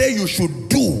Bible say you should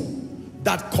do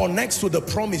that connects to the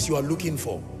promise you are looking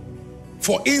for?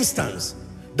 For instance,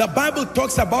 the Bible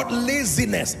talks about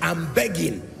laziness and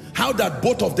begging, how that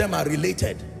both of them are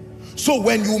related. So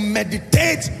when you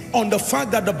meditate on the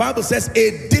fact that the Bible says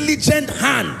a diligent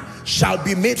hand shall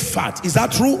be made fat, is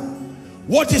that true?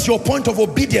 What is your point of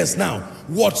obedience now?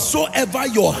 Whatsoever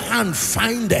your hand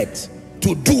findeth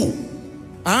to do,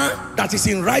 that is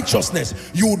in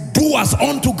righteousness, you do as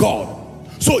unto God.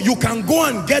 So you can go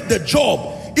and get the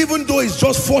job, even though it's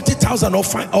just 40,000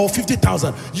 or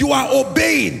 50,000. You are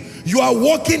obeying. You are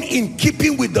walking in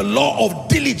keeping with the law of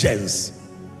diligence.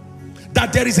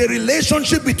 that there is a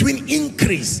relationship between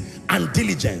increase and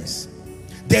diligence.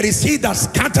 There is he that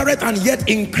scattereth and yet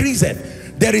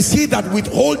increaseth. There is he that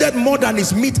withholdeth more than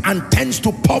is meet and tends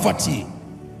to poverty.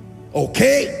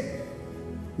 Okay?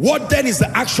 What then is the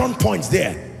action points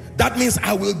there? That means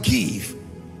I will give.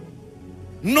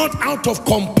 Not out of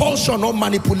compulsion or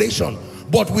manipulation,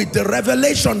 but with the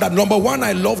revelation that, number one,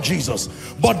 I love Jesus,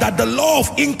 but that the law of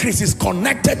increase is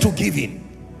connected to giving.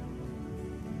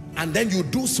 And then you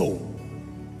do so,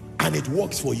 and it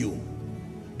works for you.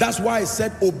 That's why I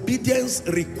said obedience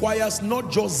requires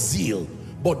not just zeal,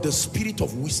 but the spirit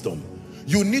of wisdom.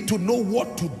 You need to know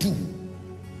what to do.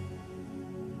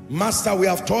 Master, we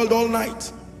have toiled all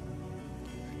night.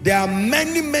 There are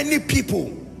many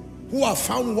people who are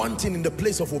found wanting in the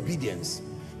place of obedience.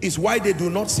 Is why they do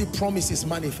not see promises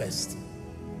manifest.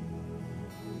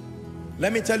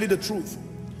 Let me tell you the truth.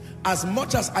 As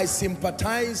much as I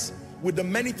sympathize with the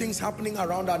many things happening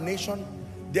around our nation,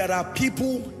 there are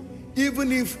people,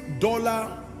 even if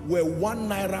dollar were 1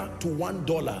 naira to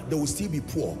 $1, they will still be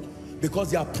poor, because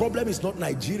their problem is not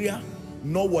Nigeria,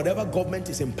 nor whatever government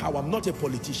is in power. I'm not a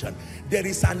politician. There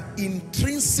is an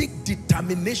intrinsic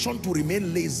determination to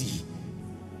remain lazy.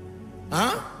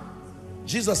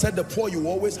 Jesus said the poor you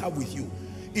always have with you.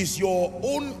 Is your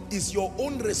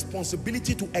own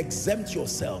responsibility to exempt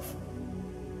yourself.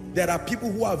 There are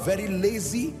people who are very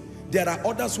lazy. There are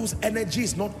others whose energy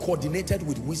is not coordinated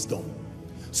with wisdom.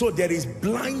 So there is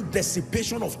blind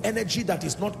dissipation of energy that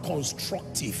is not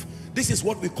constructive. This is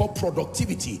what we call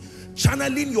productivity.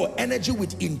 Channeling your energy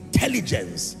with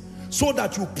intelligence so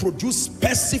that you produce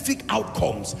specific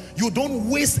outcomes. You don't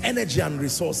waste energy and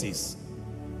resources.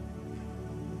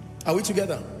 Are we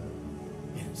together?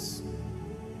 Yes.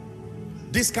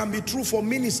 This can be true for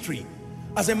ministry.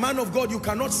 As a man of God, you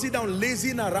cannot sit down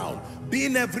lazing around,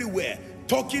 being everywhere,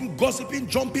 talking, gossiping,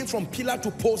 jumping from pillar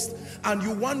to post, and you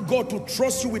want God to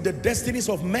trust you with the destinies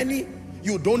of many.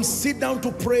 You don't sit down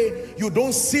to pray. You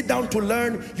don't sit down to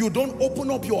learn. You don't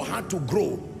open up your heart to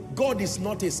grow. God is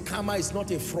not a scammer. He's not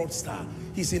a fraudster.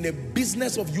 He's in a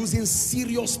business of using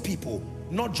serious people,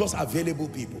 not just available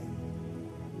people.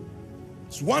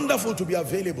 It's wonderful to be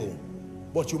available,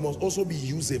 but you must also be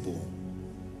usable.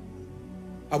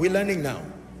 Are we learning now?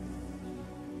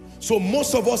 So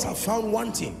most of us are found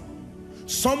wanting.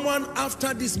 Someone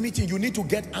after this meeting, you need to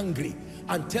get angry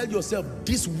and tell yourself,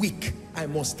 this week I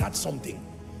must start something.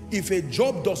 If a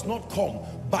job does not come,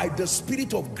 by the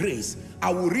Spirit of grace,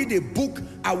 I will read a book,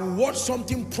 I will watch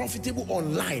something profitable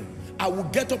online. I will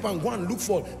get up and go and look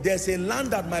for, there's a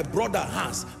land that my brother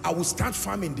has. I will start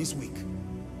farming this week.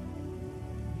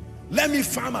 Let me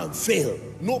farm and fail,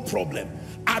 no problem.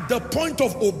 At the point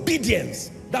of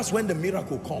obedience, that's when the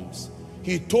miracle comes.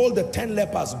 He told the 10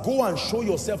 lepers, go and show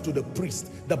yourself to the priest.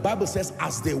 The Bible says,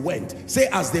 as they went. Say,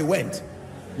 as they went.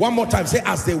 One more time, say,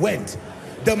 as they went.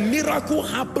 The miracle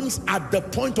happens at the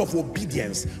point of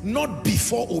obedience, not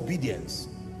before obedience.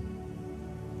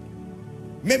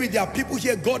 Maybe there are people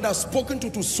here God has spoken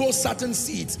to sow certain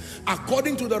seeds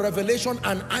according to the revelation,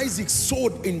 and Isaac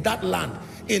sowed in that land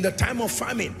in the time of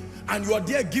famine. And you are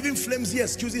there giving flimsy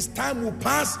excuses. Time will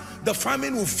pass, the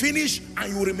famine will finish,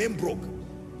 and you will remain broke.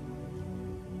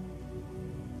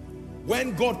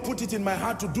 When God put it in my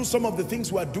heart to do some of the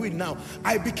things we are doing now,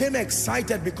 I became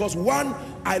excited because 1,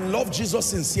 I love Jesus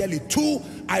sincerely. 2,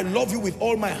 I love you with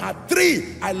all my heart.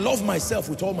 3, I love myself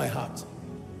with all my heart.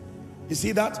 You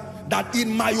see that? That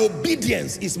in my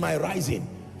obedience is my rising.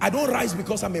 I don't rise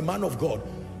because I'm a man of God.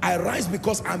 I rise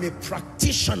because I'm a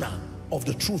practitioner of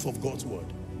the truth of God's word.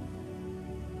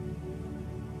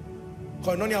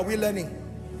 Koinonia, are we learning?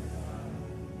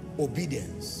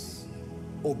 Obedience.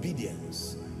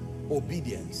 Obedience.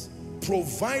 Obedience.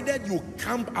 Provided you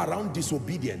camp around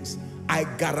disobedience, I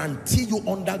guarantee you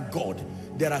under God,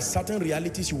 there are certain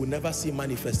realities you will never see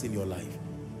manifest in your life.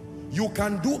 You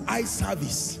can do eye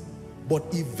service, but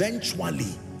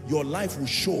eventually your life will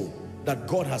show that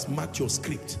God has marked your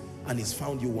script and has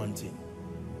found you wanting.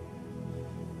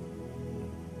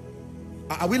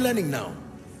 Are we learning now?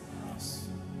 Yes.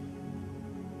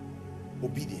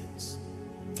 Obedience.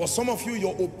 For some of you,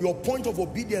 your point of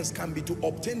obedience can be to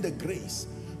obtain the grace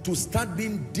to start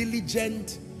being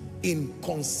diligent in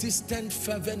consistent,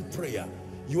 fervent prayer.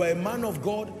 You are a man of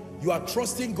God. You are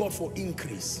trusting God for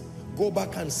increase. Go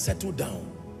back and settle down.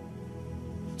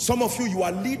 Some of you, you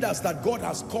are leaders that God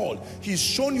has called. He's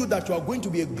shown you that you are going to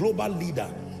be a global leader.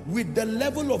 With the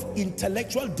level of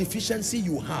intellectual deficiency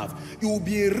you have, it will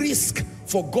be a risk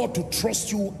for God to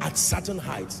trust you at certain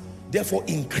heights. Therefore,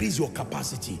 increase your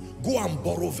capacity. Go and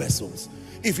borrow vessels.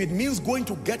 if it means going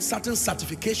to get certain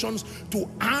certifications to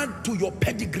add to your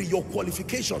pedigree, your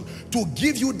qualification, to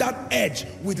give you that edge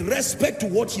with respect to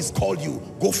what he's called you,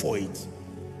 go for it.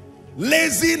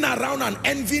 Lazing around and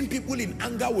envying people in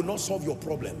anger will not solve your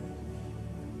problem.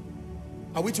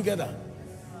 Are we together?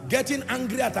 Getting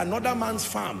angry at another man's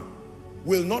farm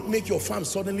will not make your farm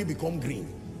suddenly become green.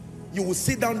 You will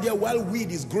sit down there while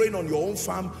weed is growing on your own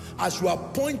farm as you are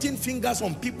pointing fingers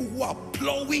on people who are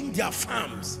plowing their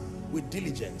farms with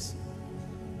diligence.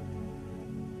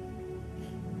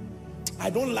 I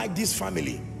don't like this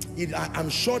family. I'm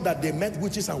sure that they met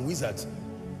witches and wizards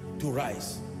to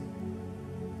rise.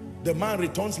 The man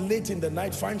returns late in the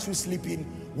night, finds you sleeping,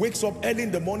 wakes up early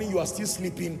in the morning, you are still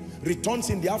sleeping, returns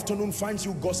in the afternoon, finds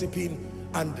you gossiping,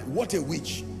 and what a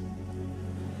witch.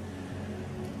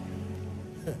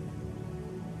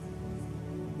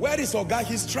 Where is Oga?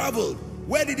 He's traveled.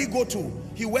 Where did he go to?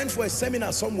 He went for a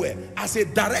seminar somewhere. As a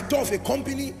director of a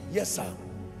company? Yes, sir.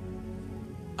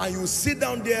 And you sit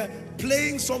down there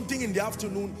playing something in the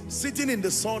afternoon, sitting in the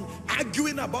sun,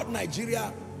 arguing about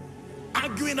Nigeria,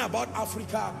 arguing about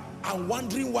Africa, and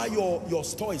wondering why your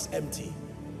store is empty.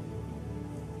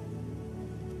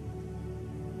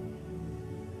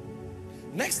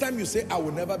 Next time you say, I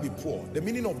will never be poor, the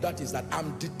meaning of that is that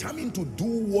I'm determined to do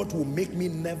what will make me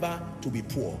never to be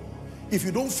poor. If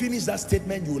you don't finish that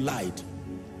statement, you lied.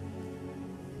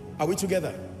 Are we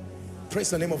together? Praise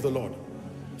the name of the Lord.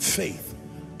 Faith.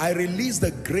 I release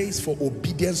the grace for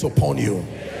obedience upon you.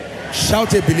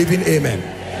 Shout a believing amen.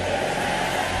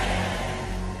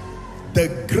 The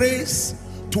grace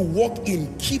to walk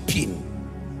in keeping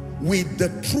with the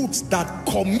truths that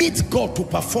commit God to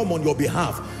perform on your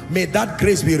behalf. May that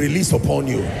grace be released upon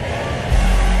you.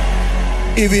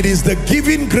 If it is the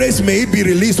giving grace, may it be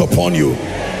released upon you.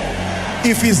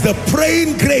 If it's the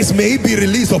praying grace, may it be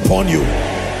released upon you.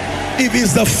 If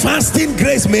it's the fasting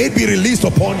grace, may it be released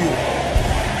upon you.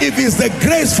 If it's the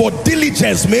grace for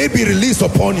diligence, may it be released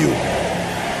upon you.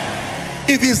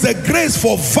 If it's the grace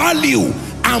for value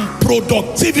and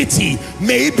productivity,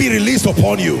 may it be released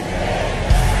upon you.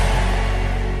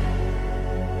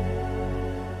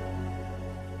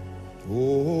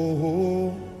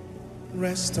 Oh,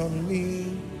 rest on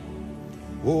me.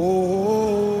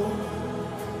 Oh,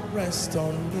 rest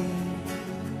on me.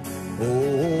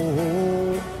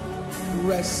 Oh,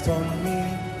 rest on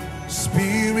me.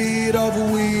 Spirit of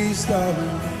wisdom.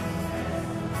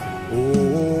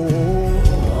 Oh,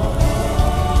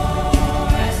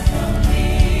 rest on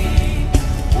me.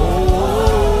 Oh,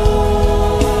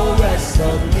 rest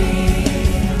on me.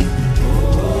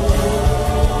 Oh,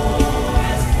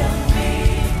 rest on me.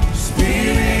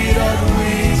 Spirit of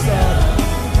wisdom,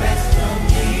 rest on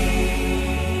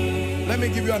me. Let me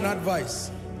give you an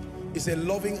advice. It's a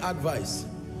loving advice.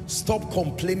 Stop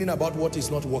complaining about what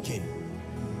is not working.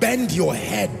 Bend your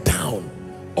head down,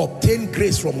 obtain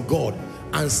grace from God,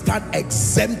 and start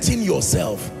exempting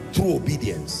yourself through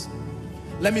obedience.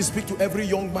 Let me speak to every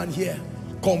young man here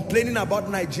complaining about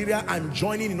Nigeria and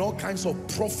joining in all kinds of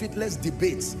profitless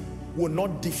debates will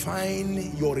not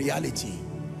define your reality.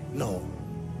 No,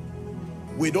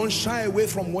 we don't shy away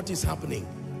from what is happening,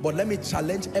 but let me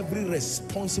challenge every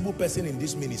responsible person in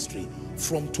this ministry.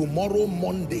 From tomorrow,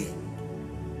 Monday,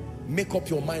 make up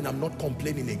your mind, I'm not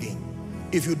complaining again.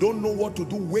 If you don't know what to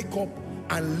do, wake up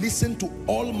and listen to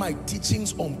all my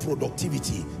teachings on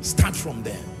productivity. Start from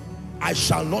there. I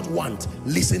shall not want.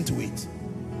 Listen to it.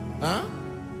 Huh?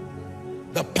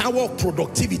 The power of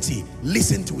productivity.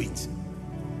 Listen to it.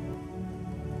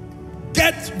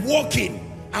 Get working.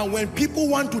 And when people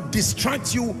want to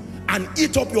distract you and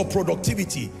eat up your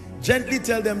productivity, gently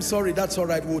tell them, sorry, that's all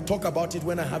right. We'll talk about it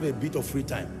when I have a bit of free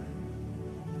time.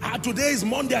 Today is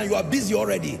Monday and you are busy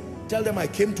already. Tell them I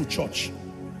came to church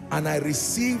and I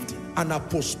received an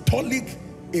apostolic,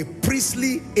 a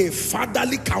priestly, a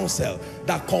fatherly counsel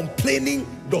that complaining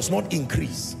does not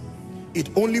increase. It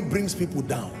only brings people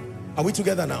down. Are we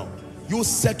together now? You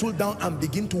settle down and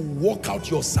begin to walk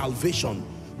out your salvation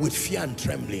with fear and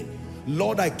trembling.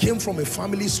 Lord, I came from a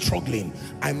family struggling.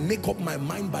 I make up my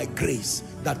mind by grace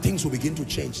that things will begin to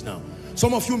change now.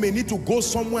 Some of you may need to go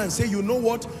somewhere and say, you know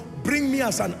what? Bring me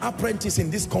as an apprentice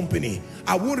in this company.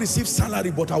 I won't receive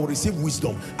salary, but I will receive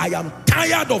wisdom. I am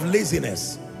tired of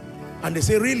laziness. And they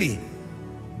say, really?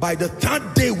 By the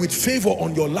third day with favor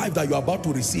on your life that you are about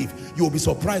to receive, you will be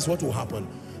surprised what will happen.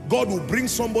 God will bring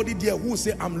somebody there who will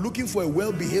say, I'm looking for a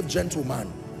well-behaved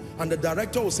gentleman. And the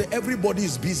director will say, everybody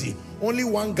is busy. Only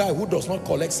one guy who does not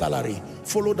collect salary.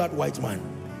 Follow that white man.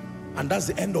 And that's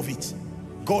the end of it.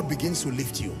 God begins to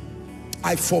lift you.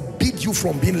 I forbid you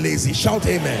from being lazy. Shout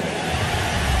amen.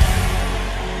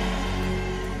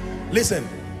 Listen,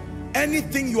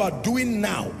 Anything you are doing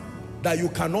now that you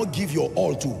cannot give your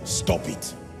all to, stop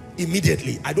it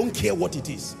immediately. I don't care what it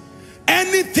is.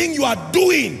 Anything you are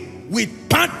doing with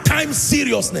part-time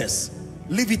seriousness,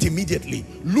 leave it immediately.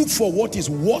 Look for what is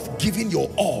worth giving your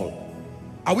all.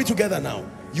 Are we together now?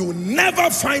 You will never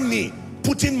find me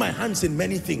putting my hands in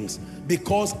many things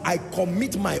because I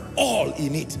commit my all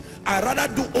in it. I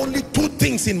rather do only 2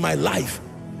 things in my life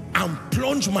and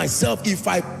plunge myself. If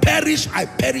I perish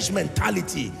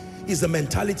mentality is the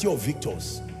mentality of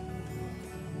victors.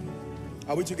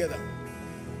 Are we together?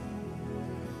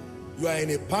 You are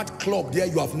in a part club there,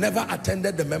 you have never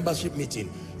attended the membership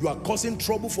meeting. You are causing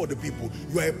trouble for the people.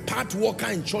 You are a part worker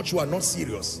in church, you are not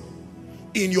serious.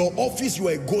 In your office, you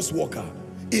are a ghost worker.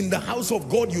 In the house of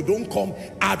God, you don't come.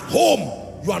 At home,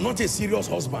 you are not a serious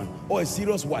husband or a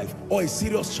serious wife or a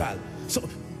serious child. So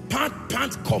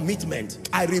part commitment,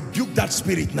 I rebuke that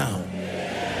spirit now.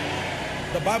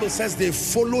 The Bible says they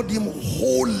followed him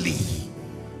wholly.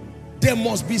 There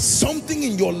must be something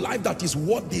in your life that is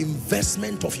worth the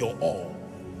investment of your all.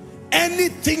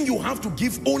 Anything you have to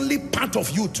give only part of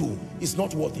you to is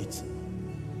not worth it.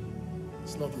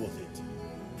 It's not worth it.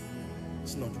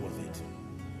 It's not worth it.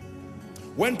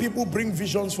 When people bring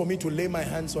visions for me to lay my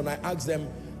hands on, I ask them,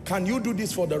 can you do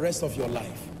this for the rest of your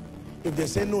life? If they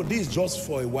say, no, this is just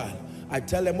for a while, I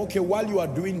tell them, okay, while you are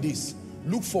doing this,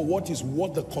 look for what is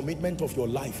worth the commitment of your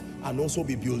life and also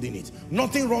be building it.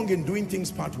 Nothing wrong in doing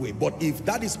things part way, but if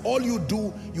that is all you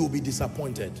do, you will be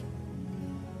disappointed.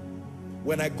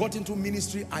 When I got into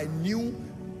ministry, I knew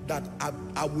that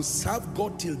I will serve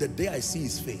God till the day I see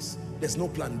his face. There's no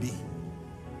plan B.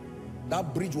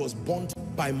 That bridge was burnt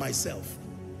by myself.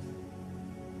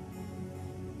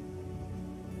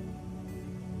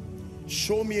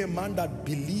 Show me a man that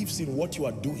believes in what you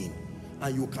are doing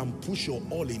and you can push your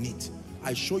all in it.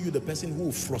 I show you the person who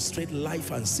will frustrate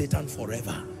life and Satan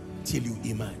forever till you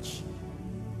emerge.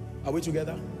 Are we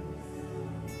together?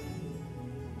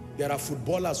 There are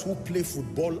footballers who play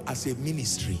football as a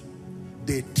ministry.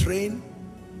 They train,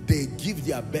 they give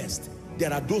their best.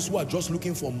 There are those who are just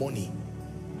looking for money.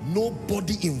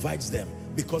 Nobody invites them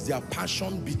because their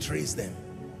passion betrays them.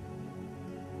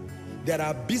 There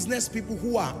are business people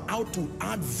who are out to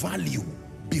add value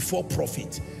before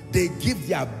profit. They give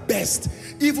their best.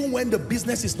 Even when the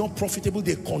business is not profitable,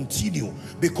 they continue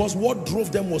because what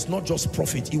drove them was not just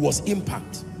profit, it was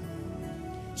impact.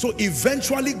 So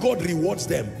eventually God rewards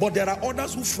them. But there are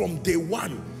others who from day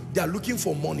one, they are looking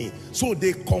for money. So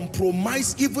they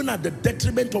compromise even at the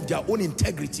detriment of their own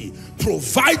integrity,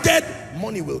 provided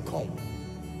money will come.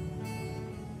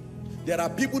 There are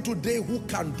people today who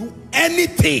can do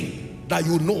anything that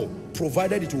you know,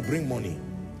 provided it will bring money.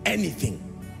 Anything.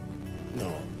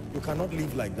 No, you cannot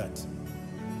live like that.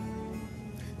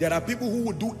 There are people who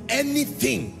will do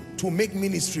anything to make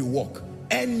ministry work.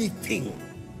 Anything.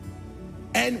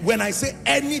 And when I say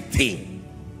anything,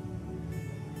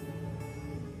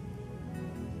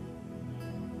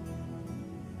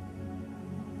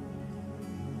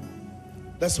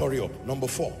 let's hurry up. Number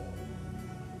 4.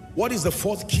 What is the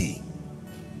 4th key?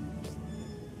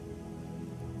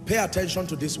 Pay attention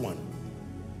to this one.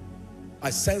 I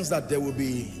sense that there will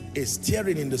be a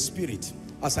stirring in the spirit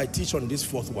as I teach on this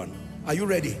 4th one. Are you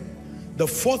ready? The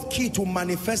 4th key to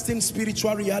manifesting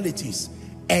spiritual realities: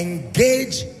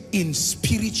 engage in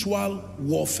spiritual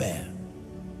warfare.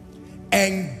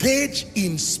 Engage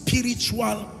in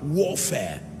spiritual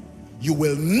warfare. You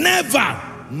will never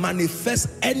manifest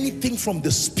anything from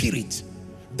the spirit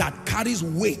that carries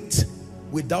weight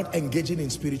without engaging in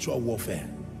spiritual warfare.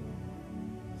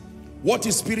 What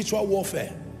is spiritual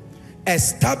warfare?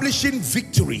 Establishing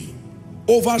victory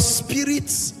over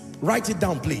spirits. Write it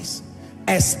down, please.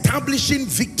 Establishing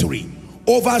victory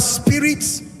over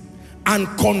spirits and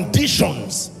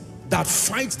conditions that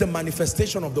fight the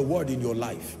manifestation of the word in your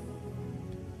life.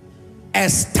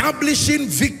 Establishing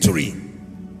victory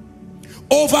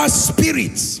over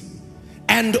spirits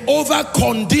and over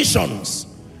conditions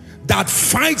that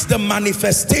fight the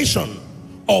manifestation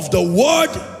of the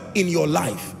word in your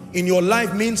life. In your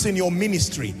life means in your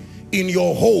ministry, in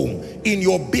your home, in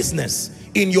your business,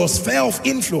 in your sphere of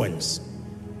influence.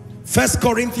 1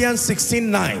 Corinthians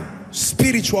 16:9,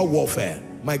 spiritual warfare.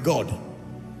 My God.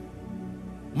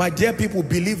 My dear people,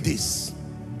 believe this.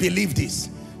 Believe this.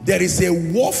 There is a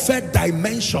warfare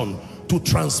dimension to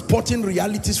transporting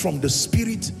realities from the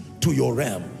spirit to your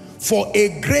realm. For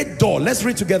a great door, let's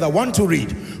read together, 1 to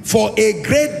read. For a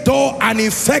great door and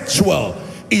effectual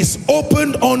is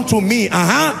opened unto me,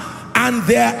 and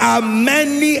there are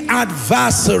many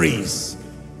adversaries.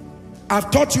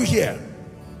 I've taught you here,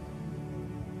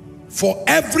 for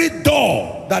every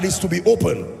door that is to be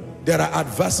opened, There are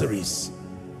adversaries.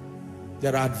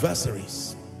 There are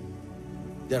adversaries.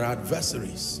 There are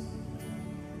adversaries.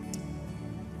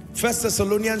 1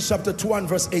 Thessalonians chapter 2 and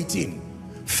verse 18.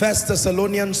 1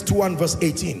 Thessalonians 2 and verse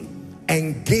 18.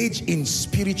 Engage in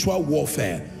spiritual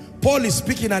warfare. Paul is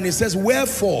speaking and he says,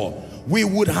 wherefore we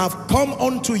would have come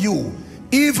unto you,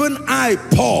 even I,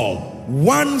 Paul,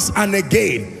 once and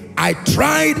again. I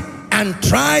tried and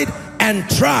tried and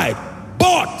tried,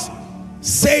 but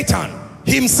Satan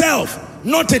himself,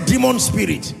 not a demon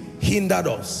spirit, hindered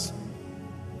us.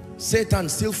 Satan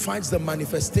still fights the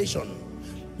manifestation.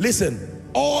 Listen,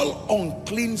 all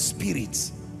unclean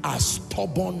spirits are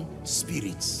stubborn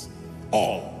spirits.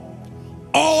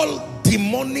 All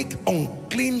demonic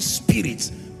unclean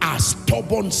spirits are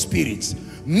stubborn spirits.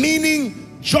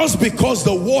 Meaning, just because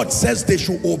the word says they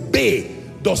should obey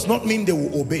does not mean they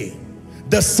will obey.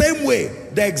 The same way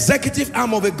the executive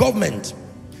arm of a government,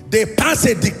 they pass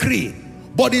a decree,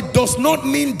 but it does not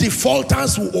mean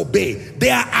defaulters will obey. They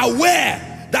are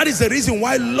aware. That is the reason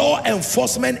why law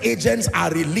enforcement agents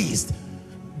are released.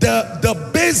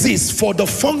 The basis for the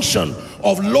function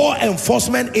of law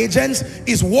enforcement agents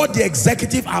is what the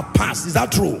executive have passed. Is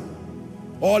that true?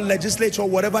 Or legislature,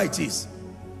 whatever it is.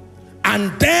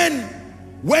 And then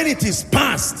when it is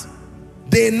passed,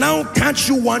 they now catch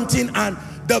you wanting, and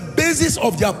the basis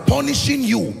of their punishing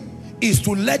you is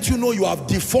to let you know you have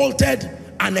defaulted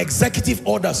an executive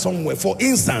order somewhere. For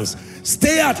instance,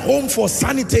 stay at home for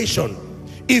sanitation.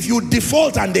 If you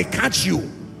default and they catch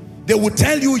you, they will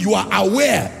tell you you are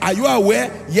aware. Are you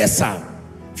aware? Yes, sir.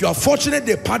 If you are fortunate,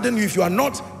 they pardon you. If you are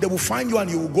not, they will find you and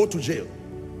you will go to jail.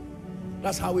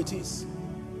 That's how it is.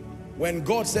 When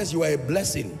God says you are a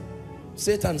blessing,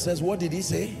 Satan says, what did he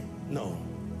say? No.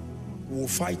 We will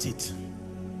fight it.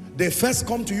 They first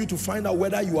come to you to find out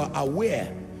whether you are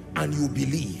aware and you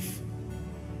believe.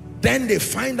 Then they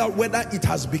find out whether it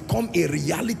has become a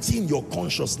reality in your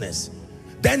consciousness.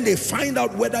 Then they find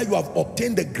out whether you have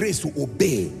obtained the grace to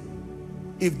obey.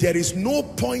 If there is no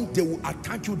point, they will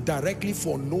attack you directly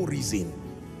for no reason.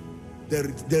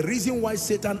 The reason why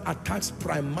Satan attacks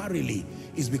primarily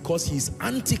is because he's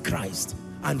Antichrist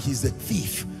and he's a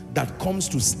thief that comes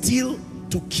to steal,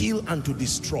 to kill, and to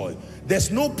destroy. There's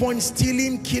no point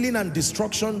stealing, killing, and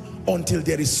destruction until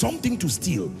there is something to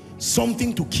steal,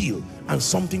 something to kill, and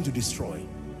something to destroy.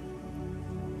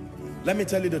 Let me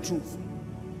tell you the truth.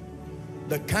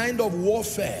 The kind of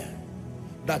warfare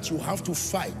that you have to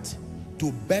fight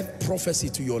to birth prophecy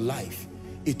to your life,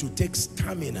 it will take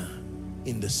stamina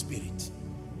in the spirit.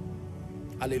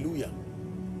 Hallelujah.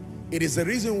 It is the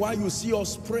reason why you see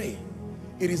us pray.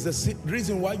 It is the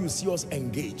reason why you see us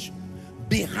engage.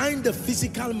 Behind the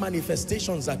physical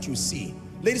manifestations that you see,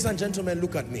 ladies and gentlemen,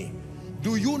 look at me.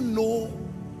 Do you know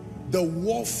the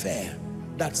warfare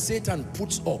that Satan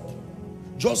puts up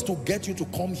just to get you to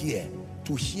come here,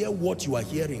 to hear what you are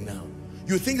hearing now?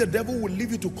 You think the devil will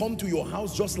leave you to come to your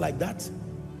house just like that?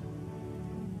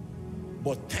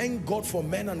 But thank God for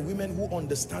men and women who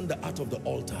understand the art of the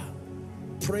altar.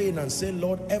 Praying and say,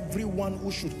 Lord, everyone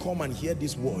who should come and hear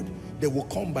this word, they will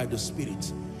come by the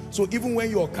Spirit. So even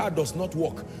when your car does not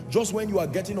work, just when you are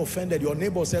getting offended, your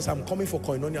neighbor says, I'm coming for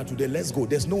Koinonia today, let's go.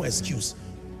 There's no excuse.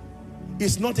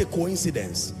 It's not a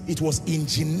coincidence. It was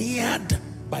engineered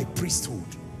by priesthood.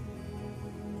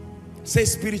 Say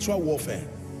spiritual warfare.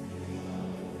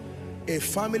 A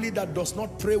family that does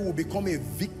not pray will become a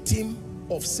victim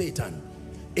of Satan.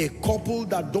 A couple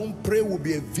that don't pray will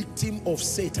be a victim of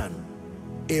Satan.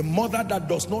 A mother that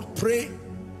does not pray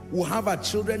will have her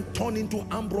children turn into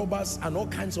armed robbers and all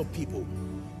kinds of people.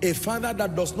 A father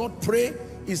that does not pray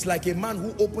is like a man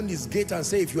who opened his gate and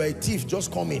say, if you are a thief,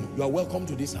 just come in. You are welcome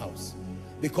to this house.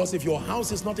 Because if your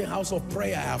house is not a house of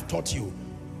prayer, I have taught you,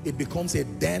 it becomes a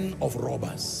den of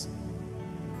robbers.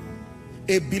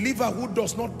 A believer who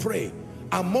does not pray,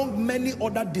 among many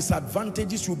other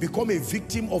disadvantages, you become a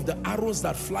victim of the arrows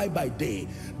that fly by day,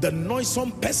 the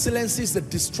noisome pestilences, the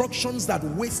destructions that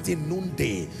waste in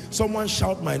noonday. Someone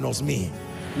shout minus me.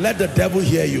 Let the devil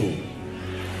hear you.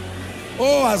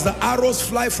 Oh, as the arrows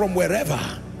fly from wherever.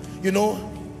 You know,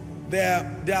 there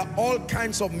are all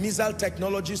kinds of missile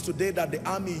technologies today that the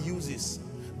army uses,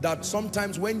 that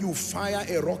sometimes when you fire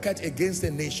a rocket against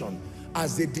a nation,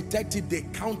 as they detect it, they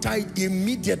counter it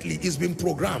immediately. It's been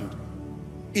programmed.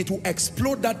 It will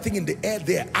explode that thing in the air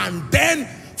there and then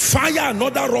fire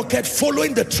another rocket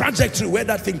following the trajectory where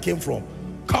that thing came from.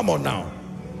 Come on now.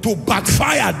 To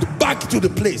backfire back to the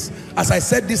place. As I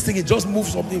said this thing, it just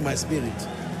moved something in my spirit.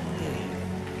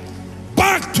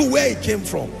 Back to where it came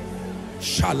from.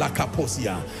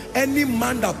 Shalakaposia. Any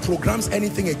man that programs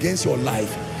anything against your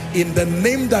life, in the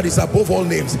name that is above all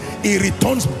names, he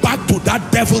returns back to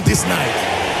that devil this night.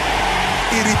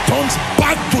 He returns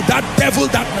back to that devil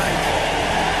that night.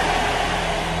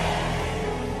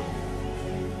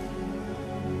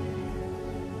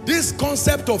 This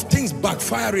concept of things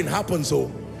backfiring happens.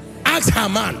 So ask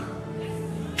Haman.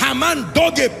 Haman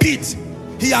dug a pit.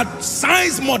 He had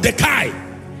sized Mordecai.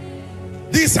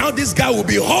 This is how this guy will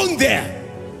be hung there.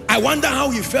 I wonder how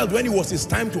he felt when it was his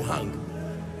time to hang.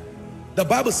 The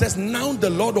Bible says, now the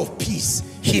Lord of peace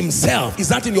himself, is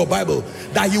that in your Bible?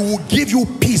 That he will give you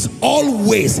peace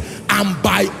always and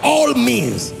by all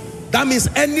means. That means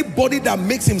anybody that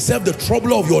makes himself the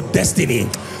trouble of your destiny,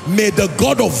 may the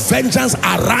God of vengeance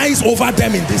arise over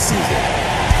them in this season.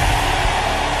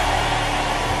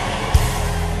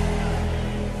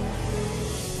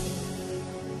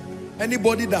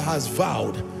 Anybody that has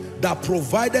vowed that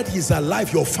provided he's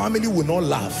alive, your family will not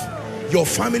laugh, your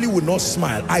family will not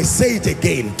smile. I say it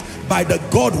again, by the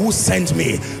God who sent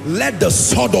me, let the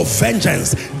sword of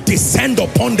vengeance descend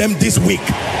upon them this week.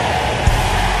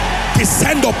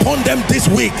 Descend upon them this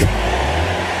week.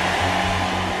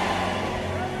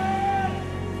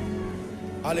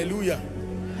 Hallelujah.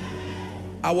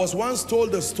 I was once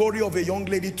told the story of a young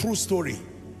lady, true story.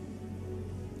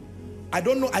 I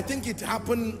don't know, I think it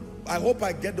happened, I hope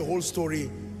I get the whole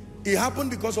story. It happened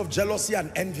because of jealousy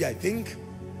and envy, I think.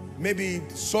 Maybe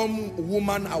some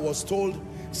woman, I was told,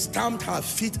 stamped her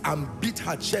feet and beat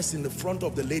her chest in the front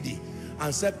of the lady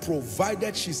and said,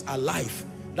 provided she's alive,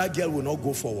 that girl will not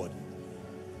go forward.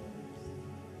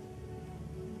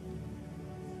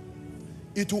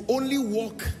 It will only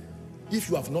work if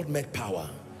you have not met power.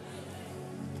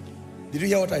 Did you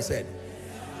hear what I said?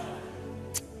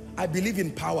 I believe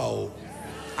in power. Oh.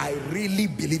 I really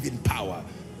believe in power.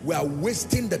 We are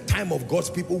wasting the time of God's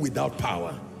people without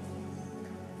power.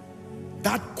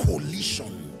 That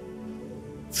coalition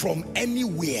from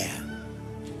anywhere,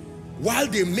 while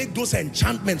they make those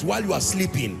enchantments while you are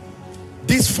sleeping,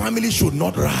 this family should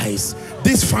not rise.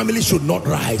 This family should not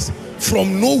rise.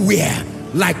 From nowhere,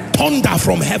 like thunder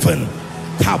from heaven,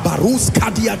 Kabarus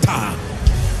Kadiata,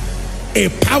 a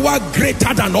power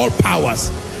greater than all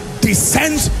powers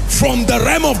descends from the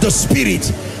realm of the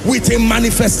spirit with a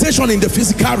manifestation in the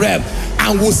physical realm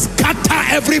and will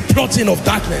scatter every plotting of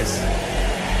darkness.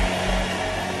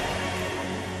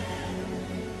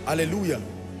 Hallelujah.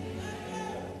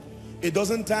 It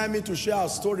doesn't tire me to share our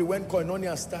story when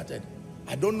Koinonia started.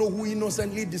 I don't know who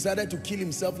innocently decided to kill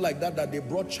himself like that, that they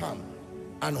brought charm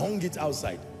and hung it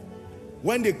outside.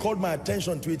 When they called my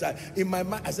attention to it, in my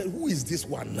mind, I said, who is this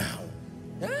one now?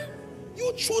 Huh?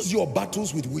 You choose your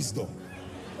battles with wisdom.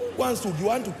 Who wants to, you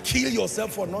want to kill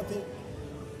yourself for nothing?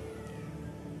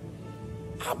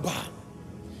 Abba.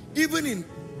 Even in,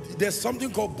 there's something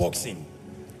called boxing.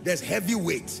 There's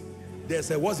heavyweight.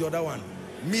 There's a, what's the other one?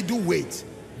 Middleweight.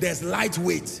 There's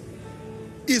lightweight.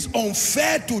 It's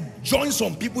unfair to join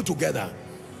some people together.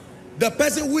 The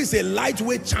person who is a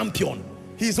lightweight champion,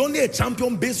 he's only a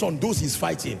champion based on those he's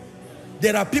fighting.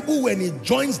 There are people, when he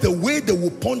joins, the way they will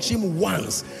punch him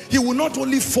once, he will not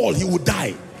only fall, he will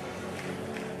die.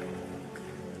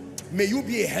 May you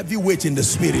be a heavyweight in the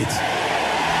spirit.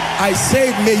 I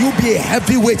say, may you be a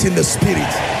heavyweight in the spirit.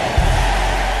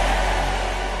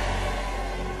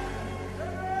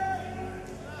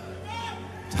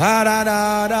 Ta da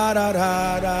da da da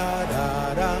da da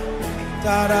da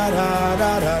da da da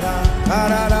da da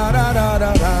da da da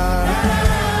da da.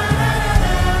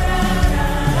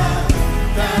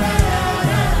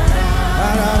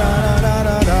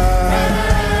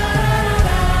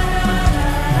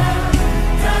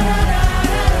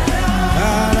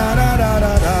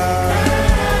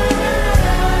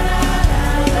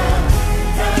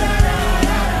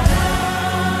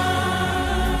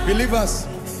 Believers,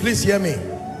 please hear me.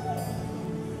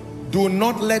 Do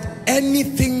not let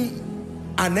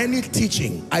anything and any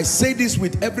teaching, I say this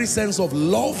with every sense of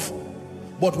love,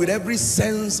 but with every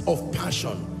sense of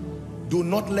passion. Do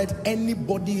not let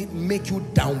anybody make you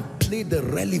downplay the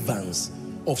relevance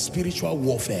of spiritual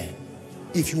warfare.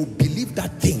 If you believe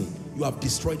that thing, you have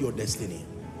destroyed your destiny.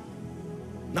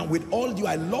 Now, with all due,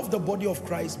 I love the body of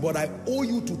Christ, but I owe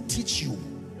you to teach you.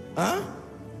 Huh?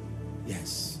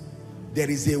 Yes. There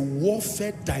is a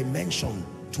warfare dimension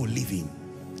to living.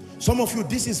 Some of you,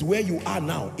 this is where you are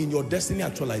now in your destiny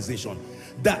actualization.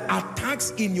 The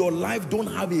attacks in your life don't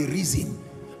have a reason.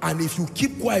 And if you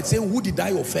keep quiet, saying, who did I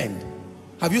offend?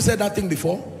 Have you said that thing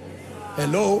before?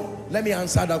 Hello? Let me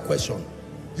answer that question.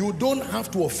 You don't have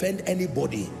to offend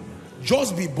anybody.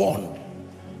 Just be born.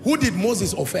 Who did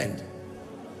Moses offend?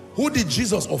 Who did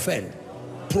Jesus offend?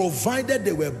 Provided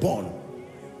they were born.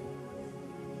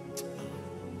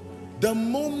 The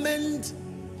moment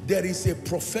there is a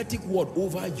prophetic word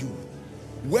over you,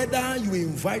 whether you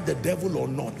invite the devil or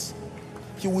not,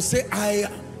 he will say,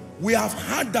 we have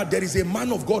heard that there is a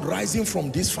man of God rising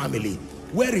from this family.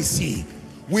 Where is he?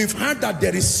 We've heard that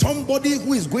there is somebody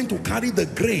who is going to carry the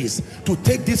grace to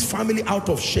take this family out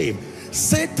of shame.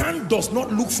 Satan does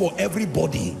not look for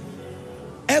everybody.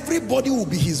 Everybody will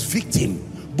be his victim.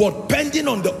 But pending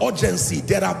on the urgency,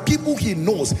 there are people he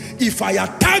knows. If I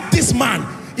attack this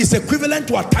man, it's equivalent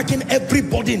to attacking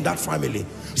everybody in that family.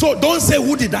 So don't say,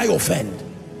 who did I offend?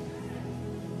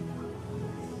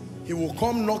 He will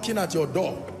come knocking at your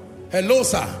door. Hello,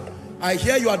 sir. I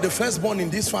hear you are the firstborn in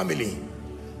this family.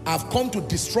 I've come to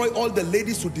destroy all the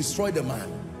ladies, to destroy the man.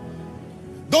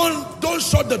 Don't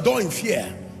shut the door in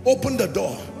fear. Open the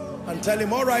door and tell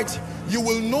him, all right, you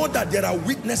will know that there are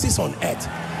witnesses on earth.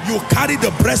 You carry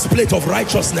the breastplate of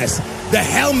righteousness, the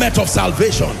helmet of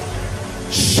salvation.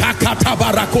 Shakata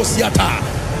barakosiata,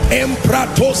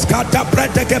 empratos kata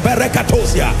preteke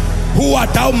berekatosia. Who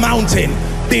art thou mountain?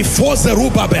 Before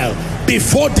Zerubbabel,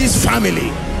 before this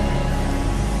family.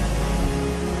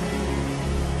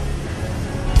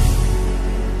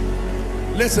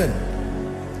 Listen,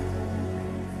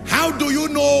 how do you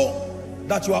know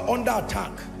that you are under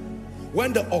attack?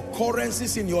 When the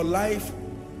occurrences in your life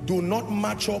do not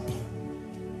match up,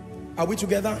 are we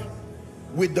together?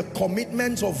 With the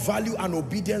commitments of value and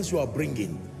obedience you are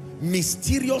bringing.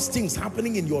 Mysterious things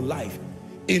happening in your life.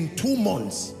 In 2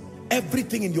 months,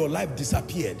 everything in your life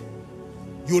disappeared.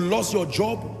 You lost your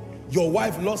job, your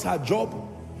wife lost her job,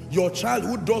 your child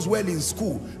who does well in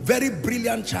school, very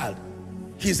brilliant child,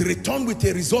 he's returned with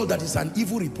a result that is an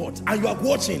evil report, and you are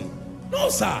watching. No,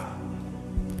 sir.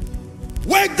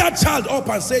 Wake that child up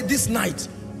and say, this night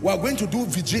we are going to do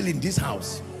vigil in this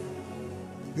house.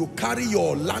 You carry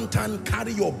your lantern,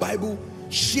 carry your Bible,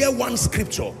 share one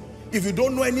scripture. If you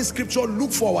don't know any scripture,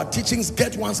 look for our teachings,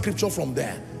 get one scripture from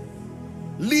there.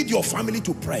 Lead your family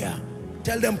to prayer.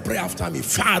 Tell them, pray after me.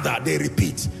 Father, they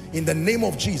repeat, in the name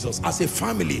of Jesus, as a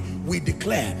family, we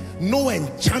declare no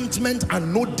enchantment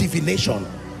and no divination.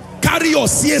 Carry your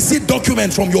CAC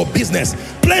document from your business,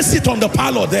 place it on the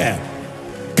parlor there.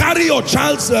 Carry your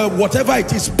child's whatever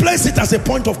it is, place it as a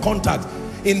point of contact.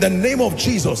 In the name of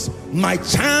Jesus, my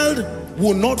child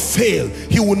will not fail.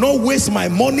 He will not waste my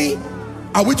money.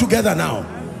 Are we together now?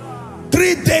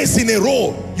 3 days in a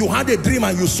row, you had a dream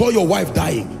and you saw your wife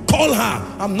dying. Call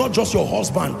her. I'm not just your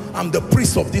husband. I'm the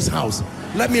priest of this house.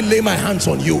 Let me lay my hands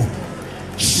on you.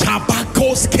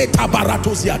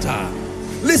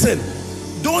 Listen,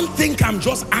 don't think I'm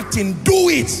just acting. Do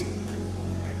it.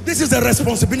 This is the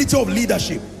responsibility of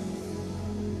leadership.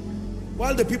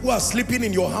 While the people are sleeping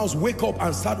in your house, wake up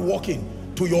and start walking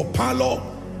to your parlor,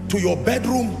 to your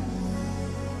bedroom.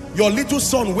 Your little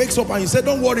son wakes up and you say,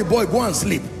 don't worry boy, go and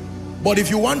sleep. But if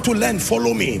you want to learn,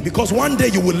 follow me, because one day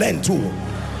you will learn too.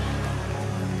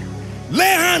 Lay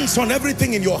hands on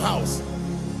everything in your house.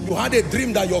 You had a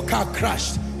dream that your car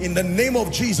crashed. In the name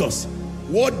of Jesus,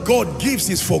 what God gives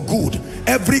is for good.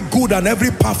 Every good and every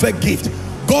perfect gift.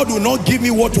 God will not give me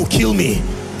what will kill me.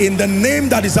 In the name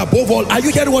that is above all. Are you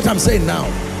hearing what I'm saying now?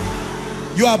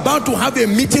 You are about to have a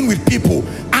meeting with people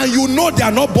and you know they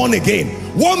are not born again.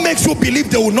 What makes you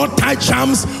believe they will not tie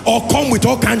charms or come with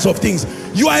all kinds of things?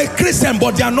 You are a Christian,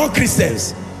 but they are not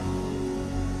Christians.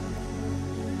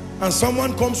 And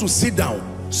someone comes to sit down,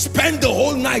 spend the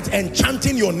whole night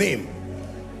enchanting your name,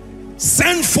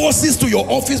 send forces to your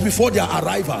office before their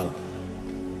arrival.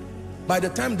 By the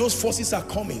time those forces are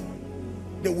coming,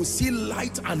 they will see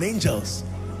light and angels.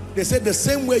 They said the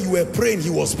same way you were praying, he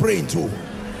was praying too.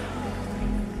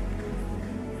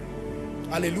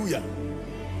 Hallelujah.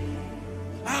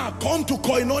 Come to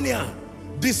Koinonia,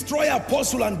 destroy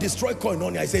Apostle and destroy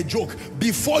Koinonia. It's a joke.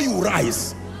 Before you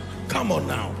rise, come on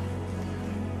now.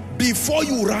 Before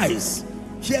you rise,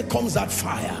 here comes that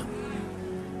fire.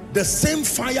 The same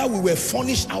fire we were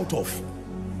furnished out of.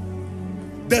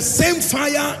 The same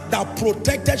fire that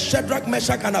protected Shadrach,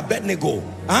 Meshach and Abednego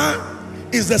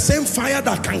is the same fire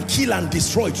that can kill and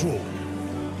destroy too.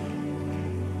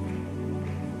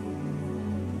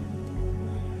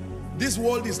 This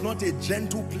world is not a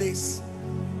gentle place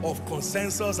of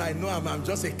consensus. I know I'm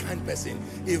just a kind person.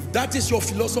 If that is your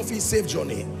philosophy, safe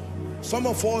journey. Some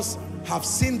of us have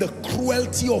seen the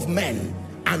cruelty of men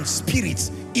and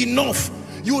spirits. Enough.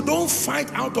 You don't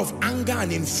fight out of anger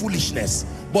and in foolishness.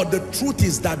 But the truth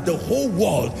is that the whole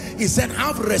world is said,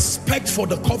 have respect for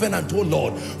the covenant, O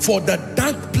Lord. For the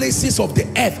dark places of the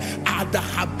earth are the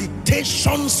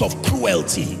habitations of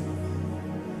cruelty.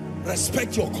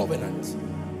 Respect your covenant.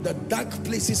 The dark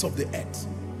places of the earth.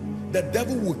 the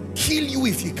devil will kill you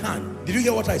if he can. Did you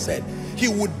hear what I said? He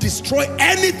would destroy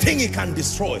anything he can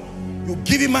destroy. You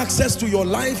give him access to your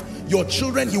life, your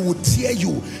children, he will tear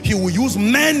you. He will use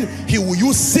men, he will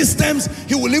use systems,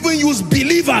 he will even use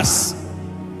believers.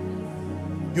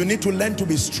 You need to learn to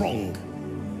be strong.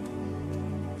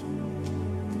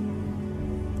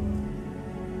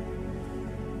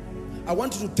 I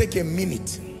want you to take a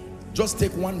minute, just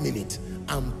take 1 minute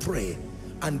and pray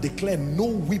and declare, no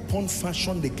weapon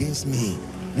fashioned against me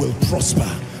will prosper.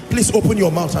 Please open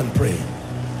your mouth and pray.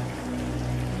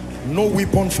 No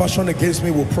weapon fashioned against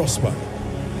me will prosper.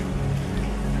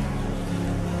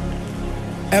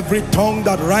 Every tongue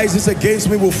that rises against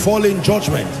me will fall in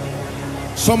judgment.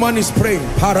 Someone is praying.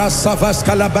 Parasavas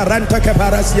kalabaranta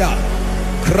keparasya.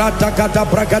 Kratakata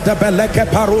bragata beleke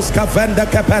paruska venda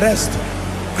keperest.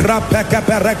 Krapeke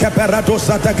pereke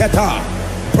peradosataketa.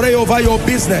 Pray over your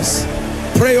business.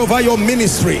 Pray over your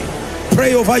ministry.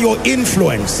 Pray over your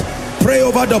influence. Pray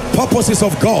over the purposes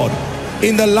of God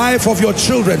in the life of your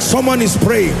children. Someone is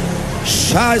praying.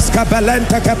 Shaiska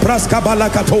belenta kepraska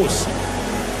balakatos.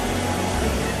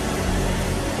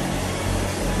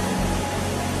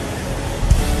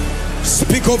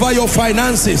 Speak over your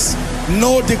finances.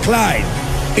 No decline.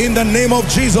 In the name of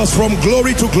Jesus, from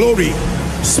glory to glory.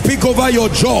 Speak over your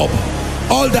job.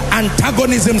 All the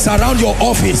antagonisms around your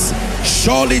office,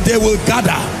 surely they will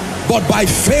gather, but by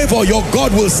favor your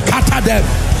God will scatter them.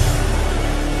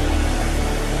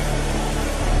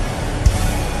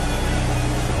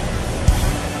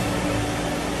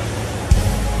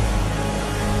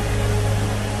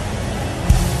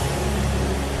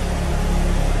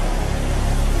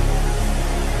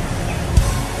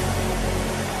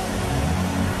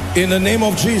 In the name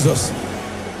of Jesus.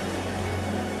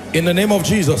 In the name of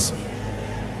Jesus.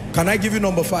 Can I give you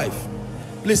number 5?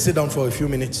 Please sit down for a few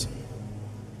minutes.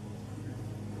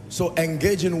 So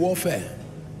engage in warfare.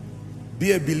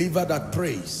 Be a believer that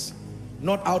prays,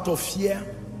 not out of fear.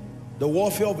 The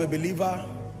warfare of a believer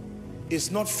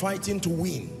is not fighting to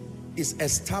win. It's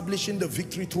establishing the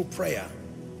victory through prayer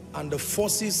and the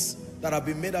forces that have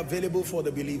been made available for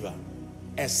the believer.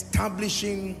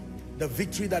 Establishing the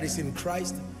victory that is in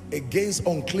Christ against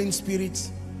unclean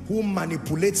spirits who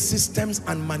manipulate systems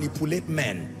and manipulate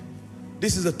men.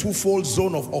 This is a twofold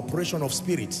zone of operation of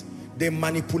spirits. They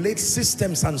manipulate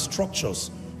systems and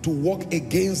structures to work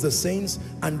against the saints,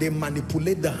 and they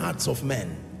manipulate the hearts of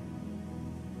men.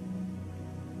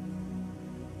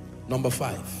 Number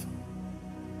 5,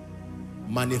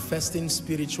 manifesting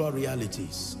spiritual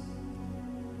realities.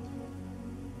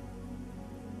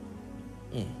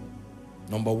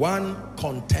 Number 1,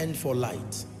 contend for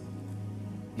light.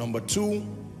 Number 2,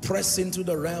 press into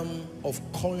the realm of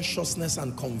consciousness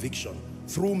and conviction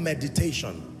through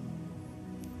meditation.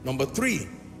 Number 3,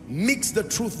 mix the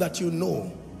truth that you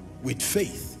know with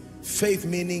faith. Faith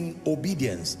meaning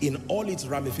obedience in all its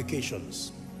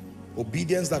ramifications.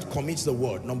 Obedience that commits the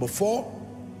word. Number 4,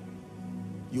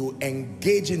 you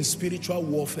engage in spiritual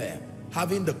warfare,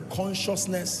 having the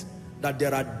consciousness that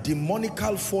there are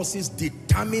demonical forces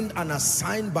determined and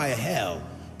assigned by hell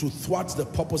to thwart the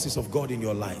purposes of God in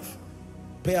your life.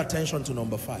 Pay attention to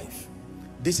number 5.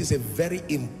 This is a very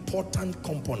important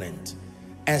component.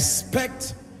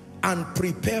 Expect and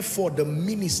prepare for the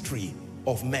ministry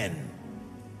of men.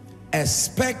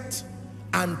 Expect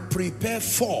and prepare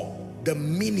for the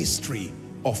ministry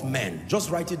of men.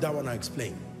 Just write it down and I'll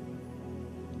explain.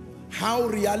 How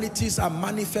realities are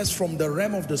manifest from the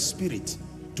realm of the spirit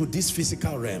to this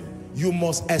physical realm. You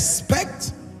must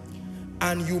expect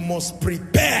and you must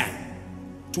prepare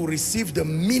to receive the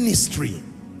ministry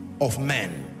of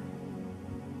men.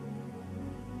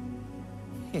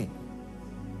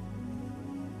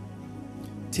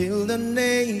 Till the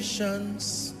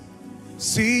nations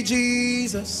see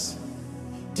Jesus,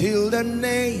 till the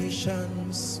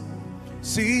nations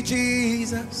see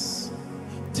Jesus,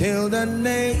 till the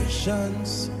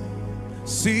nations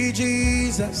see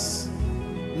Jesus,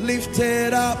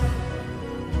 lifted up,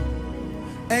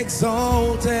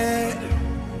 exalted,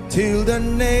 till the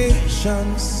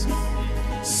nations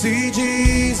see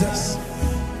Jesus,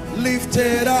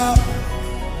 lifted up,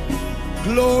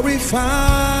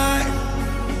 glorified.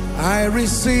 I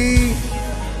receive,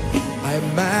 I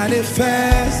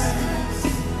manifest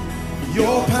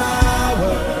your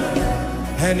power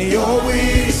and your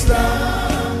wisdom,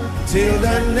 till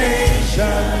the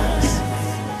nations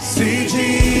see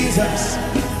Jesus,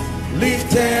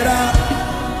 lifted up,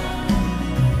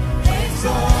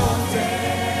 exalted.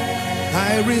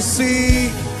 I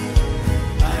receive,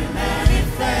 I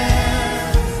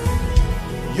manifest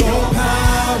your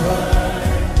power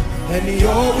and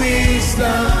your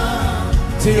wisdom,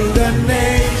 till the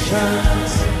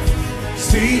nations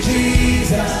see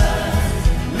Jesus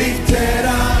lifted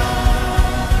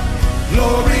up,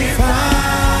 glorified.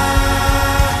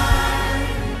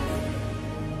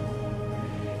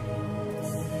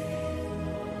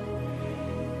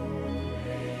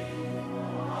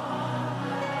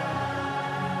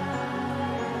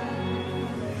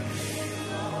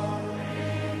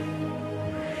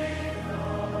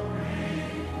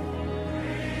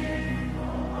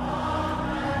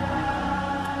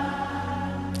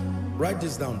 Write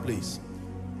this down, please.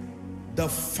 The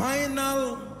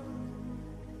final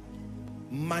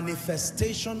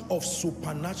manifestation of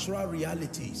supernatural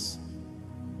realities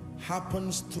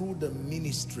happens through the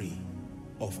ministry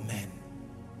of men.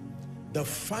 The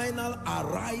final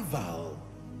arrival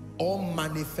or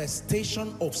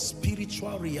manifestation of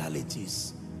spiritual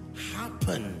realities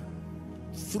happen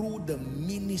through the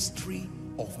ministry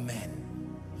of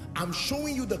men. I'm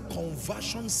showing you the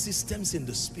conversion systems in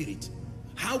the spirit,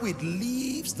 how it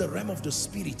leaves the realm of the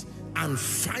spirit and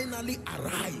finally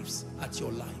arrives at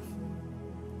your life.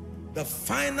 The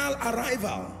final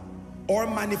arrival or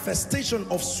manifestation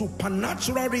of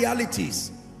supernatural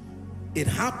realities, it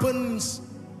happens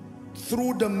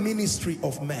through the ministry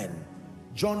of men.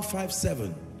 John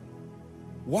 5:7.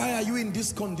 Why are you in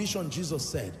this condition? Jesus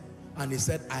said. And he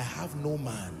said, I have no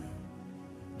man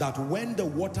that when the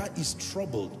water is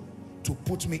troubled to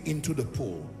put me into the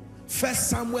pool. 1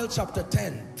 Samuel chapter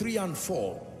 10, 3 and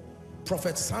 4.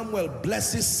 Prophet Samuel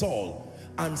blesses Saul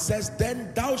and says,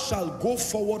 then thou shalt go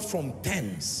forward from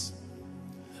thence,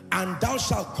 and thou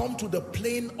shalt come to the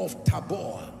plain of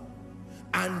Tabor,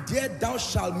 and there thou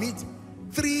shalt meet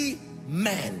 3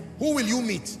 men. Who will you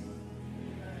meet?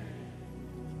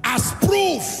 As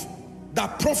proof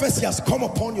that prophecy has come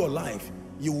upon your life,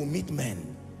 you will meet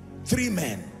men. 3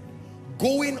 men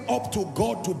going up to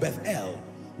God to Bethel.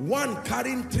 One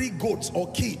carrying 3 goats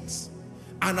or kids,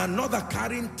 and another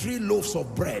carrying 3 loaves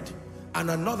of bread, and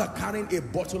another carrying a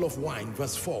bottle of wine.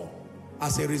 Verse 4.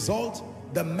 As a result,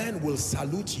 the men will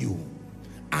salute you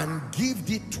and give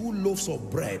thee 2 loaves of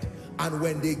bread, and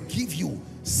when they give you,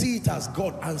 see it as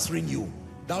God answering you.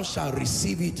 Thou shalt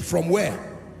receive it from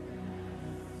where?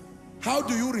 How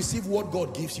do you receive what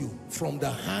God gives you? From the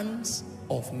hands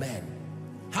of men.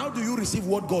 How do you receive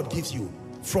what God gives you?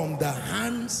 From the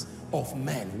hands of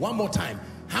men. One more time.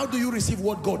 How do you receive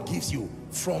what God gives you?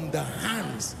 From the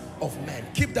hands of men.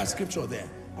 Keep that scripture there.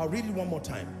 I'll read it one more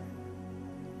time.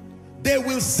 They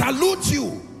will salute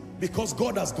you because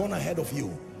God has gone ahead of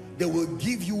you. They will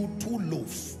give you 2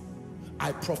 loaves.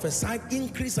 I prophesied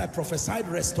increase, I prophesied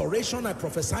restoration, I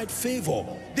prophesied favor.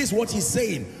 This is what he's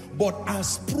saying. But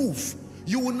as proof,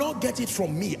 you will not get it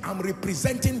from me. I'm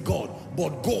representing God.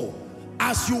 But go.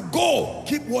 As you go,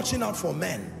 keep watching out for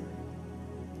men.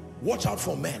 Watch out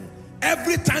for men.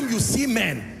 Every time you see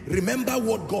men, remember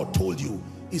what God told you.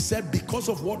 He said, because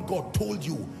of what God told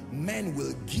you, men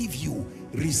will give you,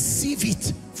 receive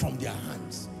it from their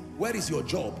hands. Where is your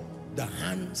job? The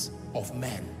hands of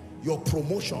men. Your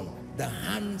promotion, the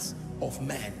hands of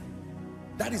men.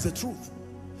 That is the truth.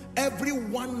 Every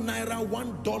 1 naira,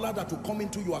 $1 that will come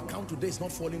into your account today is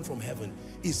not falling from heaven.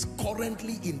 Is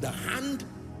currently in the hand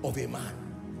of a man.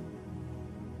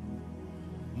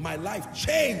 My life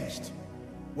changed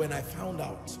when I found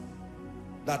out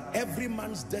that every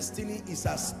man's destiny is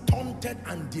as stunted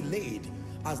and delayed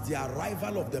as the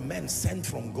arrival of the men sent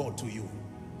from God to you.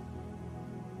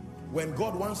 When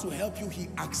God wants to help you, he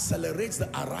accelerates the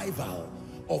arrival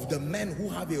of the men who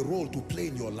have a role to play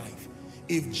in your life.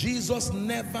 If Jesus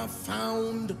never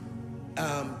found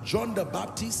John the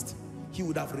Baptist, he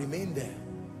would have remained there.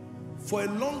 For a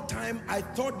long time, I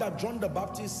thought that John the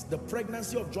Baptist, the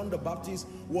pregnancy of John the Baptist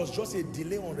was just a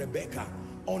delay on Rebecca,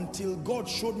 until God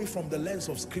showed me from the lens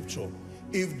of scripture.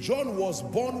 If John was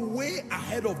born way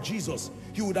ahead of Jesus,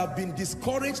 he would have been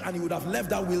discouraged and he would have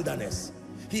left that wilderness.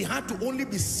 He had to only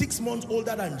be 6 months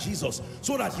older than Jesus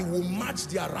so that he will match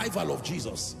the arrival of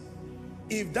Jesus.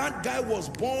 If that guy was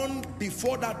born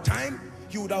before that time,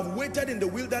 he would have waited in the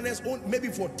wilderness maybe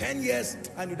for 10 years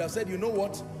and he would have said, you know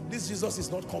what, this Jesus is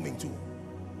not coming too.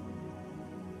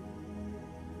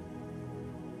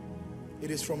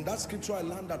 It is from that scripture I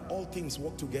learned that all things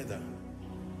work together.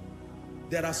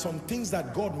 There are some things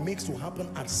that God makes to happen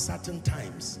at certain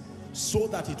times so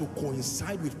that it will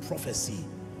coincide with prophecy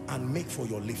and make for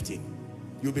your lifting.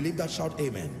 You believe that? Shout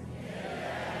amen.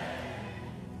 Yeah.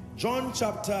 John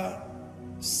chapter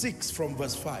 6 from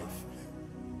verse 5.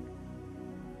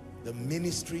 The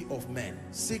ministry of men.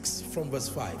 6 from verse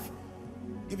 5.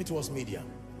 If it was media.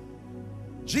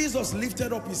 Jesus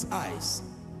lifted up his eyes.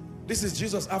 This is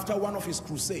Jesus after one of his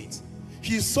crusades.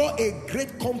 he saw a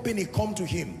great company come to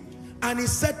him, and he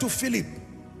said to Philip,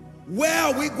 where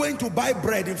are we going to buy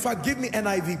bread? In fact, give me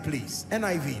NIV, please.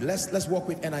 NIV. Let's work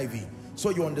with NIV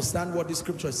so you understand what the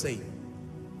scripture is saying.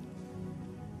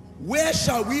 Where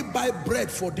shall we buy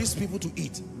bread for these people to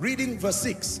eat? Reading verse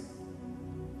 6.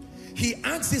 He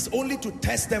asked this only to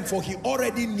test them, for he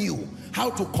already knew how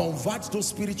to convert those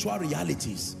spiritual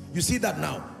realities. You see that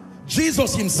now?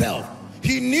 Jesus himself,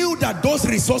 he knew that those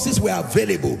resources were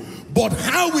available, but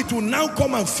how it will now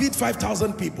come and feed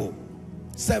 5,000 people.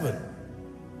 7.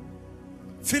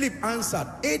 Philip answered,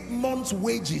 8 months'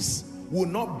 wages will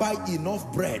not buy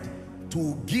enough bread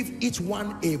to give each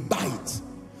one a bite.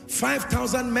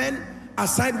 5,000 men,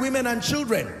 aside women and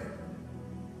children.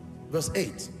 Verse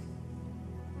 8.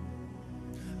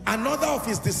 Another of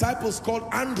his disciples, called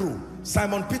Andrew,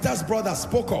 Simon Peter's brother,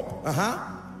 spoke up.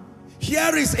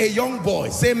 Here is a young boy.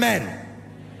 Say amen.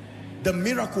 The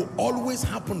miracle always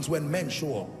happens when men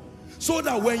show up. So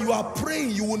that when you are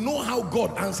praying, you will know how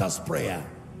God answers prayer.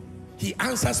 He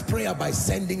answers prayer by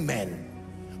sending men.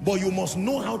 But you must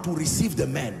know how to receive the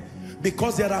men.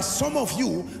 Because there are some of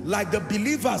you, like the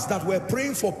believers that were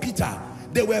praying for Peter.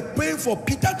 They were praying for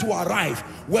Peter to arrive.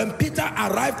 When Peter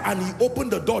arrived and he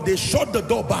opened the door, they shut the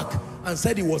door back and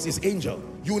said it was his angel.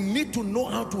 You need to know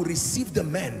how to receive the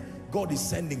men God is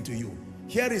sending to you.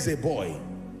 Here is a boy.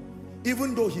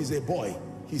 Even though he's a boy,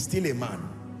 he's still a man.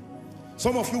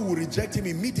 Some of you will reject him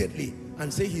immediately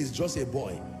and say he's just a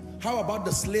boy. How about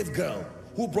the slave girl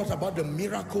who brought about the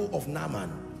miracle of Naaman?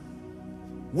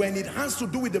 When it has to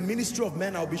do with the ministry of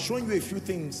men, I'll be showing you a few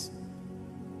things.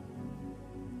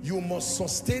 You must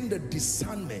sustain the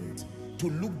discernment to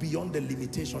look beyond the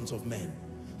limitations of men.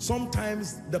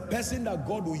 Sometimes the person that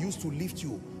God will use to lift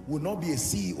you will not be a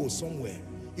CEO somewhere.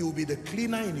 It will be the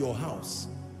cleaner in your house.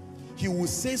 He will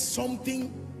say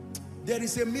something. There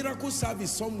is a miracle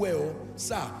service somewhere. Oh,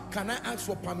 sir, can I ask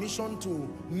for permission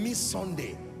to miss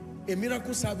Sunday? A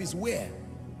miracle service where?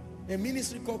 A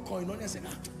ministry called Koinonia. Said,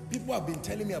 people have been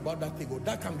telling me about that thing. Oh,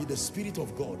 that can be the Spirit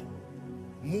of God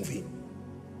moving.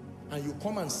 And you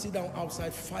come and sit down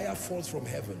outside, fire falls from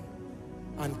heaven,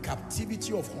 and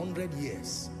captivity of 100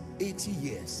 years, 80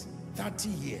 years, 30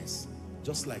 years,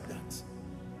 just like that.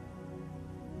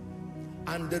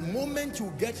 And the moment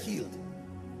you get healed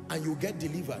and you get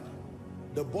delivered,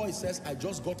 the boy says, I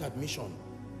just got admission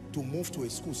to move to a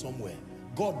school somewhere.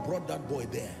 God brought that boy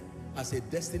there as a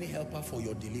destiny helper for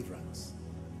your deliverance.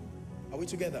 Are we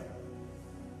together?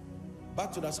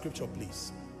 Back to that scripture,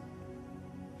 please.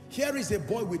 Here is a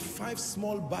boy with 5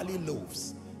 small barley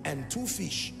loaves and 2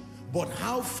 fish. But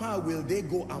how far will they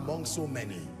go among so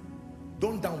many?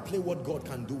 Don't downplay what God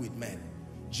can do with men.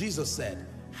 Jesus said,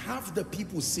 have the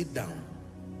people sit down.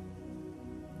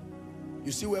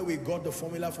 You see where we got the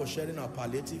formula for sharing our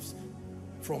palliatives?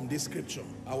 From this scripture.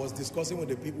 I was discussing with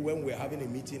the people when we were having a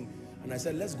meeting, and I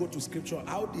said, let's go to scripture.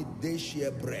 How did they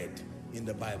share bread in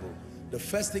the Bible? The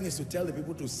first thing is to tell the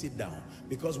people to sit down,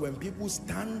 because when people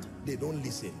stand, they don't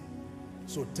listen.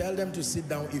 So tell them to sit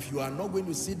down. If you are not going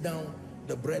to sit down,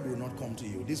 the bread will not come to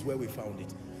you. This is where we found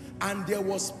it. And there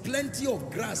was plenty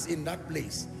of grass in that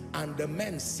place, and the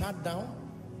men sat down,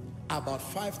 about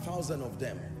 5,000 of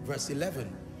them. Verse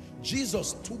 11,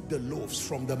 Jesus took the loaves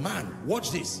from the man.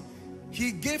 Watch this.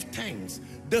 He gave thanks.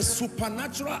 The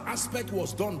supernatural aspect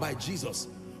was done by Jesus,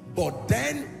 but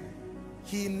then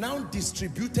he now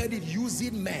distributed it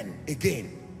using men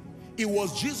again. It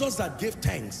was Jesus that gave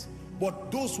thanks, but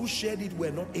those who shared it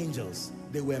were not angels,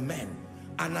 they were men.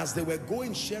 And as they were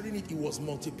going sharing it, it was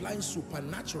multiplying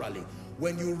supernaturally.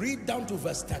 When you read down to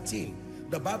verse 13,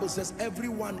 the Bible says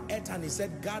everyone ate, and he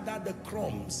said, gather the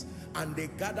crumbs. And they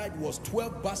gathered, it was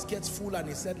 12 baskets full, and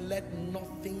he said, let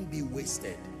nothing be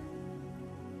wasted.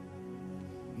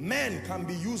 Men can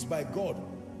be used by God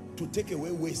to take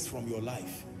away waste from your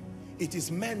life. It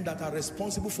is men that are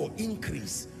responsible for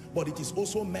increase, but it is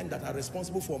also men that are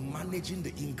responsible for managing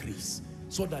the increase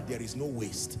so that there is no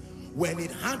waste. When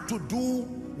it had to do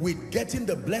with getting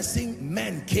the blessing,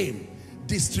 men came.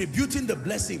 Distributing the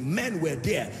blessing, men were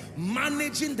there.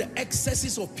 Managing the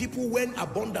excesses of people when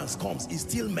abundance comes is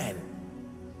still men.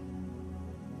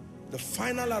 The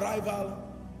final arrival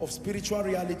of spiritual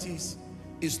realities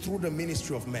is through the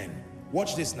ministry of men.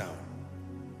 Watch this now.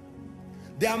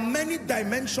 There are many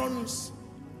dimensions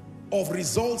of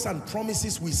results and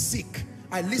promises we seek.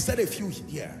 I listed a few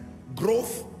here.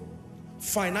 Growth,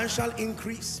 financial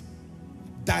increase,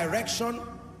 direction,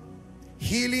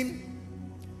 healing,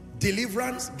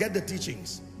 deliverance, get the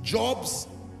teachings, jobs,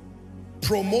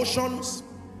 promotions,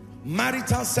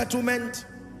 marital settlement,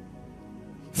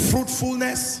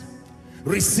 fruitfulness,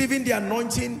 receiving the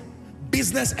anointing,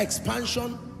 business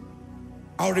expansion,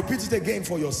 I'll repeat it again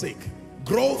for your sake.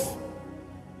 Growth,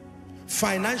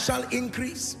 financial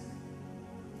increase,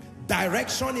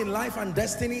 direction in life and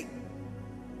destiny,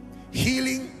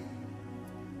 healing,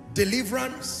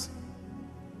 deliverance,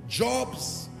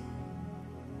 jobs,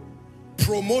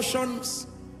 promotions,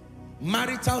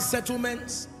 marital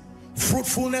settlements,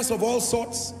 fruitfulness of all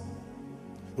sorts,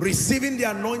 receiving the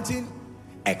anointing,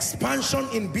 expansion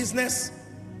in business,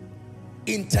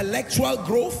 intellectual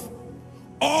growth.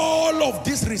 All of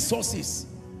these resources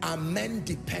are men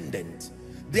dependent.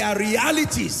 They are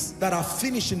realities that are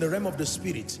finished in the realm of the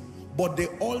spirit, but they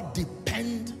all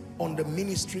depend on the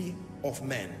ministry of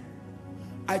men.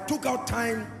 I took out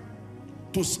time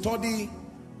to study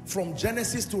from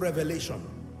Genesis to Revelation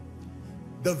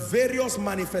the various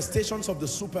manifestations of the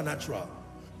supernatural,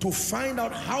 to find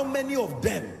out how many of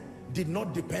them did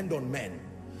not depend on men.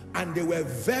 And there were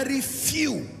very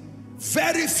few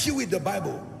in the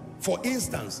Bible. For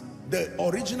instance, the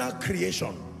original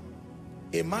creation,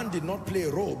 a man did not play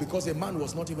a role because a man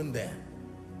was not even there.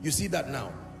 You see that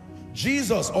now.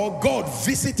 Jesus or God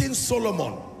visiting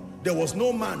Solomon, there was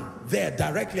no man there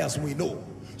directly as we know.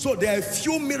 So there are a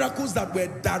few miracles that were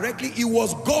directly, it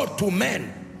was God to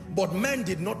men, but men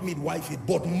did not midwife it.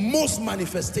 But most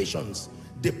manifestations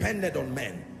depended on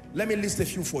men. Let me list a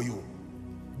few for you.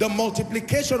 The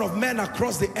multiplication of men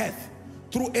across the earth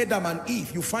through Adam and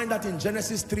Eve, you find that in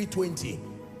Genesis 3:20.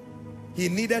 He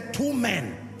needed 2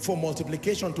 men for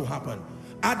multiplication to happen.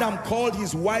 Adam called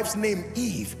his wife's name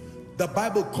Eve. The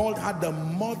Bible called her the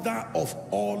mother of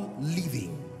all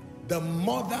living. The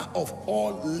mother of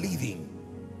all living.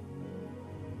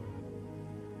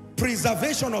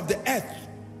 Preservation of the earth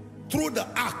through the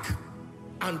ark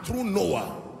and through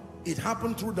Noah. It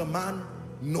happened through the man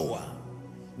Noah.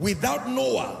 Without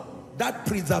Noah, that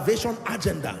preservation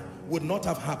agenda would not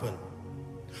have happened.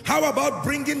 How about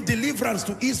bringing deliverance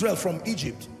to Israel from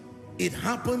Egypt? It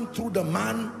happened through the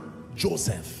man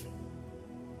Joseph.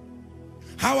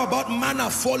 How about manna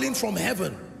falling from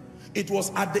heaven? It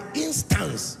was at the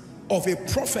instance of a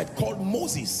prophet called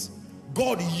Moses.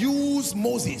 God used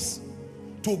Moses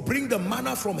to bring the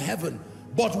manna from heaven.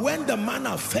 But when the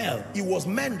manna fell, it was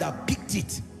men that picked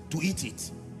it to eat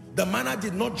it. The manna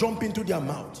did not jump into their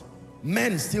mouth.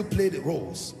 Men still played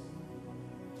roles.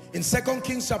 In 2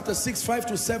 Kings chapter 6,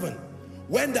 5-7,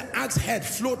 when the axe head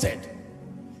floated,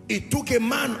 it took a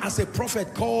man as a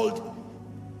prophet called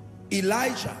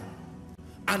Elijah.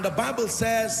 And the Bible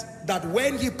says that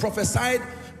when he prophesied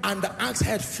and the axe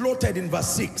head floated in verse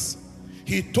 6,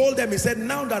 he told them, he said,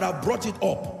 now that I've brought it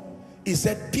up, he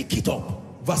said, pick it up.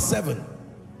 Verse 7.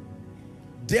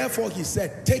 Therefore he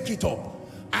said, take it up.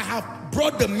 I have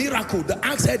brought the miracle. The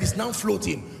axe head is now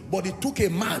floating, but it took a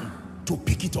man to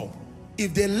pick it up.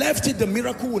 If they left it, the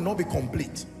miracle would not be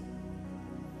complete.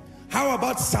 How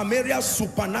about Samaria's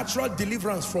supernatural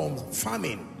deliverance from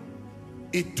famine?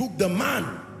 It took the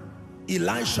man,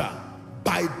 Elisha,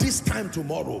 by this time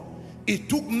tomorrow. It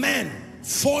took men,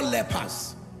 4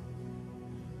 lepers,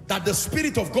 that the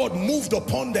Spirit of God moved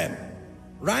upon them,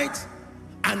 right?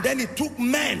 And then it took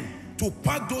men to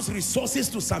pack those resources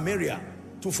to Samaria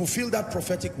to fulfill that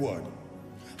prophetic word.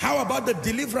 How about the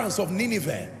deliverance of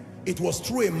Nineveh? It was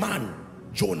through a man,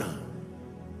 Jonah.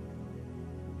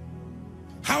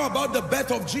 How about the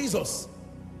birth of Jesus?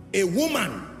 A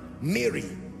woman, Mary,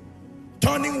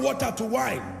 turning water to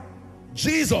wine.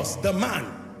 Jesus, the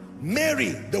man.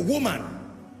 Mary, the woman.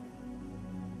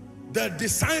 The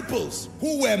disciples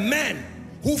who were men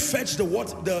who fetched the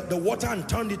water and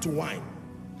turned it to wine.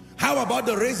 How about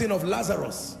the raising of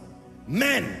Lazarus?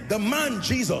 Men, the man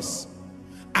Jesus,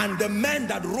 and the men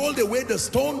that rolled away the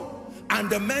stone, and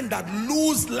the men that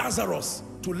loosed Lazarus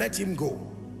to let him go.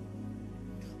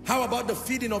 How about the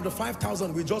feeding of the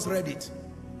 5,000? We just read it.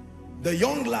 The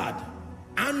young lad,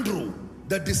 Andrew,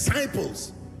 the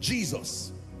disciples,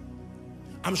 Jesus.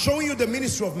 I'm showing you the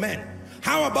ministry of men.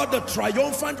 How about the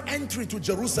triumphant entry to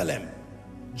Jerusalem?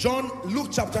 Luke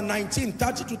chapter 19,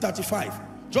 30-35.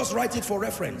 Just write it for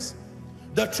reference.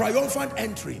 The triumphant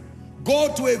entry.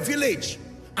 Go to a village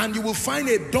and you will find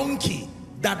a donkey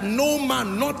that no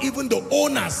man, not even the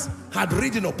owners, had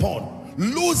ridden upon.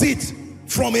 Lose it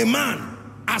from a man,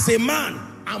 as a man,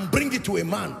 and bring it to a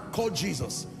man called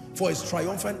Jesus for his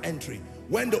triumphant entry.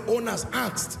 When the owners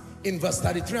asked in verse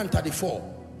 33 and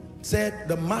 34, said,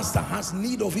 the master has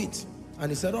need of it.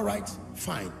 And he said, all right,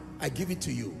 fine, I give it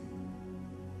to you.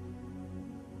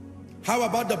 How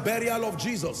about the burial of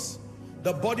Jesus?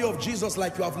 The body of Jesus,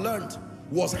 like you have learned,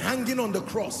 was hanging on the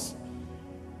cross.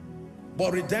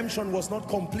 But redemption was not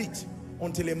complete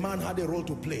until a man had a role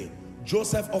to play.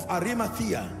 Joseph of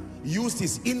Arimathea, used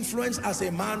his influence as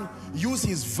a man, used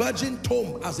his virgin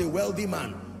tomb as a wealthy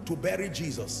man to bury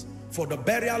Jesus, for the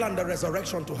burial and the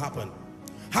resurrection to happen.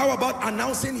 How about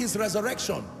announcing his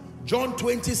resurrection? John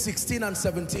 20, 16 and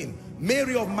 17.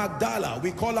 Mary of Magdala,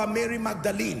 we call her Mary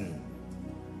Magdalene.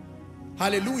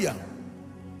 Hallelujah.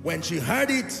 When she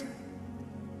heard it,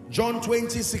 John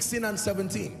 20, 16 and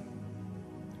 17.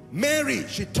 Mary,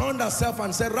 she turned herself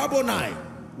and said, Rabboni,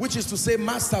 which is to say,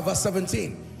 Master, verse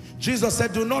 17. Jesus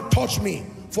said, do not touch me,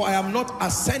 for I am not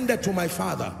ascended to my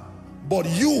Father. But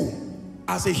you,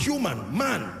 as a human,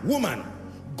 man, woman,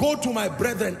 go to my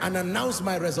brethren and announce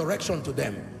my resurrection to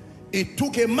them. It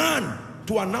took a man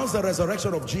to announce the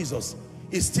resurrection of Jesus.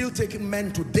 It's still taking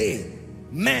men today,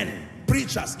 men,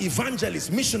 preachers, evangelists,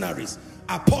 missionaries,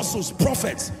 apostles,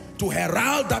 prophets, to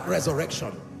herald that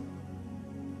resurrection.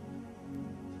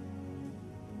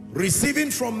 Receiving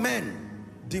from men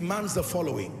demands the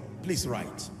following. Please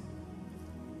write.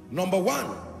 Number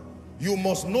one, you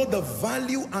must know the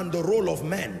value and the role of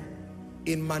men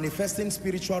in manifesting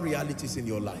spiritual realities in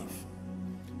your life.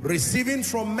 Receiving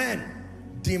from men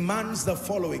demands the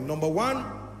following. Number one,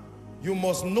 you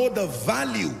must know the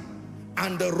value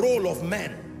and the role of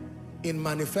men in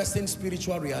manifesting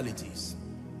spiritual realities.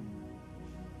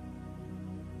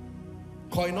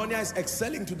 Koinonia is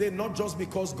excelling today not just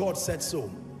because God said so,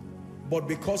 but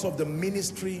because of the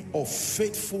ministry of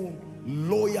faithful,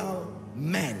 loyal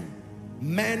men.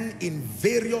 Men in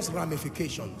various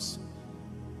ramifications.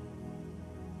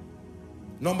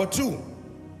 Number two,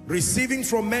 receiving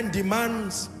from men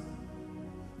demands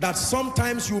that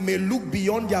sometimes you may look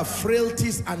beyond their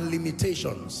frailties and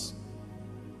limitations.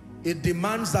 It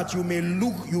demands that you may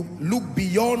look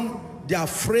beyond their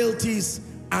frailties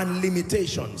and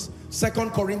limitations.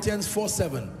 2 Corinthians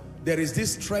 4:7. There is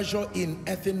this treasure in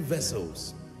earthen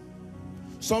vessels.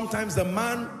 Sometimes the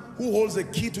man who holds the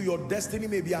key to your destiny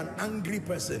may be an angry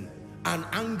person, an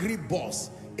angry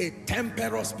boss, a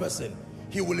temperous person.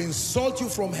 He will insult you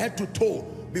from head to toe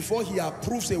before he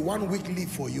approves a 1-week leave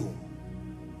for you.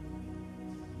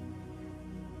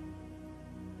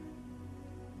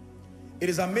 It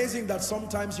is amazing that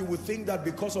sometimes you would think that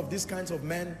because of these kinds of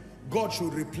men, God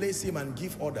should replace him and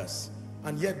give others.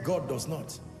 And yet God does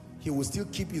not. He will still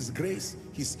keep his grace,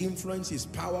 his influence, his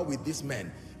power with these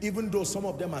men. Even though some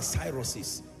of them are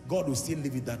Cyruses, God will still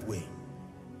leave it that way.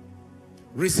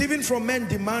 Receiving from men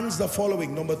demands the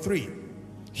following. Number three,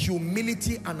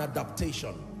 humility and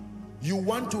adaptation. You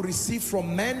want to receive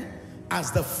from men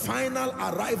as the final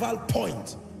arrival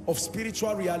point of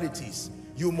spiritual realities.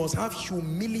 You must have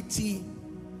humility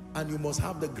and you must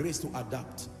have the grace to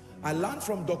adapt. I learned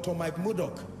from Dr. Mike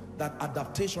Murdoch that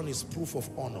adaptation is proof of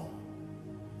honor.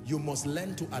 You must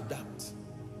learn to adapt.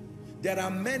 There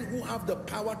are men who have the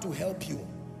power to help you,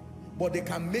 but they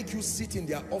can make you sit in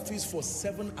their office for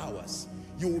 7 hours.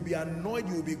 You will be annoyed,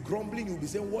 you will be grumbling, you will be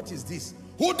saying, what is this?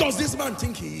 Who does this man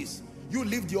think he is? You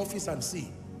leave the office and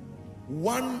see.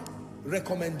 One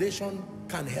recommendation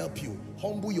can help you.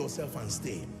 Humble yourself and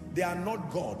stay. They are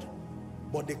not God,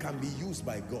 but they can be used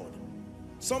by God.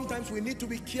 Sometimes we need to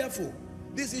be careful.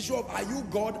 This issue of, are you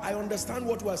God? I understand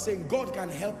what we are saying. God can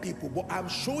help people, but I'm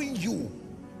showing you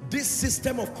this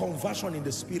system of conversion in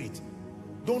the spirit.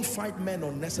 Don't fight men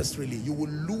unnecessarily. You will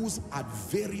lose at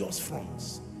various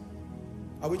fronts.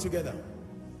 Are we together?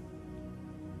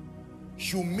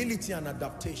 Humility and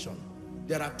adaptation.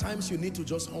 There are times you need to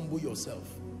just humble yourself.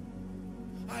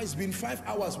 It's been 5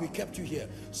 hours we kept you here.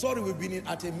 Sorry, we've been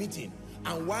at a meeting.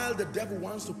 And while the devil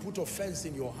wants to put offense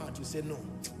in your heart, you say, no,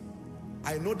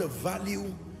 I know the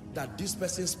value that this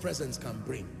person's presence can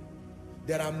bring.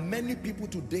 There are many people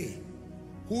today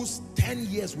whose 10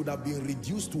 years would have been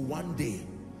reduced to 1 day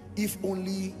if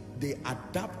only they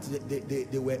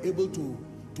they were able to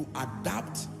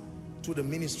adapt to the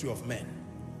ministry of men.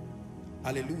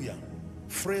 Hallelujah.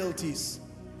 Frailties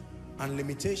and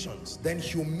limitations. Then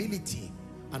humility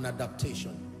and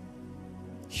adaptation.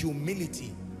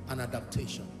 Humility and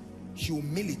adaptation.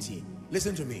 Humility.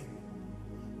 Listen to me.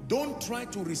 Don't try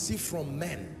to receive from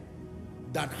men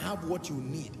that have what you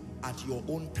need at your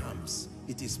own terms.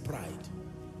 It is pride.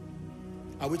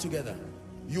 Are we together?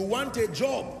 You want a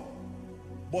job,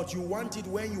 but you want it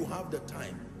when you have the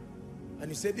time. And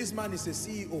you say, this man is a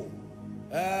CEO.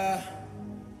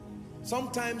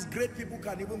 Sometimes great people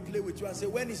can even play with you and say,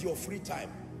 when is your free time?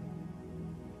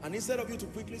 And instead of you to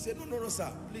quickly say, no,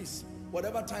 sir, please,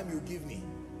 whatever time you give me.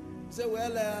 Say,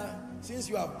 well, since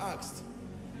you have asked,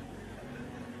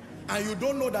 and you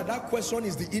don't know that that question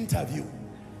is the interview.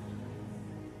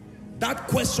 That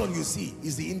question you see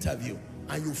is the interview,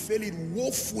 and you fail it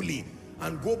woefully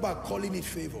and go back calling it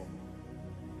favor.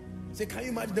 Say, can you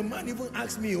imagine? The man even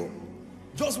asked me,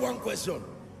 Just one question.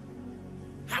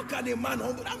 How can a man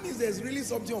humble? That means there's really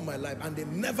something on my life, and they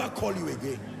never call you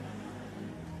again.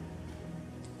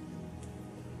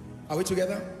 Are we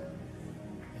together?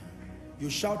 You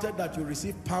shouted that you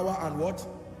receive power and what?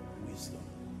 Wisdom.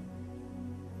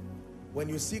 When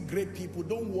you see great people,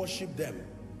 don't worship them,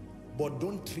 but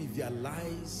don't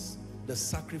trivialize the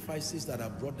sacrifices that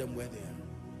have brought them where they are.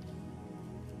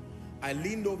 I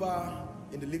leaned over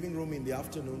in the living room in the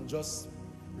afternoon, just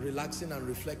relaxing and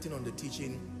reflecting on the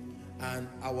teaching, and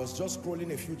I was just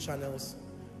scrolling a few channels,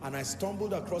 and I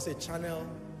stumbled across a channel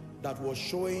that was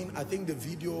showing, I think the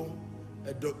video,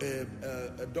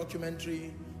 a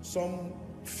documentary, some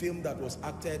film that was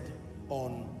acted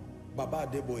on Baba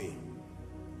Adeboye,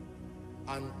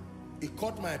 and it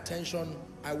caught my attention.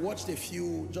 I watched a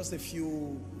few, just a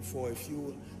few,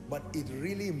 but it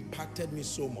really impacted me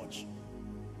so much.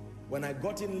 When I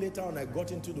got in later on, I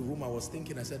got into the room, I was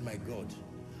thinking, I said, my God,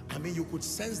 I mean, you could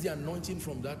sense the anointing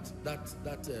from that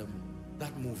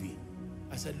movie.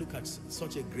 I said, look at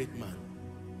such a great man.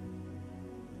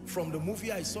 From the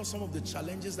movie, I saw some of the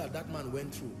challenges that that man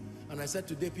went through. And I said,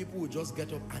 today people will just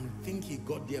get up and think he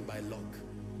got there by luck.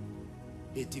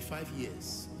 85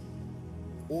 years.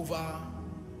 Over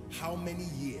how many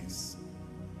years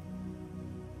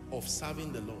of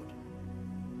serving the Lord?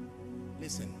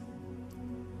 Listen,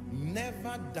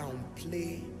 never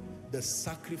downplay the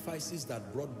sacrifices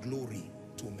that brought glory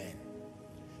to men.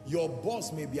 Your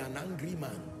boss may be an angry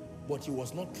man, but he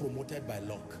was not promoted by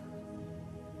luck.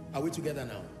 Are we together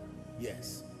now?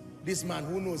 Yes. This man,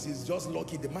 who knows, he's just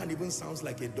lucky. The man even sounds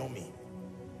like a dummy.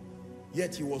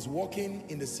 Yet he was working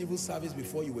in the civil service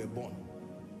before you were born.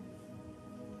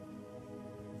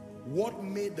 What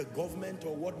made the government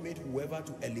or what made whoever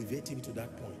to elevate him to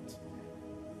that point?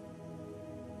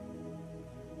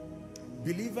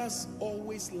 Believers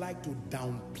always like to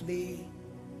downplay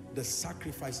the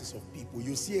sacrifices of people.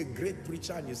 You see a great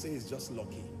preacher and you say it's just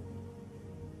lucky.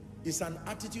 It's an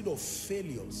attitude of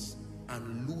failures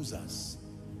and losers.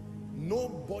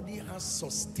 Nobody has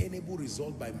sustainable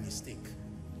result by mistake.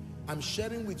 I'm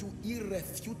sharing with you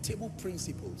irrefutable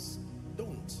principles.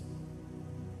 Don't.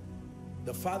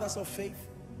 The fathers of faith,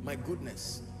 my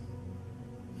goodness,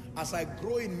 as I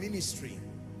grow in ministry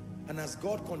and as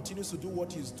God continues to do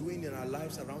what he's doing in our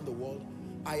lives around the world,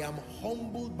 I am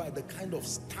humbled by the kind of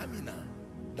stamina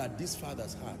that these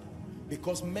fathers had,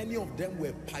 because many of them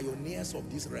were pioneers of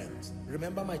these realms.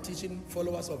 Remember my teaching,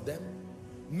 followers of them?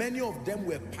 Many of them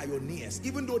were pioneers.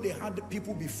 Even though they had the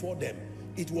people before them,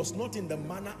 it was not in the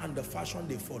manner and the fashion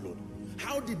they followed.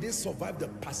 How did they survive the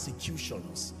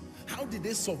persecutions? How did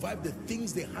they survive the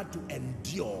things they had to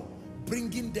endure,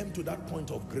 bringing them to that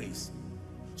point of grace?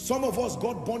 Some of us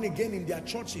got born again in their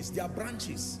churches, their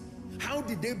branches. How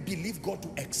did they believe God to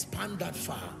expand that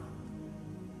far?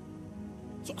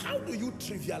 So how do you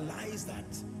trivialize that?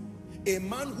 A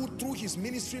man who through his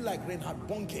ministry like Reinhard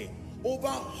Bonnke, over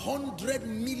 100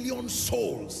 million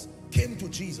souls came to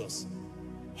Jesus.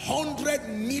 100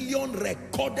 million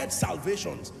recorded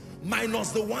salvations,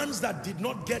 minus the ones that did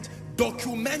not get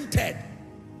documented.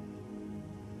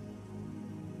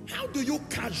 How do you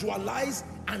casualize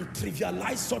and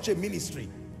trivialize such a ministry?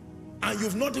 And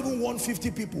you've not even won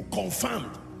 50 people,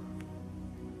 confirmed.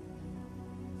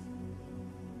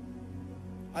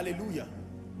 Hallelujah.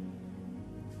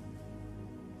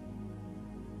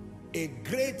 A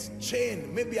great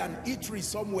chain, maybe an eatery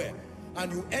somewhere,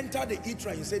 and you enter the eatery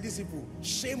and you say, these people,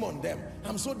 shame on them.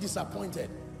 I'm so disappointed.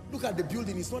 Look at the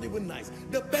building, it's not even nice.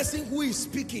 The person who is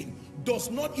speaking does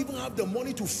not even have the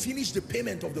money to finish the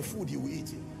payment of the food he will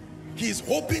eat. He is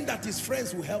hoping that his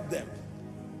friends will help them.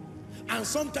 And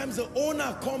sometimes the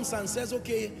owner comes and says,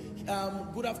 okay,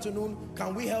 good afternoon,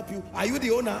 can we help you? Are you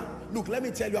the owner? Look, let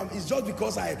me tell you, it's just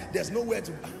because there's nowhere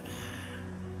to...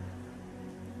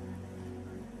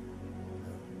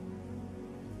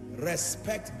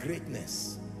 Respect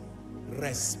greatness.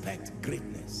 Respect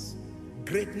greatness.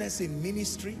 Greatness in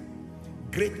ministry,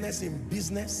 greatness in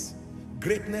business,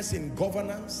 greatness in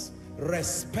governance.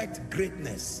 Respect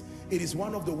greatness. It is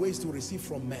one of the ways to receive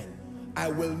from men. I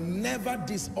will never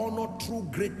dishonor true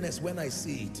greatness when I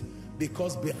see it,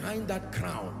 because behind that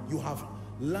crown you have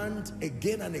learned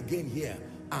again and again here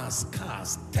are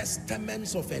scars,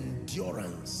 testaments of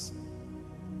endurance.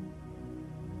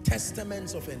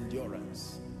 Testaments of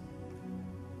endurance.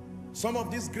 Some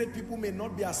of these great people may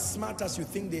not be as smart as you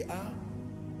think they are,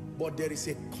 but there is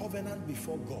a covenant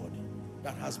before God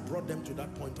that has brought them to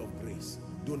that point of grace.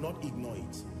 Do not ignore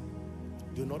it.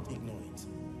 Do not ignore it.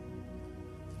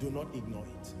 Do not ignore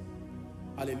it.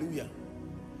 Hallelujah.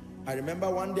 I remember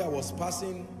one day I was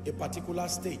passing a particular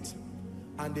state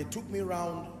and they took me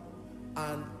around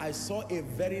and I saw a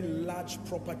very large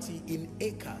property in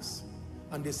acres,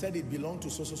 and they said it belonged to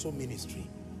so ministry,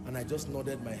 and I just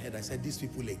nodded my head. I said, these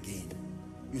people again.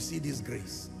 You see this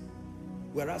grace.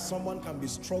 Whereas someone can be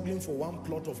struggling for one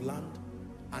plot of land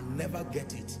and never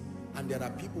get it, and there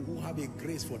are people who have a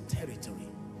grace for territory.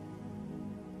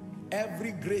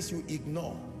 Every grace you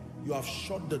ignore, you have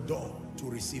shut the door to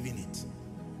receiving it.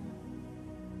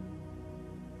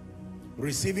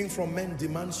 Receiving from men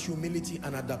demands humility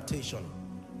and adaptation.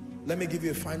 Let me give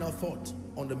you a final thought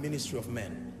on the ministry of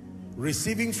men.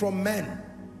 Receiving from men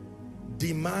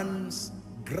demands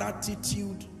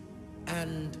gratitude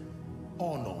and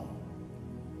honor.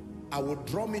 I will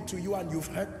drum it to you, and you've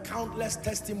heard countless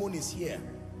testimonies here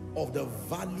of the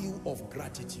value of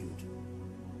gratitude.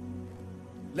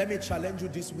 Let me challenge you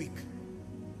this week.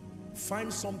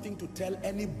 Find something to tell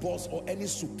any boss or any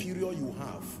superior you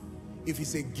have. If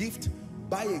it's a gift,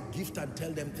 buy a gift and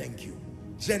tell them thank you.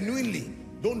 Genuinely,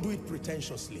 don't do it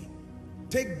pretentiously.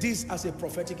 Take this as a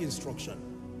prophetic instruction.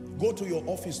 Go to your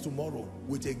office tomorrow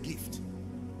with a gift.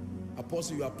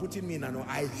 Apostle, you are putting me in an,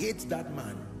 I hate that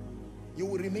man. You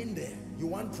will remain there. You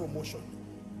want promotion.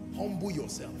 Humble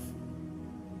yourself.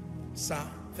 Sir,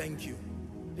 thank you.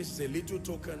 This is a little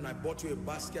token. I bought you a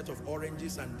basket of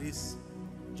oranges and this,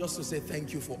 just to say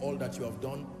thank you for all that you have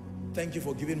done. Thank you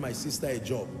for giving my sister a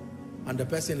job. And the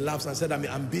person laughs and said,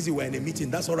 I'm busy, we're in a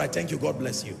meeting. That's all right, thank you, God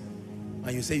bless you.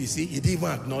 And you say, you see, he didn't even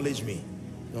acknowledge me.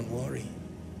 Don't worry.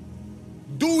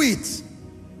 Do it.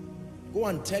 Go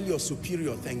and tell your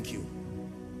superior thank you.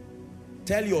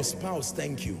 Tell your spouse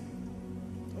thank you.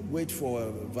 Don't wait for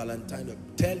a Valentine.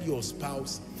 Tell your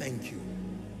spouse thank you.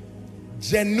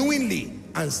 Genuinely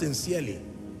and sincerely.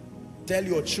 Tell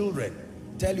your children,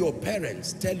 tell your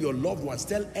parents, tell your loved ones,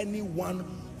 tell anyone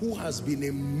who has been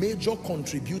a major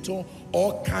contributor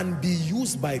or can be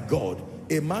used by God,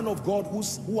 a man of God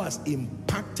who has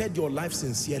impacted your life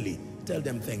sincerely. Tell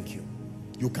them thank you.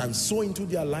 You can sow into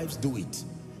their lives, do it.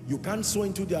 You can't sow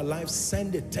into their lives,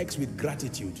 send a text with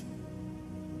gratitude.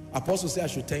 Apostle said I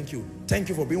should thank you. Thank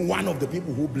you for being one of the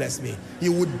people who blessed me. He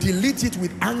would delete it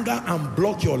with anger and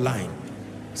block your line.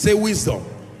 Say wisdom.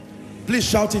 Please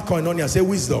shout it, Koinonia. Say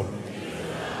wisdom.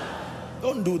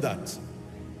 Don't do that.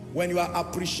 When you are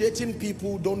appreciating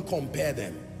people, don't compare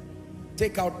them.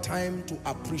 Take out time to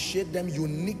appreciate them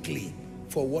uniquely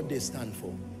for what they stand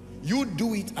for. You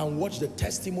do it and watch the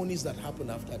testimonies that happen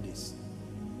after this.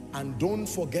 And don't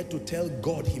forget to tell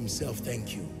God himself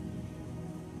thank you.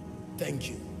 Thank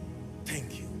you.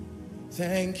 Thank you.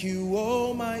 Thank you,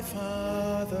 oh my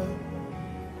Father,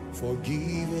 for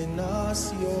giving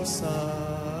us your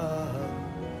Son,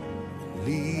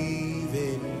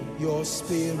 leaving your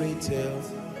Spirit till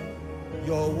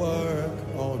your work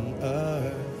on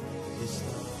earth is done.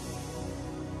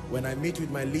 When I meet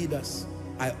with my leaders,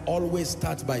 I always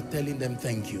start by telling them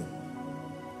thank you.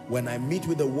 When I meet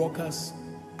with the workers,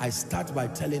 I start by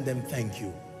telling them thank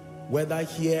you. Whether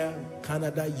here,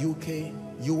 Canada, UK,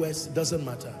 US, doesn't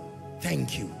matter.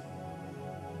 Thank you.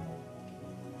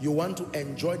 You want to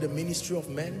enjoy the ministry of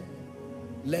men?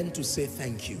 Learn to say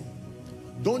thank you.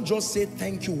 Don't just say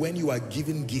thank you when you are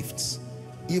given gifts.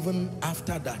 Even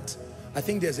after that. I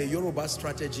think there's a Yoruba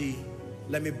strategy,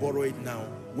 let me borrow it now,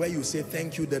 where you say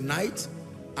thank you the night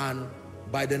and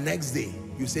by the next day,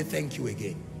 you say thank you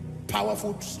again.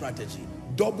 Powerful strategy.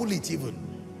 Double it even.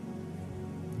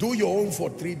 Do your own for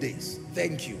 3 days.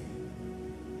 Thank you.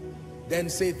 Then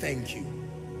say thank you.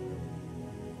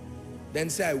 Then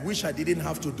say, I wish I didn't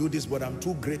have to do this, but I'm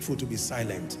too grateful to be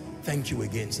silent. Thank you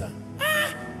again, sir.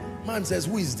 Ah! Man says,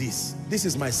 who is this? This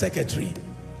is my secretary.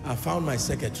 I found my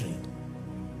secretary.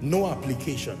 No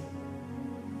application.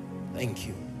 Thank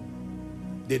you.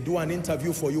 They do an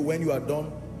interview for you. When you are done,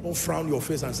 don't frown your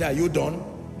face and say, are you done?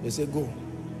 They say, go.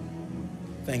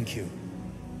 Thank you.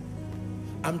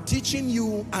 I'm teaching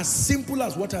you as simple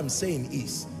as what I'm saying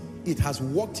is. It has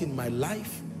worked in my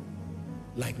life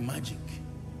like magic.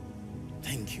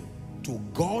 Thank you. To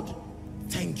God,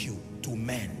 thank you. To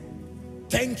men,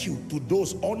 thank you. To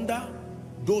those under,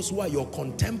 those who are your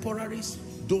contemporaries,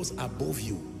 those above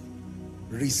you.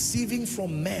 Receiving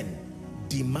from men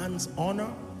demands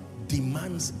honor,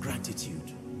 demands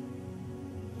gratitude.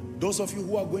 Those of you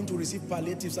who are going to receive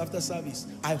palliatives after service,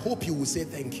 I hope you will say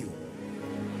thank you.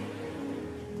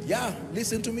 Yeah,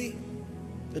 listen to me.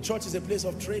 The church is a place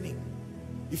of training.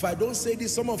 If I don't say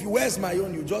this, some of you, where's my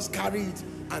own? You just carry it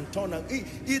and turn.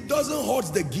 It doesn't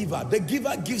hurt the giver. The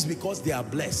giver gives because they are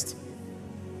blessed.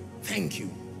 Thank you.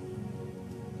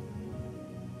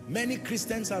 Many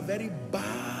Christians are very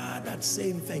bad at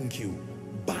saying thank you.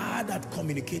 Bad at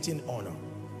communicating honor.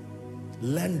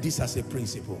 Learn this as a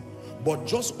principle. But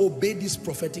just obey this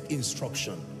prophetic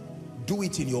instruction. Do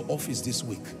it in your office this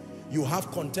week. You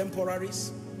have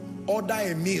contemporaries, order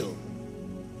a meal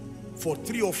for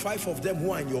 3 or 5 of them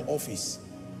who are in your office.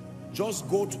 Just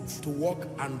go to work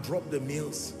and drop the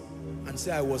meals and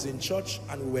say, I was in church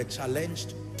and we were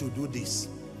challenged to do this.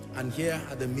 And here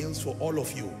are the meals for all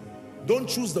of you. Don't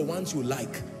choose the ones you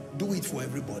like. Do it for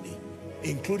everybody,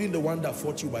 including the one that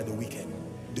fought you by the weekend.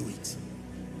 Do it.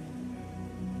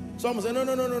 Some say, no.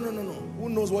 Who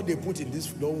knows what they put in this?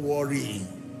 Don't worry.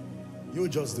 You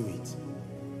just do it.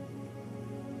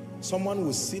 Someone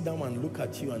will sit down and look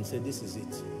at you and say, this is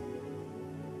it.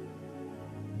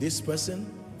 This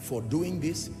person, for doing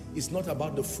this, is not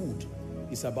about the food.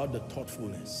 It's about the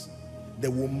thoughtfulness. They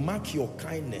will mark your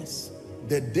kindness.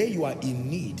 The day you are in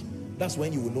need, that's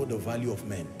when you will know the value of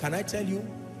men. Can I tell you?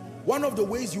 One of the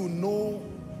ways you know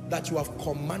that you have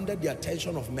commanded the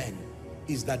attention of men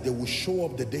is that they will show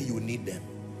up the day you need them.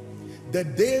 The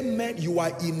day men you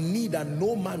are in need and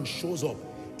no man shows up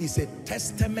is a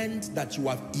testament that you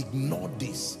have ignored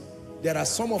this. There are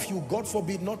some of you, God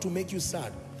forbid, not to make you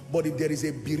sad, but if there is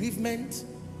a bereavement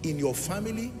in your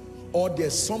family, or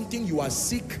there's something you are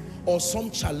sick, or some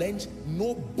challenge,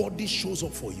 nobody shows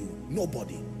up for you.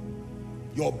 Nobody.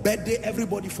 Your birthday,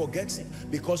 everybody forgets it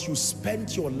because you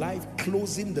spent your life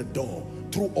closing the door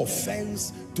through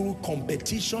offense, through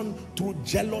competition, through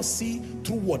jealousy,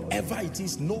 through whatever it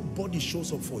is. Nobody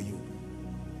shows up for you.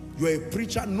 You're a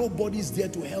preacher, nobody's there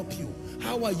to help you.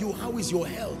 How are you? How is your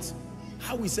health?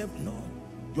 How is it? No,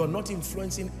 you're not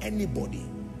influencing anybody.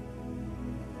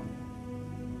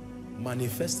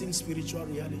 Manifesting spiritual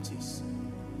realities.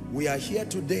 We are here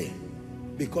today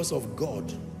because of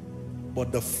God,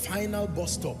 but the final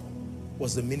bus stop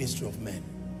was the ministry of men.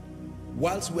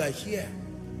 Whilst we are here,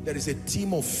 there is a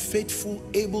team of faithful,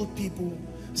 able people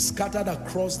scattered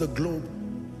across the globe,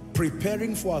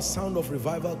 preparing for our Sound of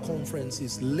Revival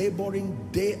conferences, laboring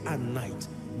day and night,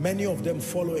 many of them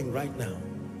following right now.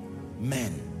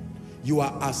 Men, you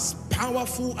are as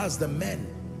powerful as the men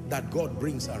that God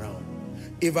brings around.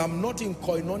 If I'm not in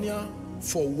Koinonia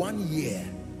for 1 year,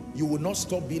 you will not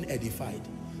stop being edified.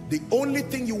 The only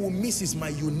thing you will miss is my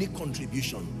unique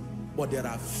contribution. But there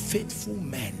are faithful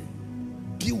men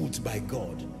built by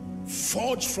God,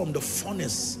 forged from the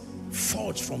furnace,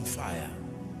 forged from fire.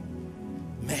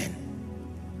 Men.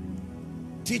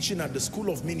 Teaching at the school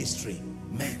of ministry.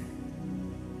 Men.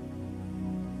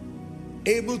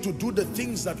 Able to do the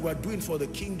things that we're doing for the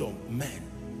kingdom. Men.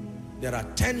 There are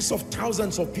tens of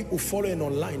thousands of people following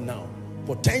online now.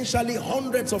 Potentially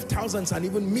hundreds of thousands and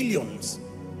even millions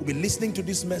will be listening to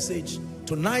this message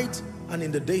tonight and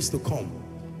in the days to come.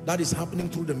 That is happening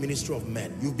through the ministry of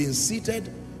men. You've been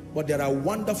seated, but there are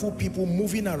wonderful people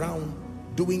moving around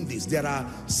doing this. There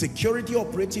are security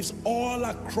operatives all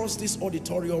across this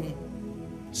auditorium,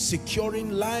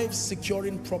 securing lives,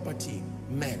 securing property.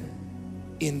 Men.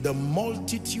 In the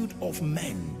multitude of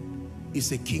men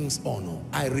is a king's honor.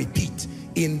 I repeat,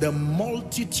 in the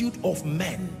multitude of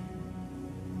men,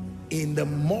 in the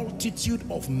multitude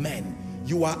of men,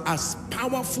 you are as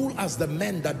powerful as the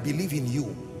men that believe in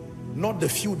you, not the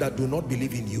few that do not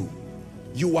believe in you.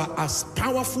 You are as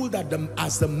powerful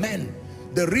as the men.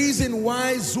 The reason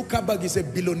why Zuckerberg is a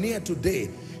billionaire today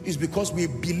is because we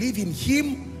believe in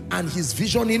him and his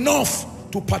vision enough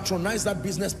to patronize that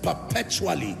business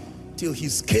perpetually till he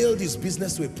scaled his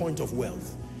business to a point of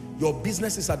wealth. Your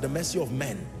business is at the mercy of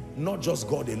men, not just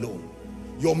God alone.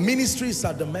 Your ministry is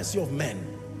at the mercy of men.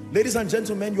 Ladies and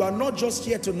gentlemen, you are not just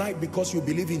here tonight because you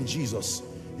believe in Jesus.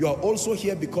 You are also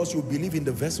here because you believe in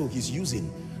the vessel he's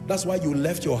using. That's why you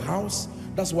left your house.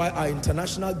 That's why our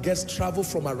international guests travel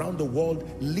from around the world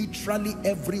literally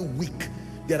every week.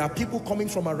 There are people coming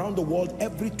from around the world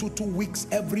every two weeks,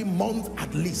 every month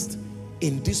at least,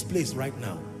 in this place right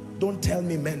now. Don't tell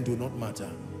me men do not matter.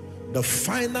 The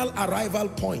final arrival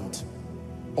point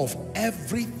of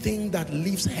everything that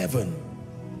leaves heaven,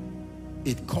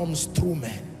 it comes through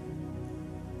men.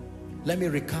 Let me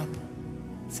recap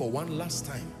for one last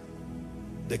time.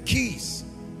 The keys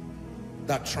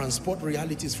that transport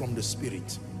realities from the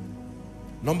spirit.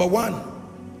 Number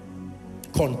one,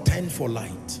 contend for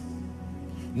light.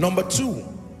 Number two,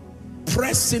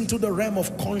 press into the realm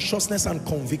of consciousness and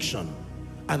conviction.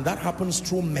 And that happens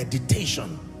through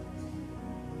meditation.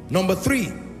 Number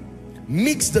three,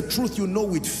 mix the truth you know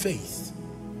with faith.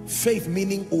 Faith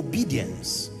meaning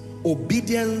obedience.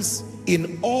 Obedience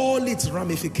in all its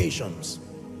ramifications.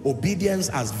 Obedience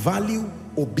as value,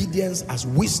 obedience as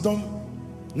wisdom.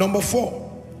 Number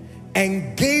four,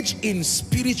 engage in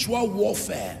spiritual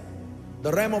warfare.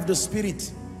 The realm of the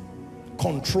spirit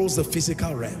controls the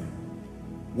physical realm.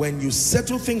 When you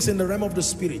settle things in the realm of the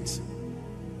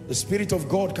Spirit of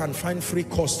God can find free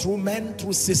course through men,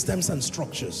 through systems and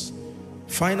structures.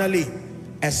 Finally,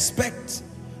 expect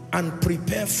and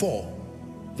prepare for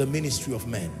the ministry of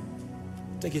men.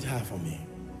 Take it high for me.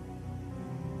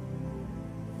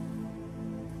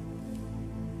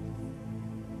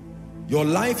 Your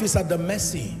life is at the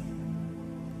mercy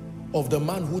of the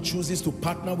man who chooses to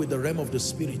partner with the realm of the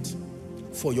Spirit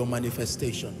for your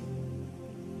manifestation.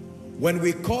 When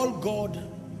we call God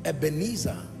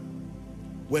Ebenezer,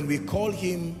 when we call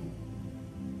him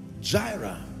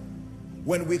Jireh,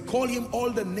 when we call him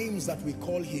all the names that we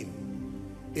call him,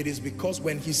 it is because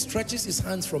when he stretches his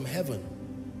hands from heaven,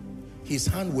 his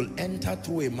hand will enter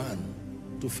through a man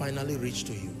to finally reach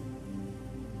to you.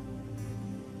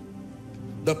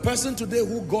 The person today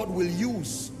who God will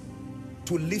use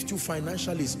to lift you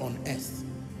financially is on earth.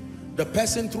 The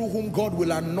person through whom God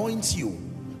will anoint you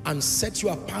and set you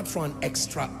apart for an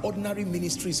extraordinary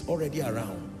ministry is already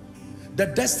around. The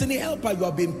destiny helper you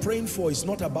have been praying for is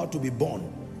not about to be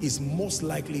born, is most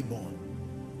likely born.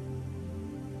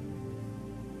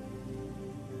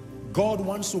 God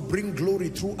wants to bring glory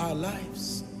through our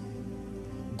lives.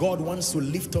 God wants to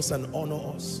lift us and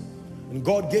honor us. And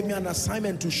God gave me an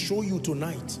assignment to show you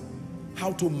tonight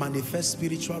how to manifest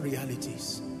spiritual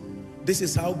realities. This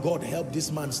is how God helped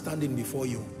this man standing before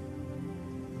you.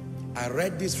 I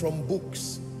read this from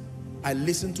books. I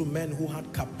listened to men who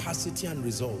had capacity and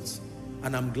results,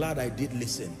 and I'm glad I did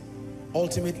listen.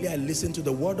 Ultimately, I listened to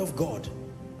the word of God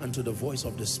and to the voice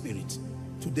of the Spirit.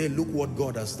 Today, look what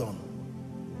God has done.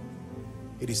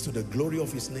 It is to the glory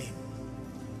of his name.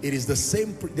 It is the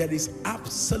same. There is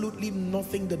absolutely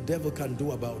nothing the devil can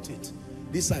do about it.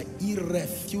 These are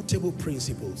irrefutable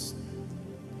principles.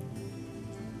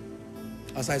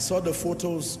 As I saw the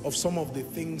photos of some of the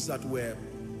things that were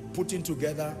putting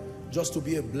together just to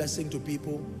be a blessing to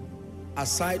people,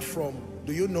 aside from,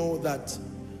 do you know that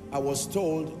I was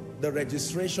told the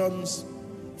registrations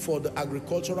for the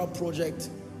agricultural project,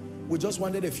 we just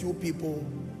wanted a few people,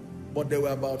 but there were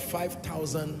about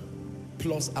 5,000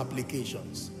 plus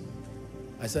applications.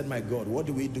 I said, my God, what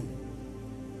do we do?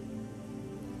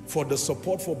 For the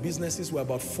support for businesses, we're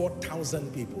about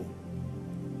 4,000 people.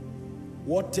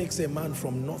 What takes a man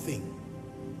from nothing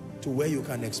to where you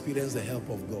can experience the help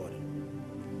of God?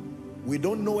 We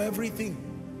don't know everything.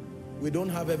 We don't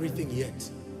have everything yet.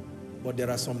 But there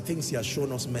are some things he has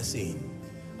shown us mercy in.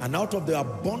 And out of the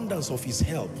abundance of his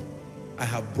help, I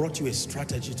have brought you a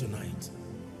strategy tonight.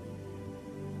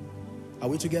 Are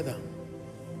we together?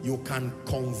 You can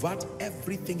convert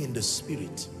everything in the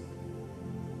Spirit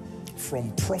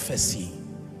from prophecy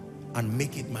and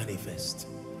make it manifest.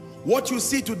 What you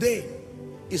see today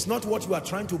is not what you are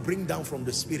trying to bring down from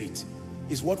the Spirit.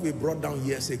 It's what we brought down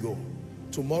years ago.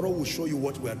 Tomorrow we'll show you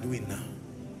what we are doing now.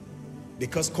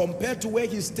 Because compared to where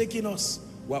he's taking us,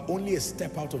 we're only a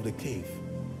step out of the cave.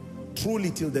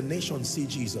 Truly, till the nations see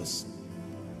Jesus.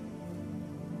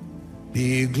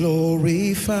 Be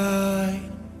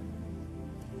glorified.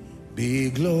 Be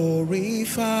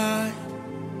glorified.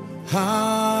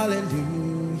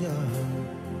 Hallelujah.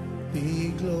 Be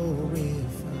glorified.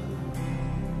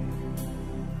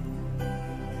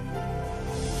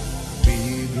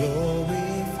 Be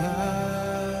glorified.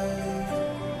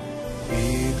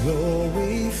 Be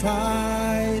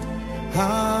glorified.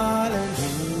 Hallelujah.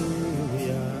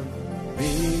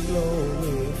 Be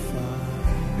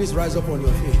glorified. Please rise up on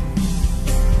your feet.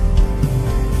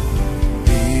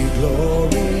 Be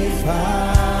glorified.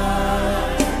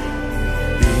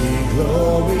 Be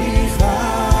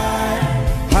glorified.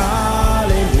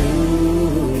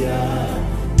 Hallelujah.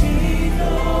 Be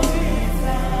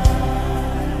glorified.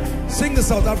 Sing the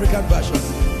South African version.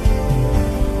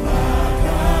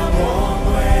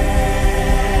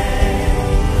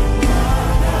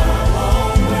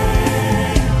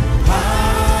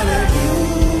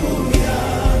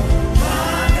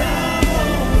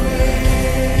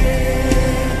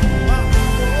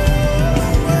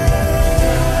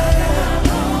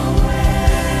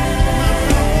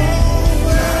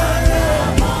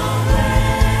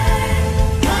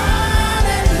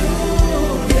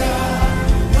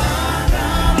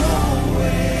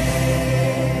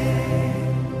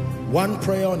 One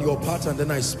prayer on your part and then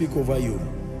I speak over you.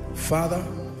 Father,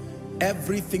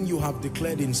 everything you have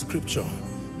declared in scripture,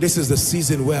 this is the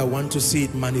season where I want to see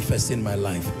it manifest in my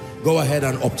life. Go ahead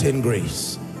and obtain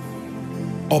grace.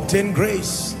 Obtain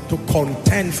grace to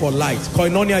contend for light.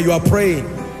 Koinonia, you are praying.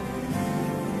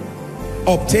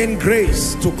 Obtain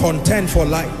grace to contend for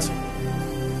light.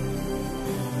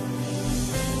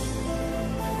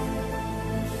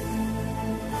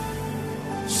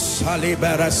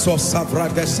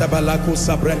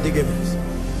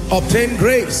 Obtain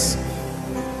grace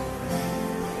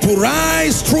to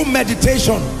rise through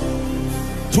meditation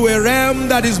to a realm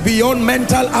that is beyond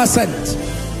mental assent,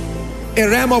 a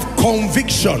realm of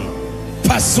conviction,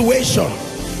 persuasion,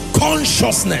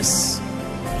 consciousness.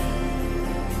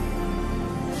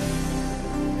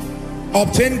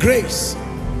 Obtain grace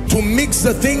to mix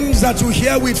the things that you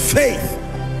hear with faith,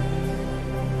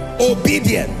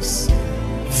 obedience,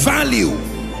 value,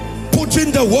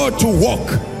 putting the word to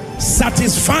work,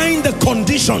 satisfying the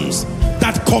conditions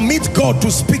that commit God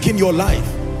to speak in your life.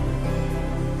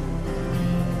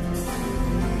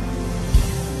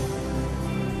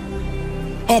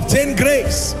 Obtain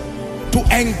grace to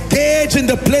engage in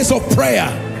the place of prayer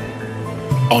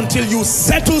until you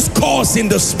settle scores in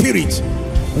the spirit.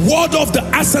 Ward off the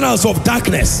arsenals of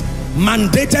darkness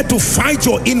mandated to fight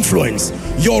your influence,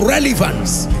 your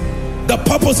relevance, the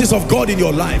purposes of God in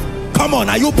your life. Come on,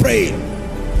 are you praying?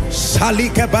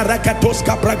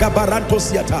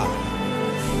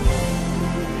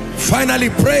 Finally,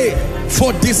 pray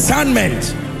for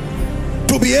discernment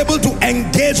to be able to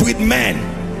engage with men.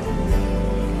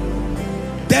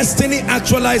 Destiny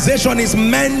actualization is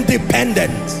man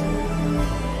dependent.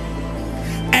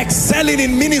 Excelling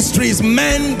in ministry is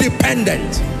man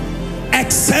dependent.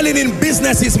 Excelling in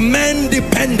business is man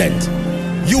dependent.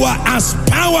 You are as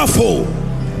powerful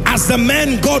as the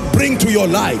men God bring to your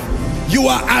life. You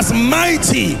are as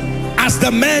mighty as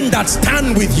the men that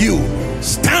stand with you,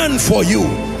 stand for you,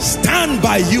 stand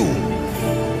by you.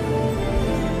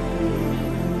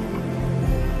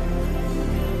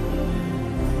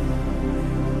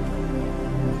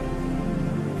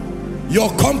 Your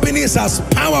company is as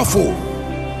powerful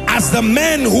as the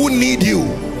men who need you,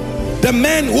 the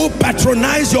men who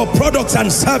patronize your products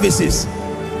and services.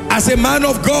 As a man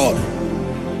of God,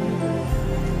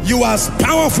 you are as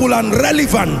powerful and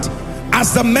relevant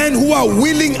as the men who are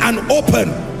willing and open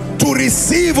to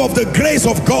receive of the grace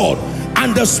of God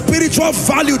and the spiritual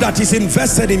value that is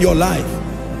invested in your life.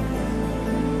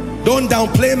 Don't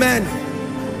downplay men.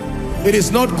 It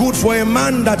is not good for a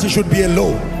man that he should be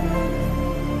alone.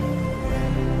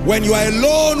 When you are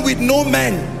alone with no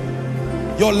man,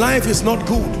 your life is not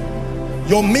good.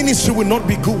 Your ministry will not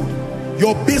be good.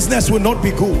 Your business will not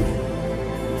be good.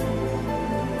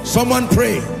 Someone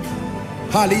pray.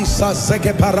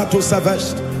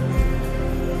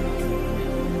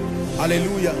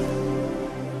 Hallelujah.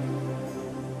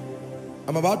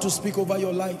 I'm about to speak over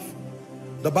your life.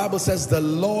 The Bible says the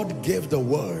Lord gave the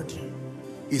word.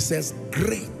 It says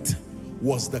great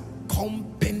was the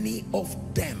company of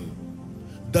them.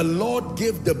 The Lord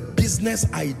gave the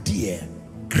business idea.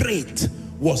 Great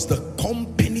was the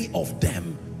company of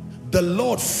them. The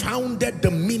Lord founded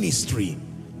the ministry.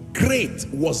 Great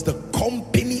was the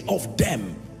company of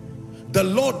them. The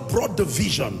Lord brought the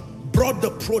vision, brought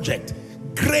the project.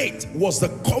 Great was the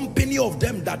company of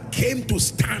them that came to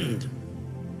stand.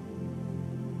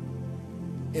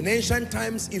 In ancient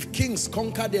times, if kings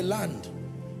conquered a land,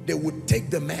 they would take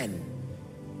the men.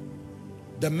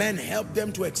 The men helped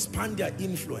them to expand their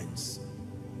influence.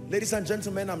 Ladies and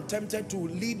gentlemen, I'm tempted to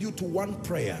lead you to one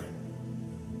prayer.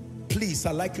 Please,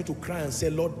 I'd like you to cry and say,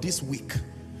 Lord, this week,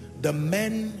 the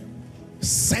men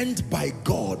sent by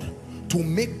God to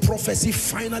make prophecy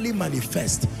finally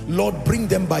manifest, Lord, bring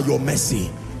them by your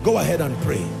mercy. Go ahead and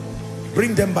pray.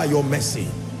 Bring them by your mercy.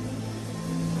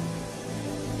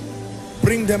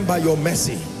 Bring them by your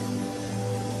mercy.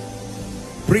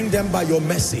 Bring them by your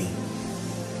mercy.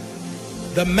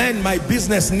 The men my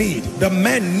business need, the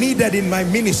men needed in my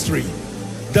ministry,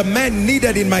 the men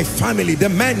needed in my family, the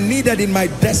men needed in my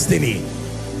destiny,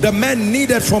 the men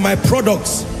needed for my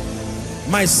products,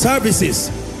 my services,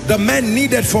 the men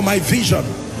needed for my vision.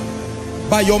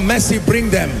 By your mercy, bring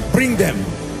them, bring them.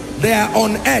 They are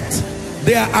on earth,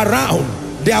 they are around,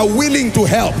 they are willing to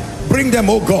help. Bring them,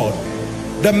 oh God.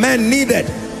 The men needed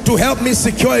to help me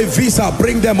secure a visa,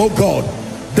 bring them, oh God.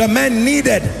 The men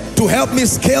needed to help me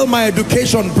scale my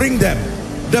education, bring them.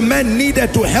 The men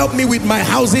needed to help me with my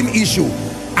housing issue.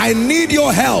 I need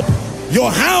your help.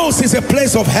 Your house is a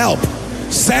place of help.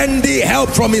 Send the help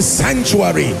from his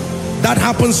sanctuary. That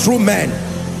happens through men.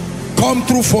 Come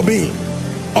through for me.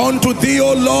 Unto thee,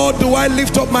 O Lord, do I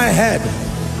lift up my head.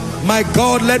 My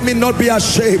God, let me not be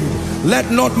ashamed.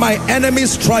 Let not my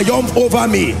enemies triumph over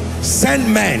me.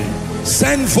 Send men,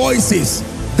 send voices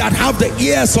that have the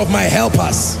ears of my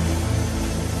helpers.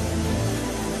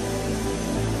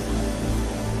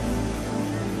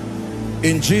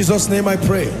 In Jesus' name I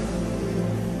pray.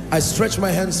 I stretch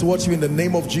my hands towards you in the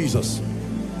name of Jesus.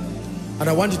 And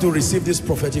I want you to receive this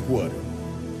prophetic word.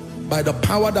 By the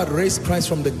power that raised Christ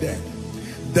from the dead,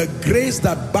 The grace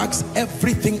that backs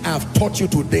everything I have taught you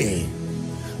today,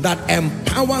 that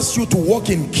empowers you to walk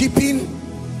in keeping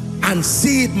and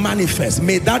see it manifest,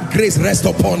 may that grace rest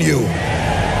upon you.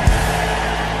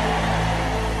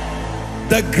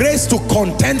 The grace to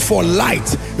contend for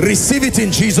light, receive it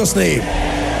in Jesus' name.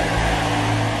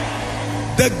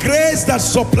 The grace that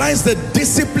supplies the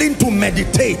discipline to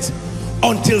meditate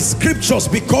until scriptures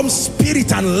become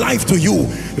spirit and life to you,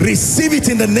 receive it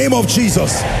in the name of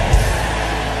Jesus.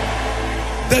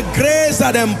 The grace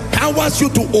that empowers you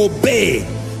to obey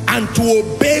and to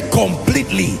obey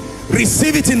completely,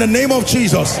 receive it in the name of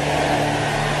Jesus.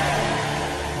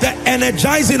 The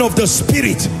energizing of the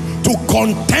spirit to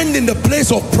contend in the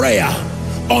place of prayer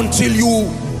until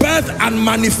you birth and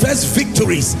manifest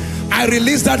victories, I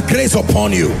release that grace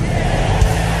upon you.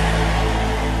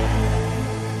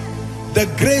 The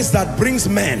grace that brings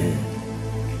men,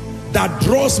 that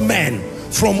draws men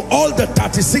from all the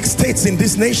 36 states in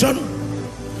this nation,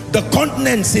 the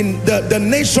continents in the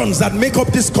nations that make up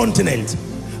this continent,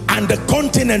 and the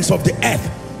continents of the earth,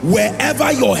 wherever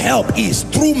your help is,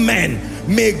 through men,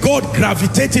 may God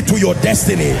gravitate it to your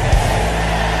destiny.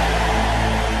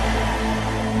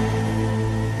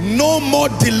 No more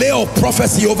delay of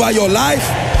prophecy over your life.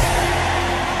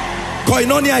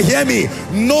 Koinonia, hear me.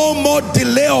 No more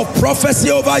delay of prophecy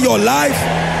over your life.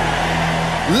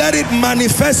 Let it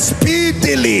manifest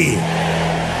speedily.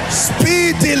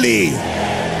 Speedily.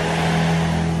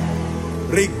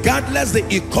 Regardless the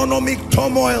economic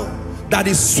turmoil that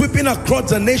is sweeping across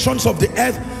the nations of the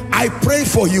earth, I pray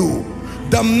for you.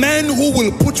 The men who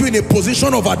will put you in a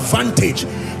position of advantage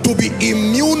to be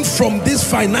immune from this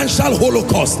financial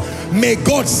holocaust, may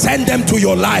God send them to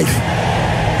your life.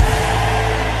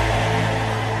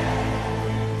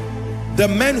 The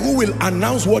men who will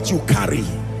announce what you carry,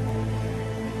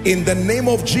 in the name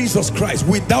of Jesus Christ,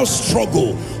 without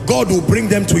struggle, God will bring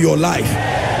them to your life.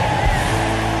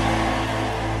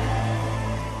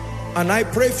 And I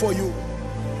pray for you,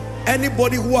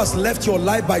 anybody who has left your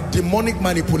life by demonic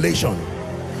manipulation,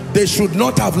 they should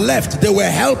not have left. They were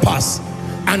helpers,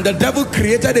 and the devil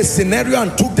created a scenario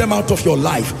and took them out of your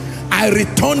life. I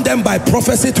return them by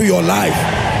prophecy to your life.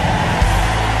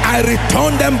 I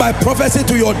return them by prophecy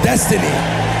to your destiny.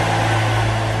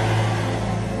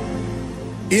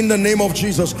 In the name of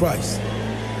Jesus Christ.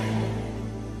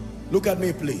 Look at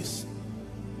me, please.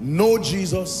 No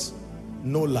Jesus,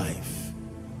 no life.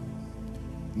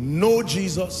 No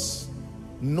Jesus,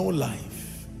 no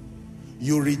life.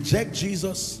 You reject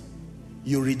Jesus,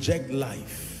 you reject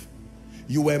life.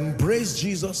 You embrace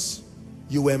Jesus,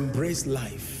 you embrace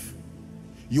life.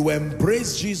 You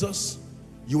embrace Jesus,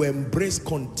 you embrace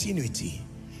continuity.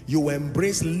 You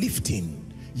embrace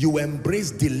lifting. You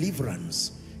embrace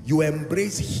deliverance. You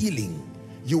embrace healing.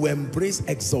 You embrace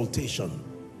exaltation.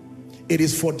 It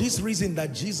is for this reason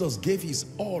that Jesus gave his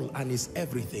all and his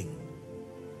everything.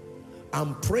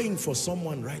 I'm praying for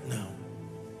someone right now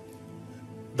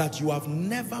that you have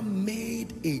never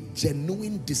made a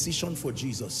genuine decision for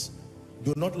Jesus.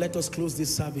 Do not let us close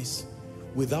this service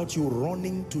without you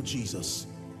running to Jesus.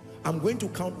 I'm going to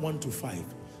count 1 to 5.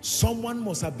 Someone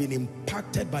must have been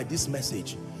impacted by this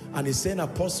message and is saying,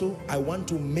 Apostle, I want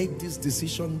to make this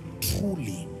decision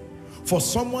truly. For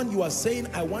someone, you are saying,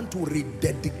 I want to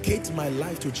rededicate my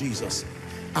life to Jesus.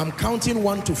 I'm counting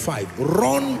 1 to 5.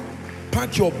 Run.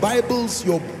 Pack your Bibles,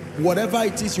 your whatever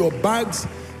it is, your bags,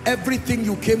 everything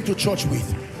you came to church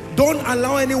with. Don't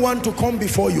allow anyone to come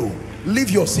before you. Leave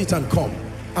your seat and come.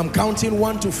 I'm counting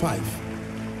 1 to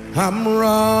 5. I'm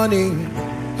running,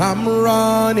 I'm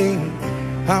running,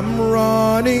 I'm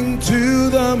running to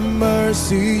the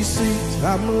mercy seat.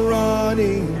 I'm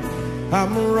running,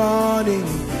 I'm running.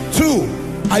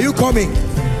 2, are you coming?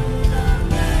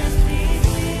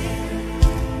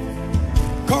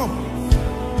 Come.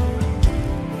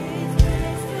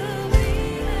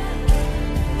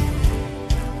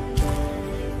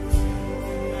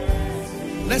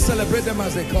 Let's celebrate them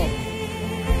as they come.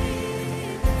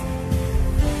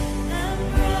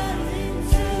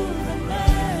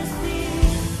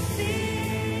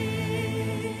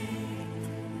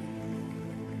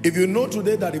 If you know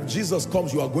today that if Jesus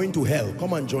comes, you are going to hell,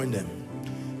 come and join them.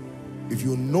 If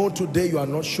you know today you are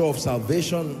not sure of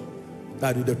salvation,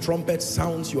 that if the trumpet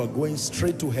sounds, you are going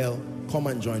straight to hell, come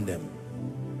and join them.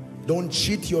 Don't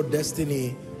cheat your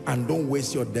destiny and don't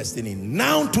waste your destiny.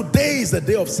 Now today is the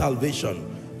day of salvation.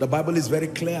 The Bible is very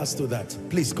clear as to that.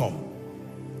 Please come.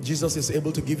 Jesus is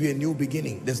able to give you a new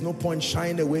beginning. There's no point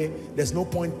shying away. There's no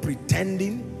point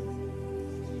pretending.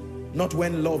 Not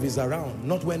when love is around.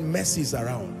 Not when mercy is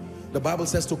around. The Bible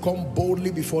says to come boldly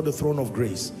before the throne of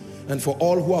grace. And for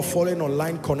all who are following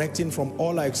online, connecting from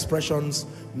all our expressions,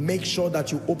 make sure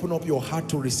that you open up your heart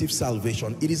to receive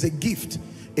salvation. It is a gift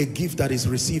that is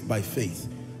received by faith.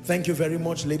 Thank you very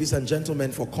much, ladies and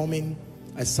gentlemen, for coming.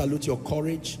 I salute your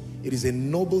courage. It is a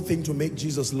noble thing to make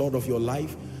Jesus Lord of your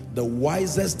life. The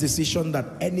wisest decision that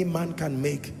any man can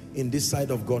make in this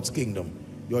side of God's kingdom.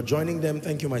 You're joining them.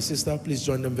 Thank you, my sister. Please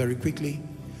join them very quickly.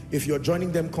 If you're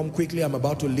joining them, come quickly. I'm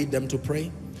about to lead them to pray.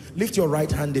 Lift your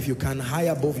right hand if you can, high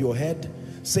above your head.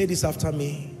 Say this after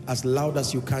me as loud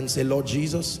as you can. Say, Lord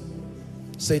Jesus.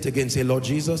 Say it again. Say, Lord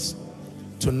Jesus,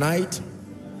 tonight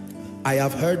I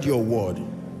have heard your word.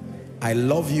 I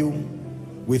love you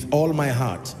with all my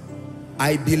heart.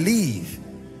 I believe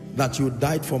that you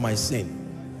died for my sin.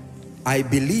 I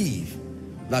believe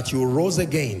that you rose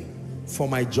again for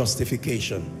my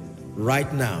justification.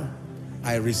 Right now,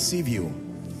 I receive you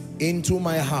into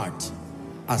my heart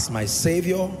as my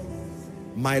Savior,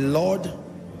 my Lord,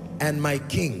 and my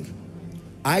King.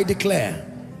 I declare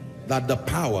that the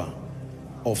power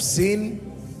of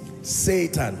sin,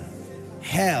 Satan,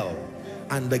 hell,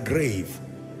 and the grave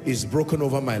is broken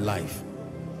over my life.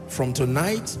 From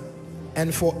tonight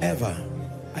and forever,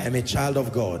 I am a child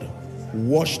of God,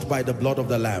 washed by the blood of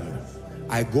the Lamb.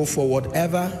 I go forward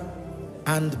ever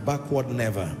and backward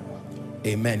never.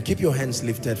 Amen. Keep your hands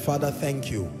lifted. Father, thank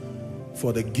you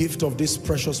for the gift of these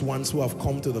precious ones who have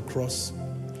come to the cross.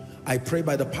 I pray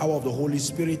by the power of the Holy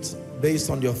Spirit, based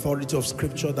on the authority of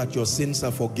Scripture, that your sins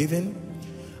are forgiven.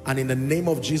 And in the name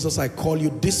of Jesus, I call you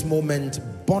this moment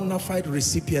bona fide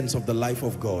recipients of the life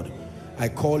of God. I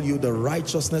call you the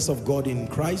righteousness of God in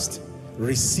Christ,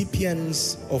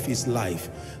 recipients of his life.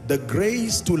 The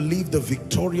grace to live the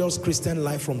victorious Christian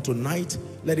life from tonight,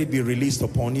 let it be released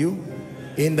upon you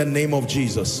in the name of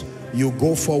Jesus. You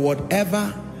go forward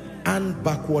ever and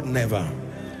backward never.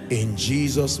 In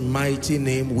Jesus' mighty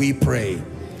name we pray.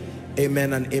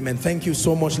 Amen and amen. Thank you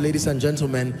so much, ladies and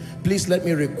gentlemen. Please let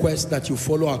me request that you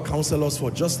follow our counselors for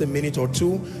just a minute or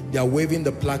two. They are waving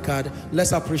the placard.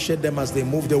 Let's appreciate them as they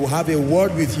move. They will have a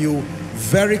word with you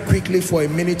very quickly for a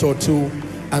minute or two,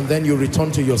 and then you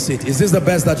return to your seat. Is this the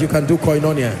best that you can do,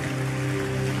 Koinonia?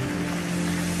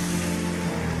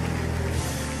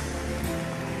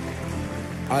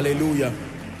 Hallelujah.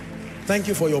 Thank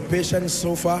you for your patience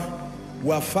so far.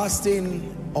 We are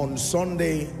fasting on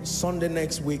Sunday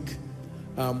next week.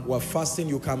 We're fasting.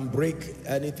 You can break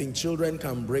anything. Children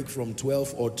can break from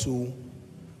 12 or 2.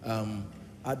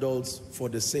 Adults, for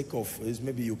the sake of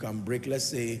maybe you can break, let's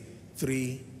say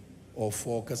 3 or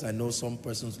 4, because I know some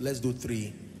persons. Let's do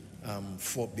 3,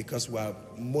 4, because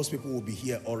most people will be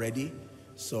here already.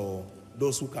 So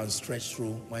those who can stretch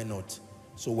through, why not?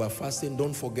 So we're fasting.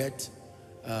 Don't forget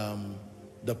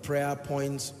the prayer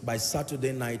points by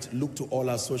Saturday night. Look to all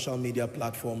our social media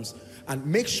platforms and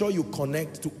make sure you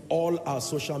connect to all our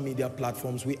social media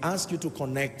platforms. We ask you to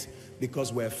connect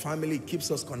because we're a family. It keeps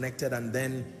us connected, and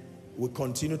then we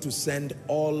continue to send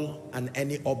all and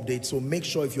any updates. So make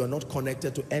sure if you're not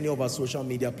connected to any of our social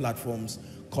media platforms,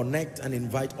 connect and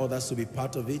invite others to be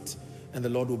part of it, and the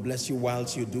Lord will bless you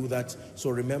whilst you do that.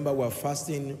 So remember, we're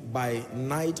fasting. By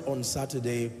night on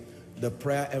Saturday, the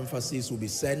prayer emphasis will be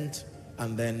sent,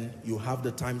 and then you have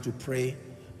the time to pray,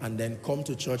 and then come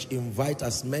to church. Invite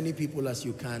as many people as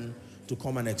you can to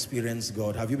come and experience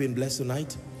God. Have you been blessed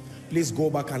tonight? Please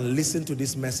go back and listen to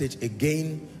this message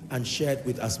again and share it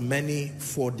with as many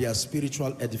for their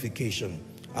spiritual edification.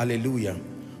 Hallelujah.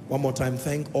 One more time,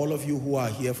 thank all of you who are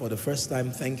here for the first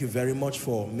time. Thank you very much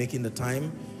for making the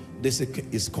time. This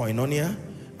is Koinonia,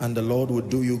 and the Lord will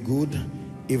do you good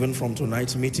even from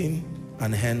tonight's meeting,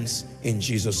 and hence in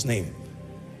Jesus' name.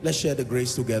 Let's share the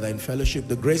grace together in fellowship.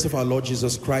 The grace of our Lord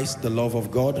Jesus Christ, the love of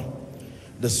God,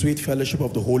 the sweet fellowship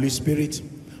of the Holy Spirit,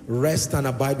 rest and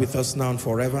abide with us now and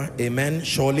forever. Amen.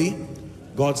 Surely,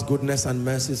 God's goodness and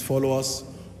mercies follow us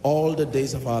all the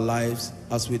days of our lives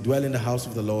as we dwell in the house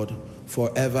of the Lord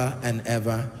forever and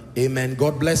ever. Amen.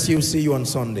 God bless you. See you on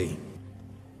Sunday.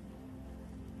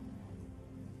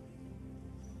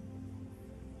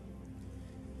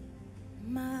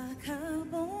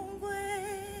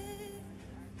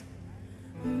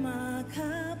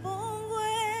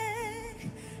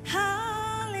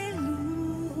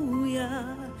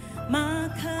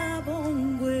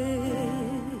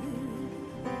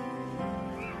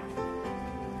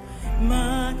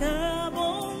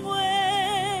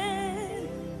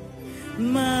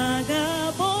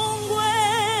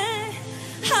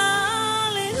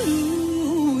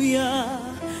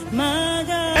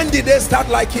 Did they start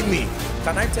liking me?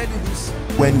 Can I tell you this?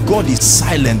 When God is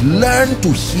silent, learn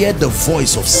to hear the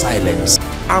voice of silence.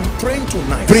 I'm praying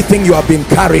tonight. Everything you have been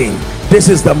carrying, this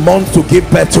is the month to give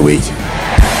birth to it.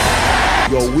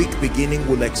 Your week beginning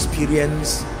will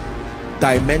experience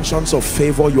dimensions of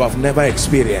favor you have never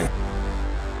experienced.